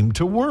ever seem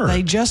to work.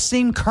 They just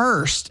seem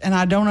cursed, and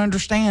I don't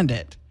understand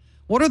it.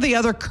 What are the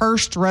other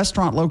cursed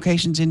restaurant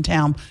locations in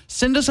town?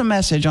 Send us a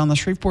message on the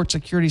Shreveport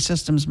Security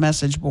Systems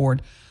message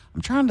board.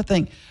 I'm trying to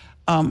think.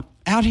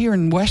 Out here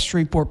in West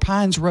Shreveport,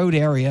 Pines Road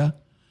area,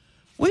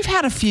 we've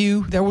had a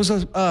few. There was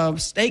a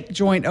steak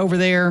joint over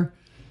there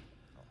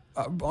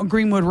on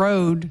Greenwood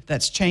Road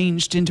that's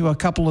changed into a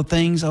couple of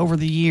things over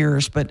the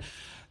years. But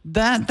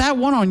that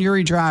one on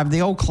Uri Drive,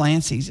 the old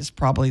Clancy's, is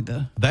probably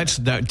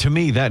to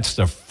me, that's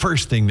the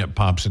first thing that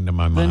pops into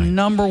my mind. The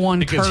number one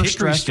because cursed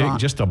Hickory restaurant. Stick,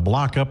 just a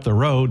block up the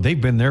road, they've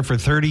been there for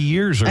 30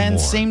 years or more.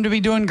 And seem to be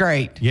doing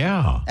great.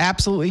 Yeah.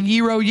 Absolutely.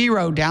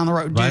 Gyro down the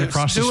road. Right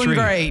across the street. Doing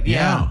great.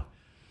 Yeah.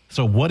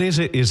 So what is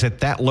it? Is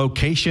it that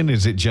location?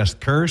 Is it just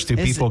cursed? Do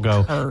people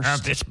go,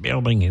 this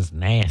building is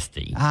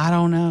nasty? I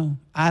don't know.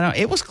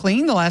 It was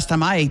clean the last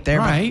time I ate there.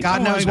 Right. But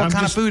God knows what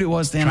kind of food it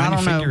was then. I don't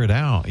know. Trying to figure it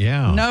out.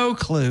 Yeah. No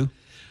clue.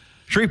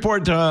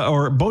 Shreveport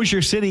or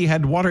Bossier City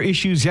had water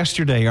issues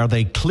yesterday. Are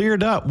they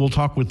cleared up? We'll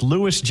talk with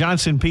Lewis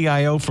Johnson,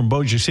 PIO from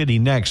Bossier City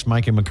next.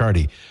 Mike and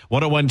McCarty,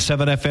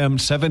 101.7 FM,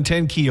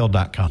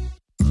 710keel.com.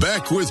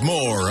 Back with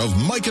more of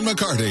Mike and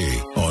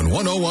McCarty on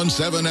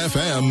 101.7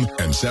 FM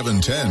and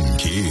 710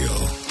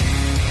 KEEL.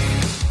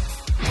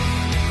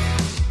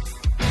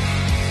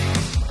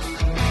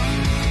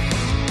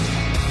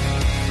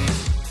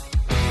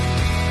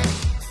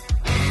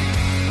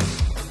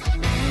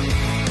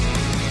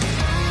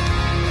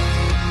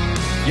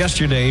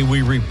 Yesterday,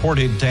 we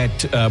reported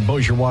that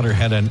Bossier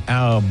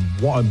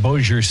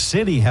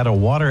City had a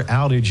water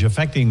outage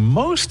affecting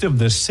most of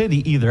the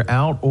city, either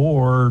out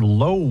or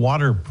low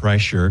water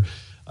pressure.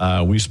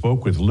 We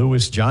spoke with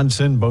Lewis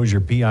Johnson, Bossier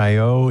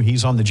PIO.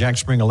 He's on the Jack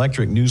Spring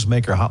Electric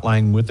Newsmaker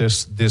hotline with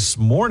us this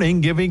morning,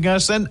 giving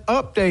us an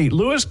update.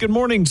 Lewis, good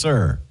morning,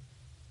 sir.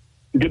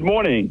 Good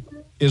morning.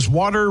 Is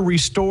water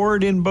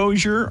restored in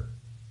Bossier?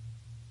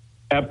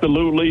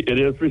 Absolutely. It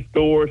is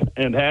restored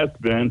and has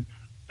been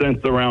since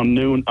around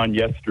noon on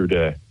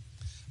yesterday.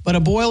 But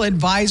a boil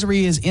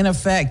advisory is in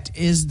effect.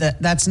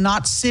 That's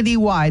not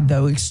citywide,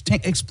 though?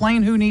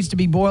 Explain who needs to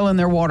be boiling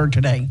their water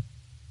today.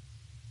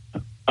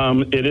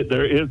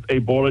 There is a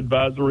boil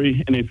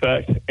advisory in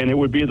effect, and it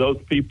would be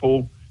those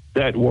people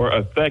that were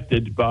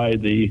affected by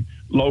the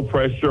low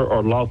pressure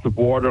or loss of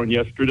water on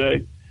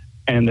yesterday.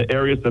 And the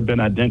areas have been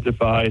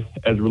identified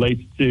as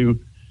relates to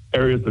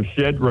areas of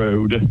Shed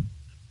Road,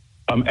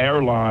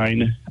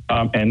 Airline,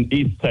 and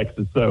East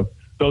Texas. So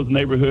those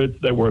neighborhoods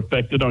that were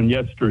affected on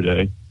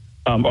yesterday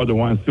are the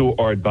ones who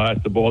are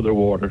advised to boil their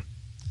water.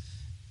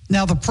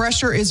 Now, the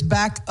pressure is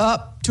back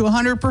up to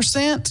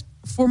 100%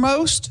 for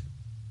most?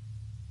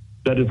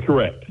 That is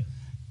correct.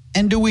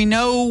 And do we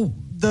know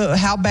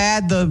how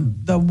bad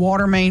the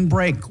water main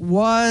break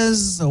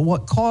was,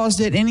 what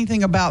caused it,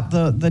 anything about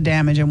the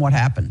damage and what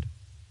happened?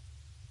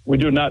 We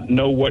do not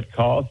know what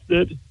caused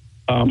it.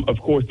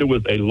 Of course, it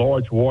was a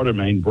large water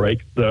main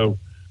break, so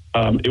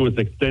it was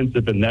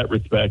extensive in that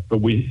respect, but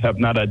we have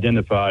not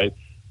identified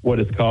what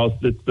has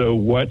caused it. So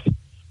what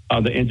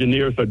the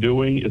engineers are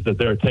doing is that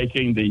they're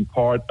taking the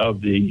part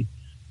of the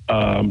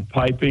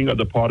piping or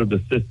the part of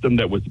the system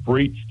that was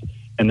breached,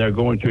 and they're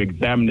going to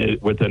examine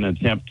it with an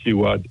attempt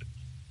to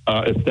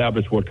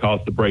establish what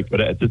caused the break. But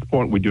at this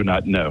point, we do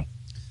not know.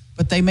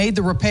 But they made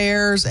the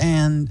repairs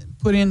and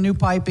put in new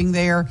piping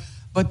there.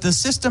 But the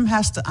system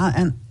has to,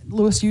 and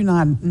Lewis, you and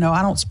I know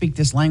I don't speak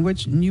this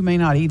language, and you may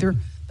not either.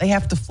 They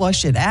have to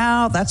flush it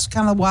out. That's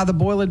kind of why the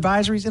boil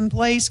advisory is in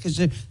place, because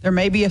there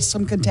may be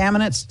some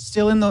contaminants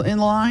still in the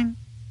line.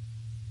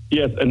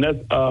 Yes, and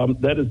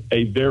that is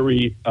a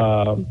very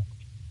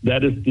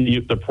that is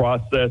the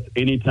process.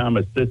 Anytime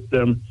a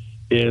system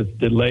is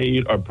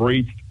delayed or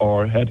breached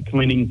or had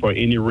cleaning for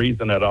any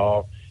reason at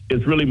all,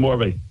 it's really more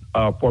of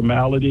a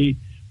formality,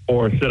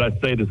 or should I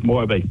say it is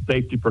more of a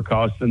safety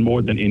precaution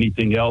more than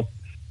anything else.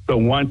 So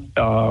once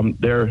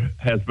there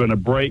has been a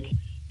break,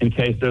 in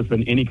case there's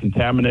been any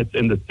contaminants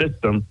in the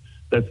system,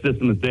 that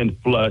system is then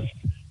flushed,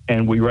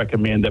 and we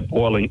recommend that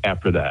boiling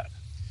after that.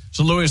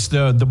 So, Lewis,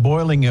 the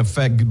boil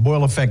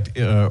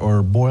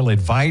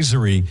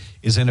advisory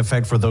is in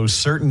effect for those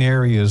certain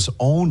areas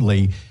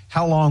only.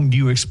 How long do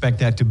you expect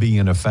that to be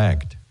in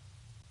effect?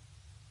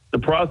 The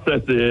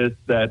process is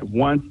that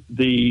once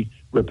the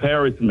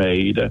repair is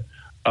made,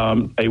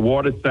 a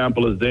water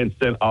sample is then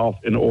sent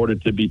off in order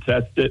to be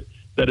tested.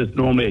 That is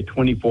normally a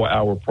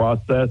 24-hour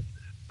process.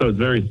 So it's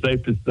very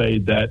safe to say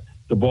that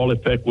the boil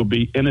effect will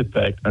be in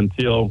effect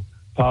until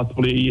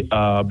possibly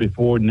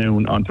before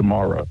noon on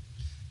tomorrow.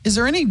 Is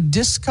there any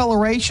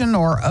discoloration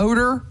or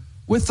odor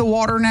with the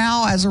water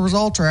now as a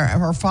result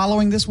or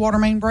following this water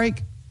main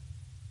break?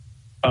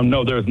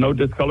 No, there's no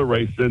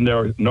discoloration. There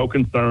are no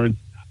concerns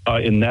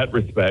in that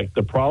respect.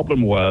 The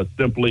problem was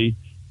simply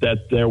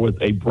that there was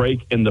a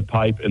break in the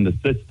pipe in the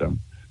system.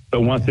 So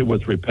once it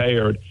was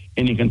repaired,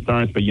 any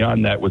concerns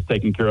beyond that was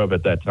taken care of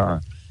at that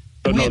time.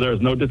 So no, there is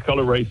no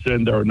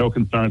discoloration. There are no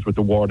concerns with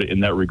the water in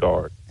that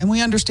regard. And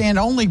we understand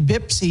only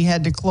Bipsy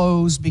had to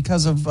close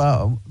because of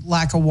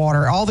lack of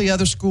water. All the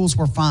other schools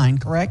were fine,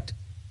 correct?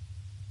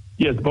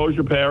 Yes,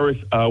 Bossier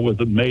Parish was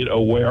made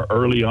aware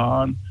early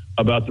on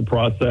about the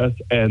process,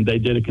 and they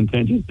did a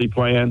contingency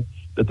plan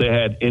that they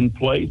had in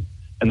place,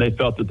 and they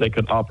felt that they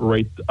could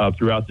operate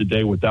throughout the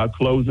day without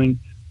closing.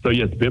 So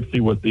yes,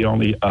 Bipsy was the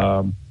only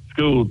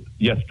school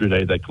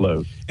yesterday that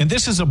closed. And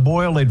this is a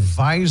boil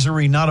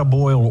advisory, not a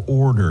boil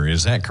order.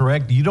 Is that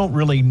correct? You don't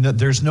really,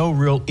 there's no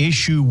real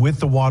issue with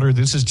the water.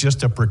 This is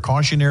just a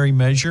precautionary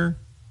measure?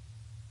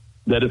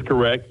 That is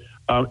correct.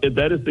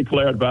 That is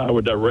declared by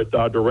our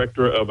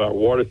director of our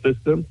water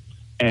system.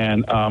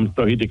 And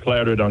so he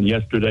declared it on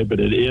yesterday,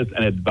 but it is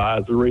an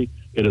advisory.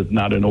 It is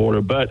not an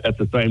order, but at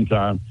the same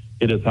time,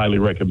 it is highly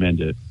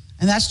recommended.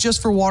 And that's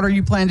just for water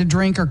you plan to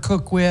drink or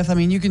cook with. I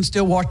mean, you can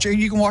still wash your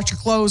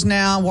clothes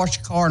now, wash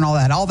your car and all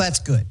that. All that's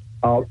good.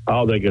 All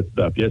that good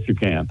stuff. Yes, you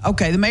can.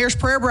 Okay, the mayor's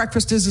prayer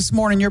breakfast is this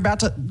morning. You're about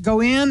to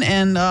go in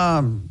and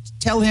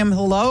tell him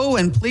hello,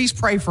 and please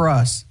pray for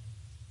us.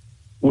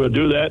 We'll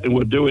do that, and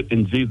we'll do it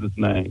in Jesus'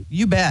 name.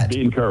 You bet. Be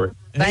encouraged.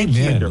 Thank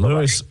you.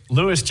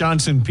 Lewis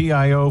Johnson,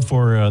 PIO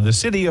for the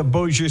city of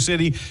Bossier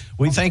City.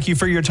 We thank you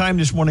for your time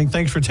this morning.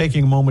 Thanks for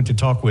taking a moment to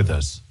talk with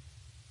us.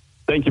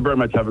 Thank you very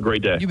much. Have a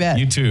great day. You bet.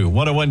 You too.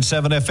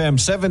 101.7 FM,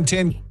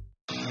 710.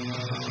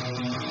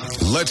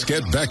 Let's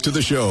get back to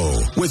the show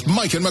with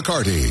Mike and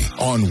McCarty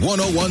on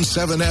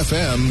 101.7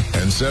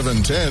 FM and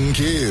 710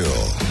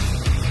 KEEL.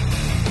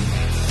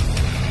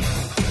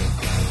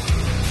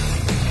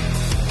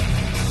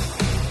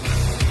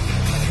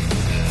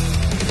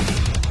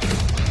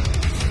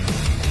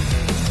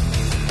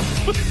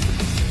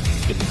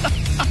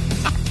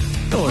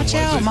 No, Watch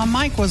out, my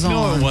mic was on.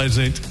 No, it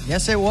wasn't.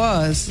 Yes, it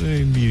was.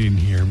 You didn't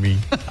hear me.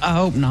 I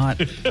hope not.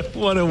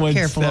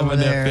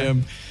 101.7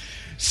 FM.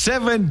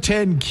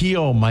 710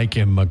 Keel, Mike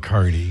and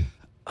McCarty.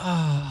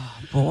 Oh,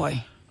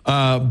 boy.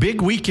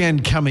 Big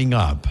weekend coming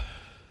up.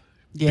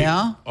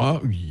 Yeah?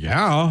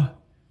 Yeah.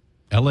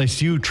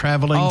 LSU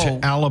traveling to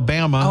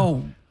Alabama.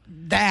 Oh,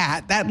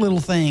 that little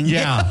thing.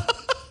 Yeah.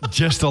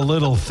 Just a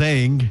little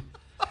thing.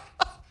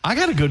 I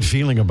got a good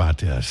feeling about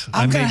this.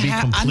 I may be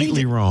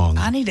completely wrong.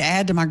 I need to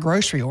add to my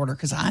grocery order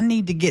because I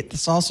need to get the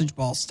sausage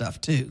ball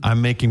stuff too.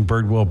 I'm making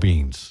Birdwell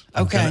beans.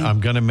 Okay. I'm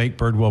going to make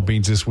Birdwell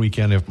beans this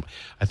weekend.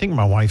 I think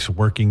my wife's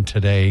working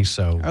today,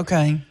 so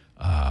okay.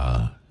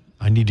 I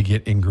need to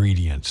get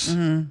ingredients.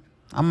 Mm-hmm.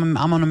 I'm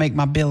going to make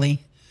my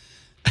Billy.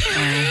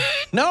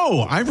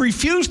 No, I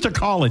refuse to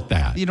call it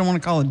that. You don't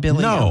want to call it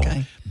Billy? No.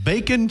 Okay.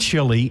 Bacon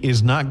chili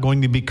is not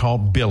going to be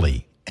called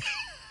Billy.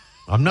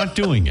 I'm not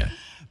doing it.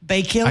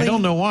 Bakilly? I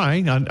don't know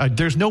why.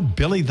 There's no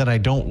Billy that I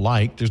don't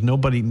like. There's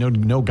nobody,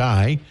 no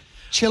guy.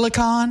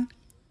 Chilicon?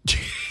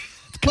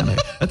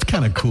 That's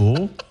kind of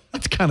cool.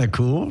 That's kind of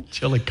cool.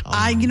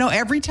 Chilicon.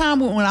 Every time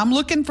when I'm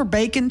looking for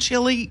bacon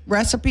chili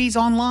recipes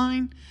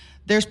online,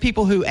 there's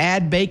people who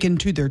add bacon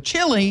to their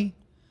chili,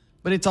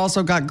 but it's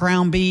also got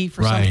ground beef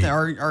or something,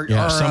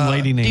 or some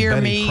lady named deer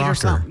Betty meat Crocker or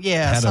something.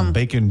 Yeah, had a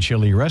bacon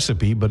chili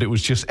recipe, but it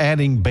was just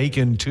adding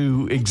bacon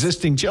to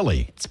existing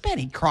chili. It's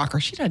Betty Crocker.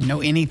 She doesn't know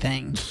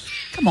anything.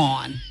 Come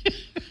on.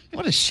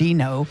 What does she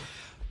know?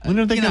 When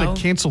are they going to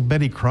cancel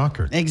Betty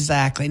Crocker?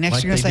 Exactly. Next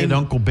like you're going to say did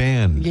Uncle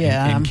Ben.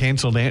 Yeah. And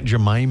canceled Aunt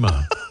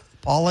Jemima.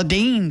 Paula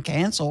Deen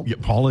canceled. Yeah,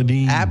 Paula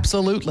Deen.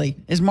 Absolutely.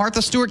 Is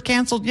Martha Stewart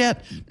canceled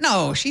yet?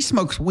 No, she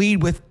smokes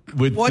weed with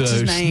what's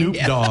his name?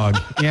 Snoop Dogg.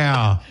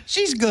 Yeah.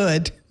 She's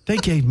good. They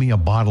gave me a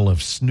bottle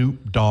of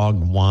Snoop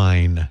Dogg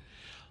wine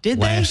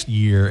last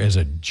year as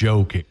a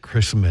joke at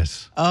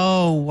Christmas.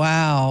 Oh,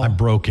 wow. I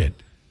broke it.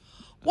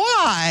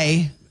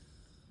 Why?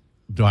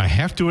 Do I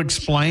have to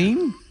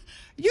explain?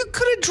 You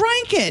could have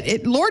drank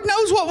it. Lord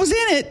knows what was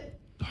in it.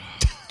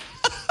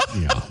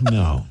 Yeah,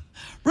 no.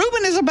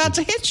 Ruben is about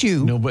to hit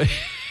you. No, but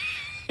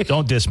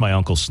don't diss my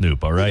Uncle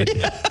Snoop, all right?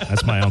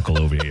 That's my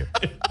uncle over here.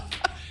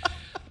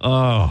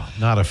 Oh,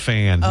 not a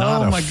fan.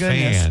 Not a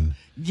fan.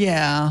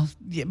 Yeah,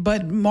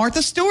 but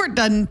Martha Stewart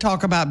doesn't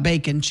talk about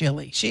bacon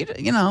chili. She,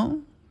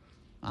 I'm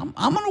going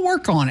to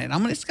work on it.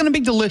 It's going to be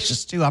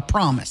delicious too. I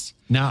promise.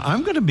 Now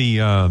I'm going to be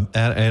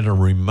at a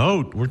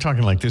remote. We're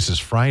talking like this is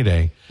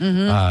Friday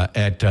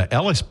at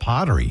Ellis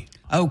Pottery.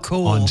 Oh,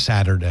 cool. On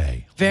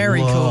Saturday.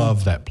 Very cool.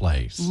 Love that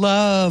place.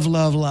 Love it.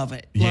 Love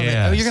it.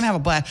 Yes. Oh, you're going to have a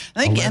blast.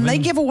 And they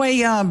give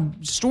away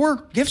store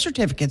gift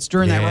certificates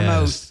during that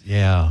remote.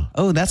 Yeah.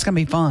 Oh, that's going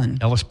to be fun.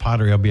 Ellis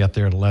Pottery, I'll be out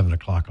there at 11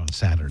 o'clock on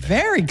Saturday.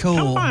 Very cool.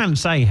 Come on and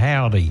say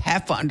howdy.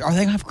 Have fun. Are they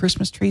going to have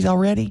Christmas trees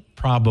already?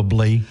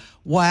 Probably.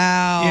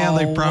 Wow. Yeah,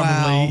 they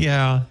probably,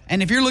 yeah.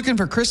 And if you're looking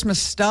for Christmas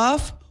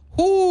stuff,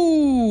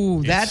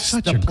 that's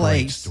such the a place.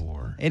 Great store.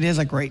 It is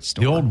a great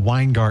store. The old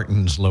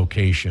Weingarten's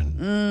location.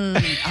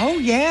 Oh,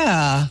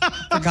 yeah.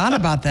 Forgot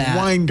about that.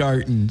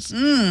 Weingarten's.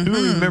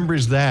 Who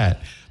remembers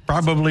that?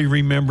 Probably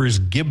remembers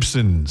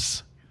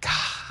Gibson's.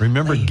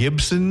 Remember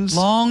Gibson's?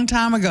 Long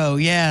time ago,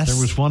 yes.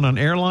 There was one on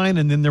Airline,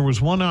 and then there was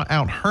one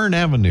out Hearn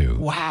Avenue.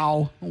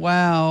 Wow.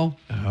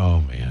 Oh,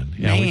 man.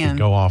 Yeah, we could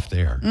go off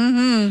there.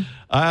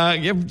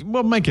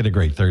 We'll make it a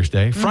great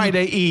Thursday.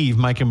 Friday Eve,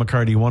 Mike and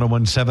McCarty,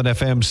 101.7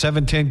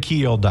 FM,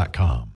 710keel.com.